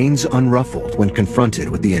Sullivan remains unruffled when confronted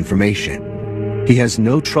with the information. He has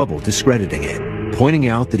no trouble discrediting it, pointing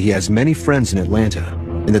out that he has many friends in Atlanta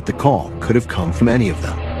and that the call could have come from any of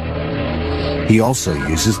them. He also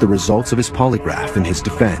uses the results of his polygraph in his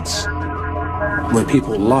defense. When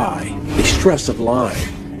people lie, the stress of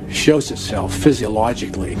lying shows itself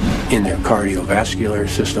physiologically in their cardiovascular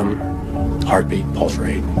system, heartbeat, pulse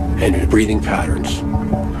rate, and their breathing patterns,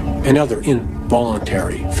 and other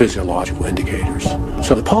involuntary physiological indicators.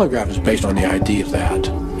 So the polygraph is based on the idea that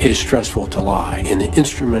it is stressful to lie, and the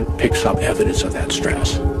instrument picks up evidence of that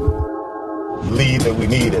stress. Lead that we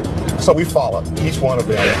needed. So we followed each one of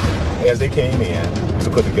them as they came in to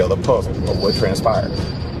put together a puzzle of what transpired.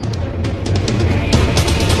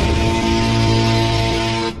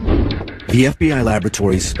 The FBI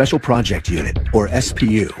Laboratory's Special Project Unit, or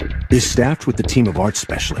SPU, is staffed with a team of art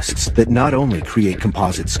specialists that not only create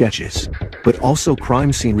composite sketches, but also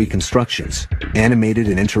crime scene reconstructions, animated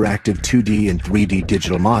and interactive 2D and 3D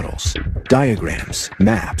digital models, diagrams,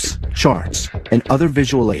 maps, charts, and other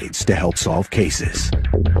visual aids to help solve cases.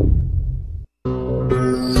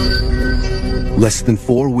 Less than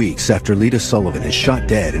 4 weeks after Lita Sullivan is shot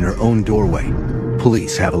dead in her own doorway,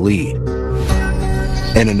 police have a lead.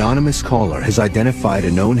 An anonymous caller has identified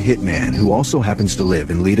a known hitman who also happens to live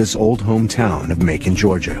in Lita's old hometown of Macon,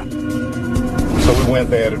 Georgia. So we went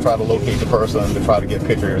there to try to locate the person, to try to get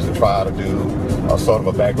pictures, to try to do a sort of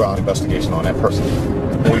a background investigation on that person.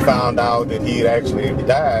 We found out that he had actually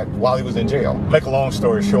died while he was in jail. Make a long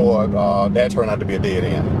story short, that turned out to be a dead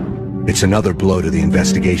end. It's another blow to the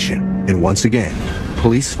investigation, and once again,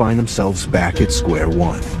 police find themselves back at square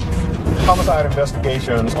one. Homicide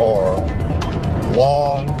investigations are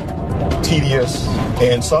long, tedious,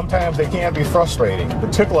 And sometimes they can be frustrating,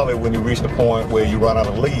 particularly when you reach the point where you run out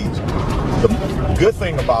of leads. The good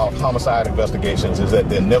thing about homicide investigations is that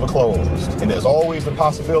they're never closed, and there's always the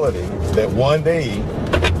possibility that one day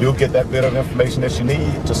you'll get that bit of information that you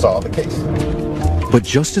need to solve the case. But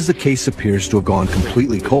just as the case appears to have gone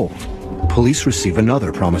completely cold, police receive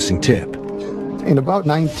another promising tip. In about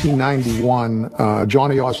 1991,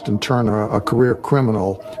 Johnny Austin Turner, a career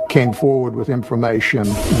criminal, came forward with information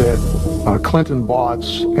that Clinton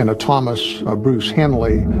Botts and a Thomas Bruce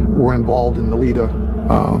Henley were involved in the Lita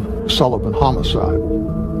Sullivan homicide.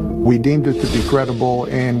 We deemed it to be credible,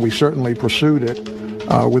 and we certainly pursued it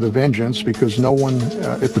with a vengeance because no one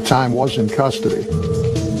at the time was in custody.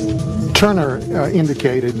 Turner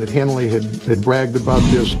indicated that Henley had bragged about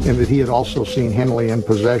this and that he had also seen Henley in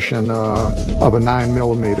possession of a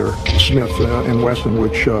 9mm Smith & Wesson,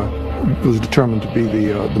 which was determined to be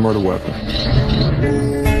the murder weapon.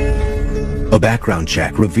 A background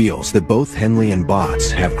check reveals that both Henley and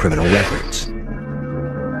Botts have criminal records.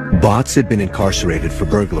 Botts had been incarcerated for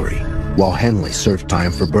burglary, while Henley served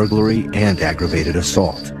time for burglary and aggravated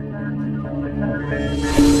assault.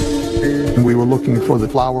 We were looking for the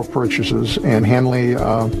flower purchases, and Henley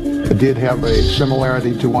did have a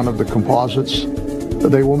similarity to one of the composites.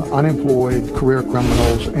 They were unemployed career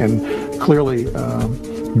criminals and clearly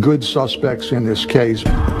good suspects in this case.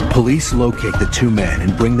 Police locate the two men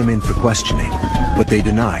and bring them in for questioning, but they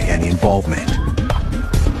deny any involvement.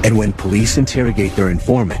 And when police interrogate their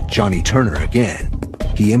informant, Johnny Turner, again,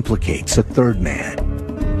 he implicates a third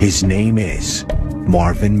man. His name is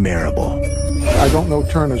Marvin Marable. I don't know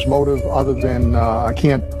Turner's motive other than I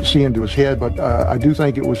can't see into his head, but I do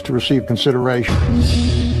think it was to receive consideration.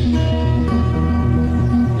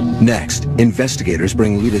 Next, investigators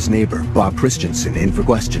bring Lita's neighbor, Bob Christensen, in for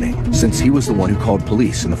questioning, since he was the one who called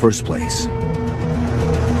police in the first place.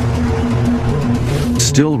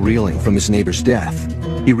 Still reeling from his neighbor's death,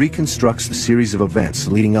 he reconstructs the series of events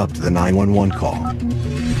leading up to the 911 call.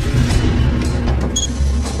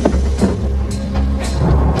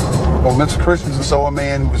 Well, Mr. Christensen saw a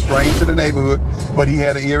man who was strange to the neighborhood, but he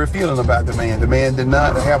had an eerie feeling about the man. The man did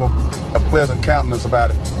not have a pleasant countenance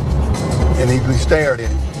about it. And he stared at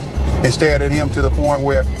him. And stared at him to the point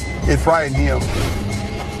where it frightened him.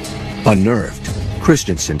 Unnerved,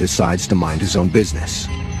 Christensen decides to mind his own business.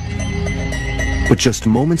 But just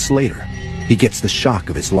moments later, he gets the shock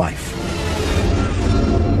of his life.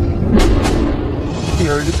 He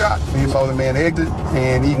heard the shot. He saw the man exit,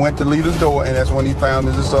 and he went to Lita's door, and that's when he found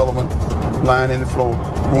Mrs. Sullivan lying in the floor,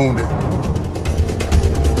 wounded.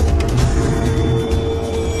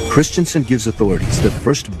 Christensen gives authorities the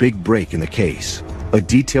first big break in the case, a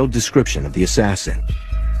detailed description of the assassin.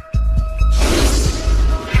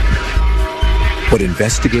 But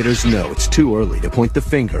investigators know it's too early to point the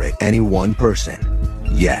finger at any one person,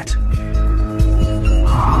 yet.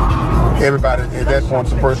 Everybody at that point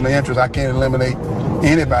is a person of interest. I can't eliminate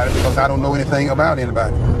anybody because I don't know anything about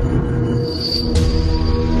anybody.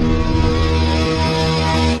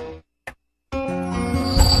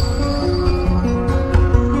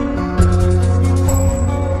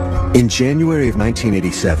 In January of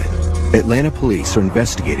 1987, Atlanta police are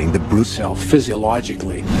investigating the brutal Cell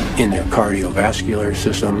physiologically in their cardiovascular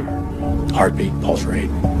system, heartbeat, pulse rate,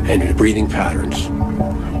 and their breathing patterns,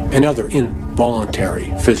 and other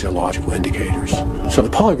involuntary physiological indicators. So the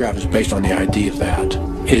polygraph is based on the idea that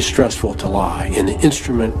it is stressful to lie, and the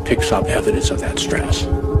instrument picks up evidence of that stress.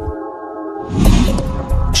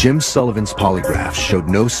 Jim Sullivan's polygraph showed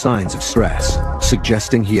no signs of stress,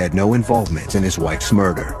 suggesting he had no involvement in his wife's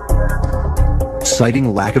murder.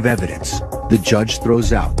 Citing lack of evidence, the judge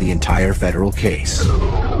throws out the entire federal case.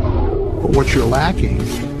 What you're lacking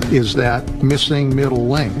is that missing middle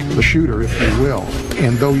link, the shooter, if you will.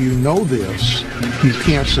 And though you know this, you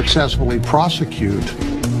can't successfully prosecute.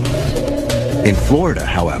 In Florida,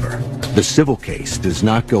 however, the civil case does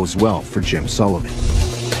not go as well for Jim Sullivan.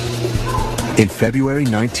 In February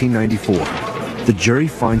 1994, the jury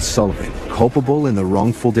finds Sullivan culpable in the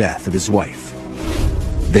wrongful death of his wife.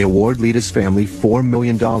 They award Lita's family $4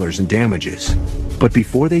 million in damages, but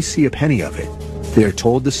before they see a penny of it, they are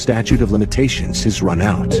told the statute of limitations has run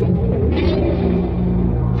out.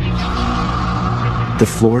 The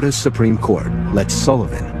Florida Supreme Court lets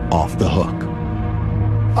Sullivan off the hook.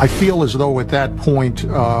 I feel as though at that point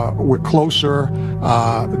we're closer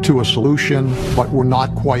to a solution, but we're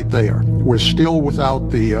not quite there. We're still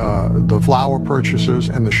without the flower purchasers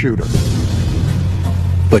and the shooter.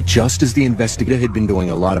 But just as the investigator had been doing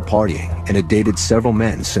a lot of partying and had dated several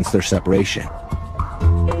men since their separation,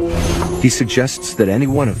 he suggests that any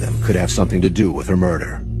one of them could have something to do with her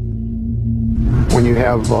murder. When you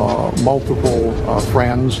have multiple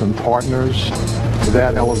friends and partners,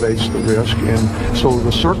 that elevates the risk. And so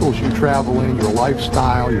the circles you travel in, your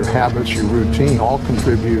lifestyle, your habits, your routine, all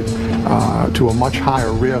contribute to a much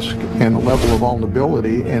higher risk and level of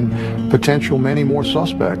vulnerability and potential many more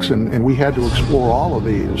suspects. And we had to explore all of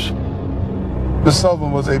these. Miss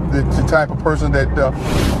Sullivan was the type of person that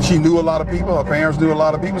she knew a lot of people, her parents knew a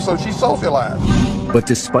lot of people, so she socialized. But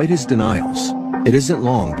despite his denials, it isn't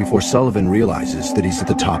long before Sullivan realizes that he's at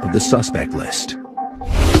the top of the suspect list.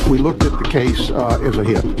 We looked at the case as a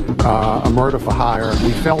hit, a murder for hire.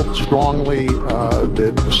 We felt strongly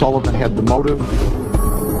that Sullivan had the motive.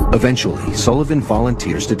 Eventually, Sullivan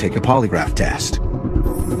volunteers to take a polygraph test,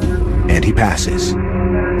 and he passes.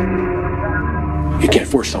 You can't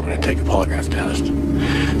force someone to take a polygraph test.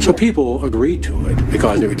 So people agreed to it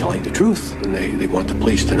because they were telling the truth, and they want the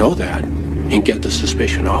police to know that and get the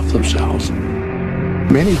suspicion off themselves.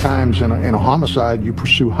 Many times in a homicide, you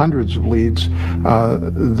pursue hundreds of leads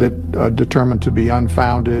that are determined to be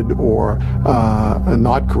unfounded or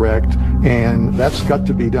not correct, and that's got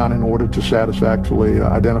to be done in order to satisfactorily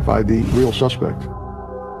identify the real suspect.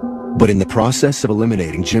 But in the process of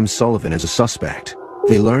eliminating Jim Sullivan as a suspect,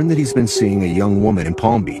 they learn that he's been seeing a young woman in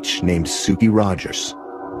Palm Beach named Suki Rogers.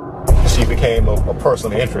 She became a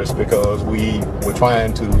person of interest because we were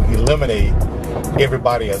trying to eliminate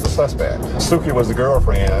everybody as a suspect. Suki was the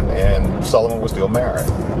girlfriend and Sullivan was still married.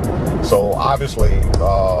 So obviously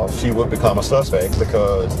she would become a suspect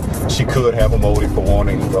because she could have a motive for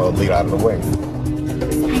wanting to lead out of the way.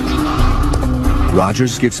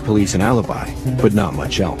 Rogers gives police an alibi, but not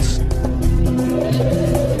much else.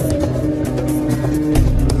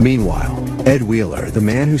 Meanwhile, Ed Wheeler, the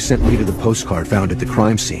man who sent Lita the postcard found at the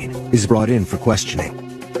crime scene, is brought in for questioning.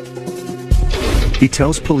 He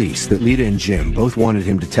tells police that Lita and Jim both wanted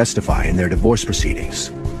him to testify in their divorce proceedings.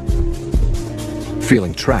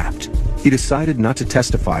 Feeling trapped, he decided not to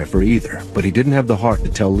testify for either, but he didn't have the heart to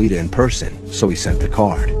tell Lita in person, so he sent the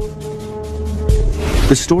card.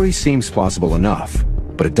 The story seems plausible enough,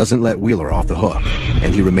 but it doesn't let Wheeler off the hook,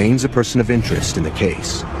 and he remains a person of interest in the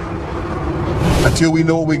case. Until we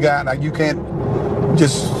know what we got, like, you can't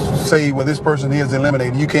just say, well, this person is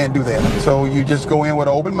eliminated. You can't do that. So you just go in with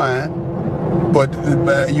an open mind, but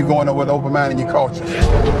you go in with an open mind and you're cautious.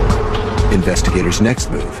 Investigators' next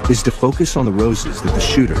move is to focus on the roses that the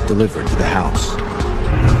shooter delivered to the house.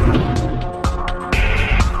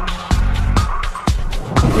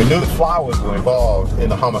 We knew the flowers were involved in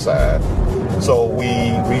the homicide, so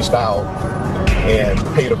we reached out and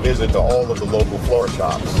paid a visit to all of the local flower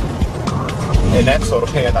shops. And that sort of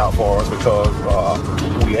panned out for us because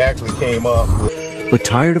we actually came up with... But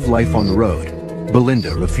tired of life on the road,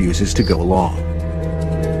 Belinda refuses to go along.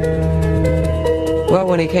 Well,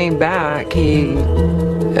 when he came back, he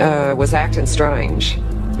was acting strange.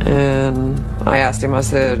 And I asked him, I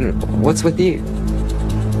said, "What's with you?"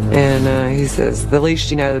 And he says, "The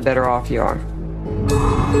least you know, the better off you are."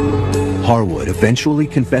 Harwood eventually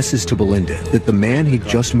confesses to Belinda that the man he'd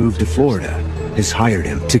just moved to Florida has hired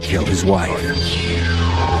him to kill his wife.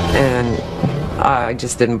 And I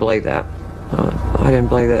just didn't believe that. I didn't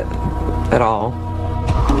believe it at all.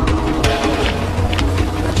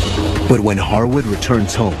 But when Harwood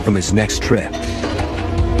returns home from his next trip,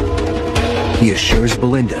 he assures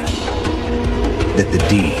Belinda that the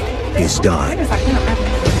deed is done.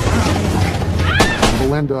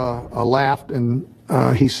 Belinda laughed and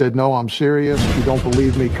he said, "No, I'm serious. If you don't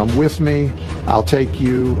believe me, come with me. I'll take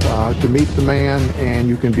you to meet the man and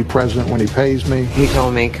you can be present when he pays me." He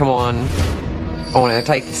told me, "Come on, I want to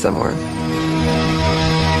take you somewhere."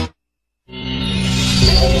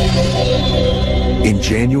 In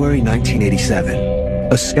January 1987,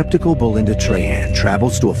 a skeptical Belinda Trahan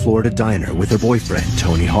travels to a Florida diner with her boyfriend,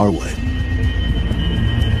 Tony Harwood.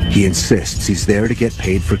 He insists he's there to get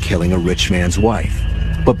paid for killing a rich man's wife,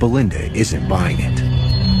 but Belinda isn't buying it.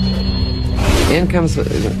 In comes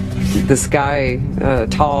this guy,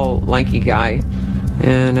 tall, lanky guy,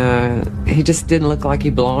 and he just didn't look like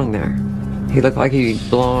he belonged there. He looked like he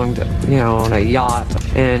belonged, you know, on a yacht.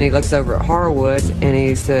 And he looks over at Harwood and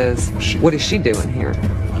he says, "What is she doing here?"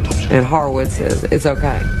 And Harwood says, "It's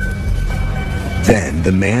okay." Then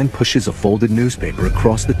the man pushes a folded newspaper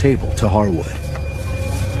across the table to Harwood.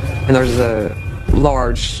 And there's a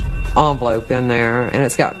large envelope in there and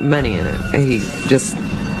it's got money in it. And he just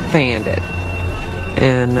fanned it.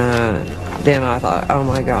 And then I thought, oh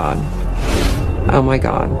my God. Oh my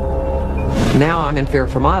God. Now I'm in fear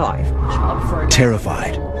for my life.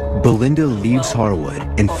 Terrified, Belinda leaves Harwood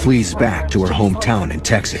and flees back to her hometown in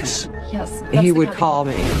Texas. He would call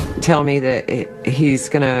me, tell me that he's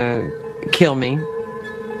gonna kill me,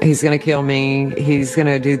 he's going to kill me, he's going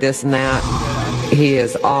to do this and that. He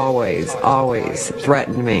has always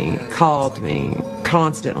threatened me, called me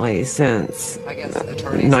constantly since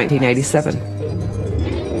 1987.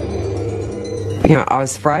 You know, I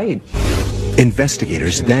was afraid.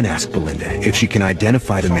 Investigators then ask Belinda if she can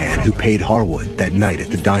identify the man who paid Harwood that night at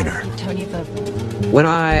the diner. When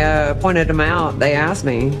I pointed him out, they asked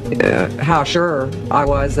me how sure I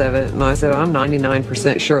was of it, and I said, I'm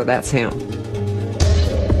 99% sure that's him.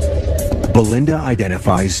 Belinda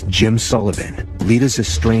identifies Jim Sullivan, Lita's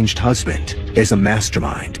estranged husband, as a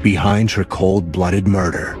mastermind behind her cold-blooded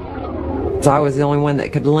murder. I was the only one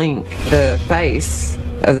that could link the face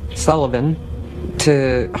of Sullivan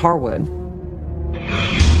to Harwood.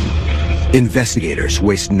 Investigators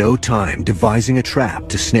waste no time devising a trap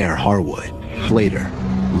to snare Harwood. Later,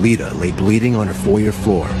 Lita lay bleeding on her foyer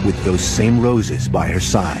floor with those same roses by her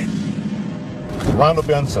side. Ronald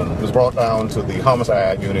Benson was brought down to the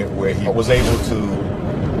homicide unit where he was able to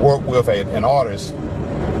work with an artist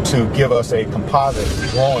to give us a composite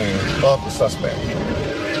drawing of the suspect.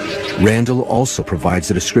 Randall also provides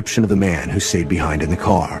a description of the man who stayed behind in the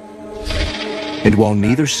car. And while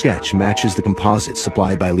neither sketch matches the composite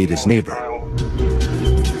supplied by Lita's neighbor,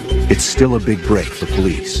 it's still a big break for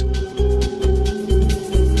police.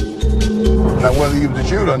 Now, whether he was the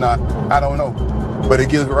shooter or not, I don't know. But it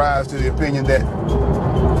gives rise to the opinion that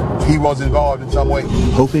he was involved in some way.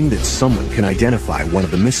 Hoping that someone can identify one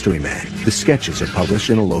of the mystery men, the sketches are published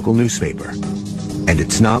in a local newspaper. And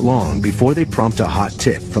it's not long before they prompt a hot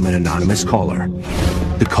tip from an anonymous caller.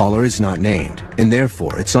 The caller is not named, and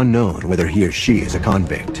therefore it's unknown whether he or she is a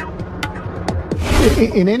convict.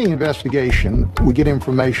 In any investigation, we get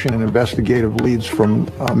information and investigative leads from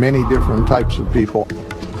many different types of people.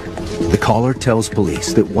 The caller tells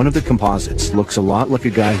police that one of the composites looks a lot like a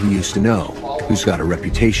guy he used to know, who's got a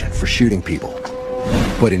reputation for shooting people.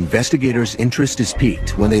 But investigators' interest is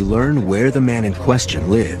piqued when they learn where the man in question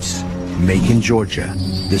lives. Macon, Georgia,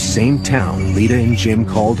 the same town Lita and Jim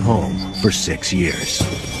called home for 6 years.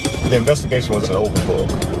 The investigation was an open book,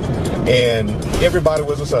 and everybody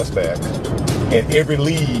was a suspect, and every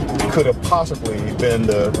lead could have possibly been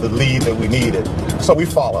the lead that we needed. So we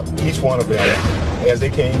followed each one of them as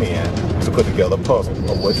they came in to put together a puzzle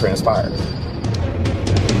of what transpired.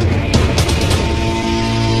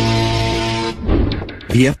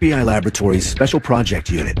 The FBI Laboratory's Special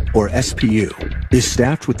Project Unit, or SPU, is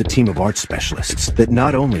staffed with a team of art specialists that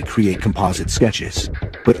not only create composite sketches,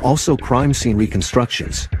 but also crime scene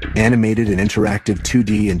reconstructions, animated and interactive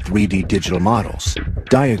 2D and 3D digital models,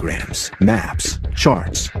 diagrams, maps,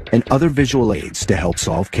 charts, and other visual aids to help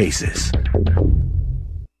solve cases.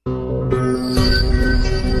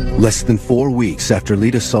 Less than 4 weeks after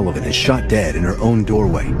Lita Sullivan is shot dead in her own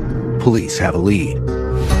doorway, police have a lead.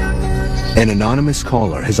 An anonymous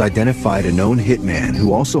caller has identified a known hitman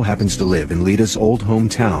who also happens to live in Lita's old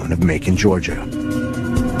hometown of Macon, Georgia.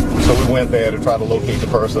 So we went there to try to locate the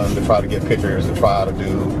person, to try to get pictures, to try to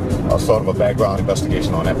do a sort of a background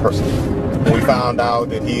investigation on that person. We found out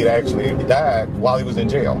that he had actually died while he was in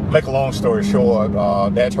jail. Make a long story short,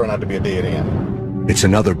 that turned out to be a dead end. It's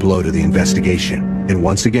another blow to the investigation, and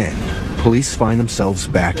once again, police find themselves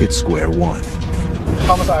back at square one.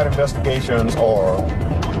 Homicide investigations are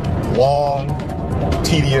long,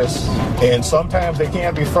 tedious, and sometimes they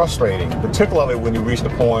can be frustrating, particularly when you reach the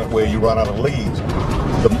point where you run out of leads.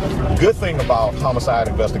 The good thing about homicide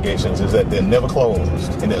investigations is that they're never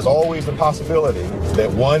closed, and there's always the possibility that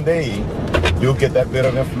one day you'll get that bit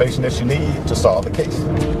of information that you need to solve the case.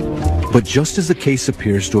 But just as the case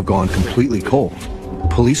appears to have gone completely cold,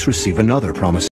 police receive another promising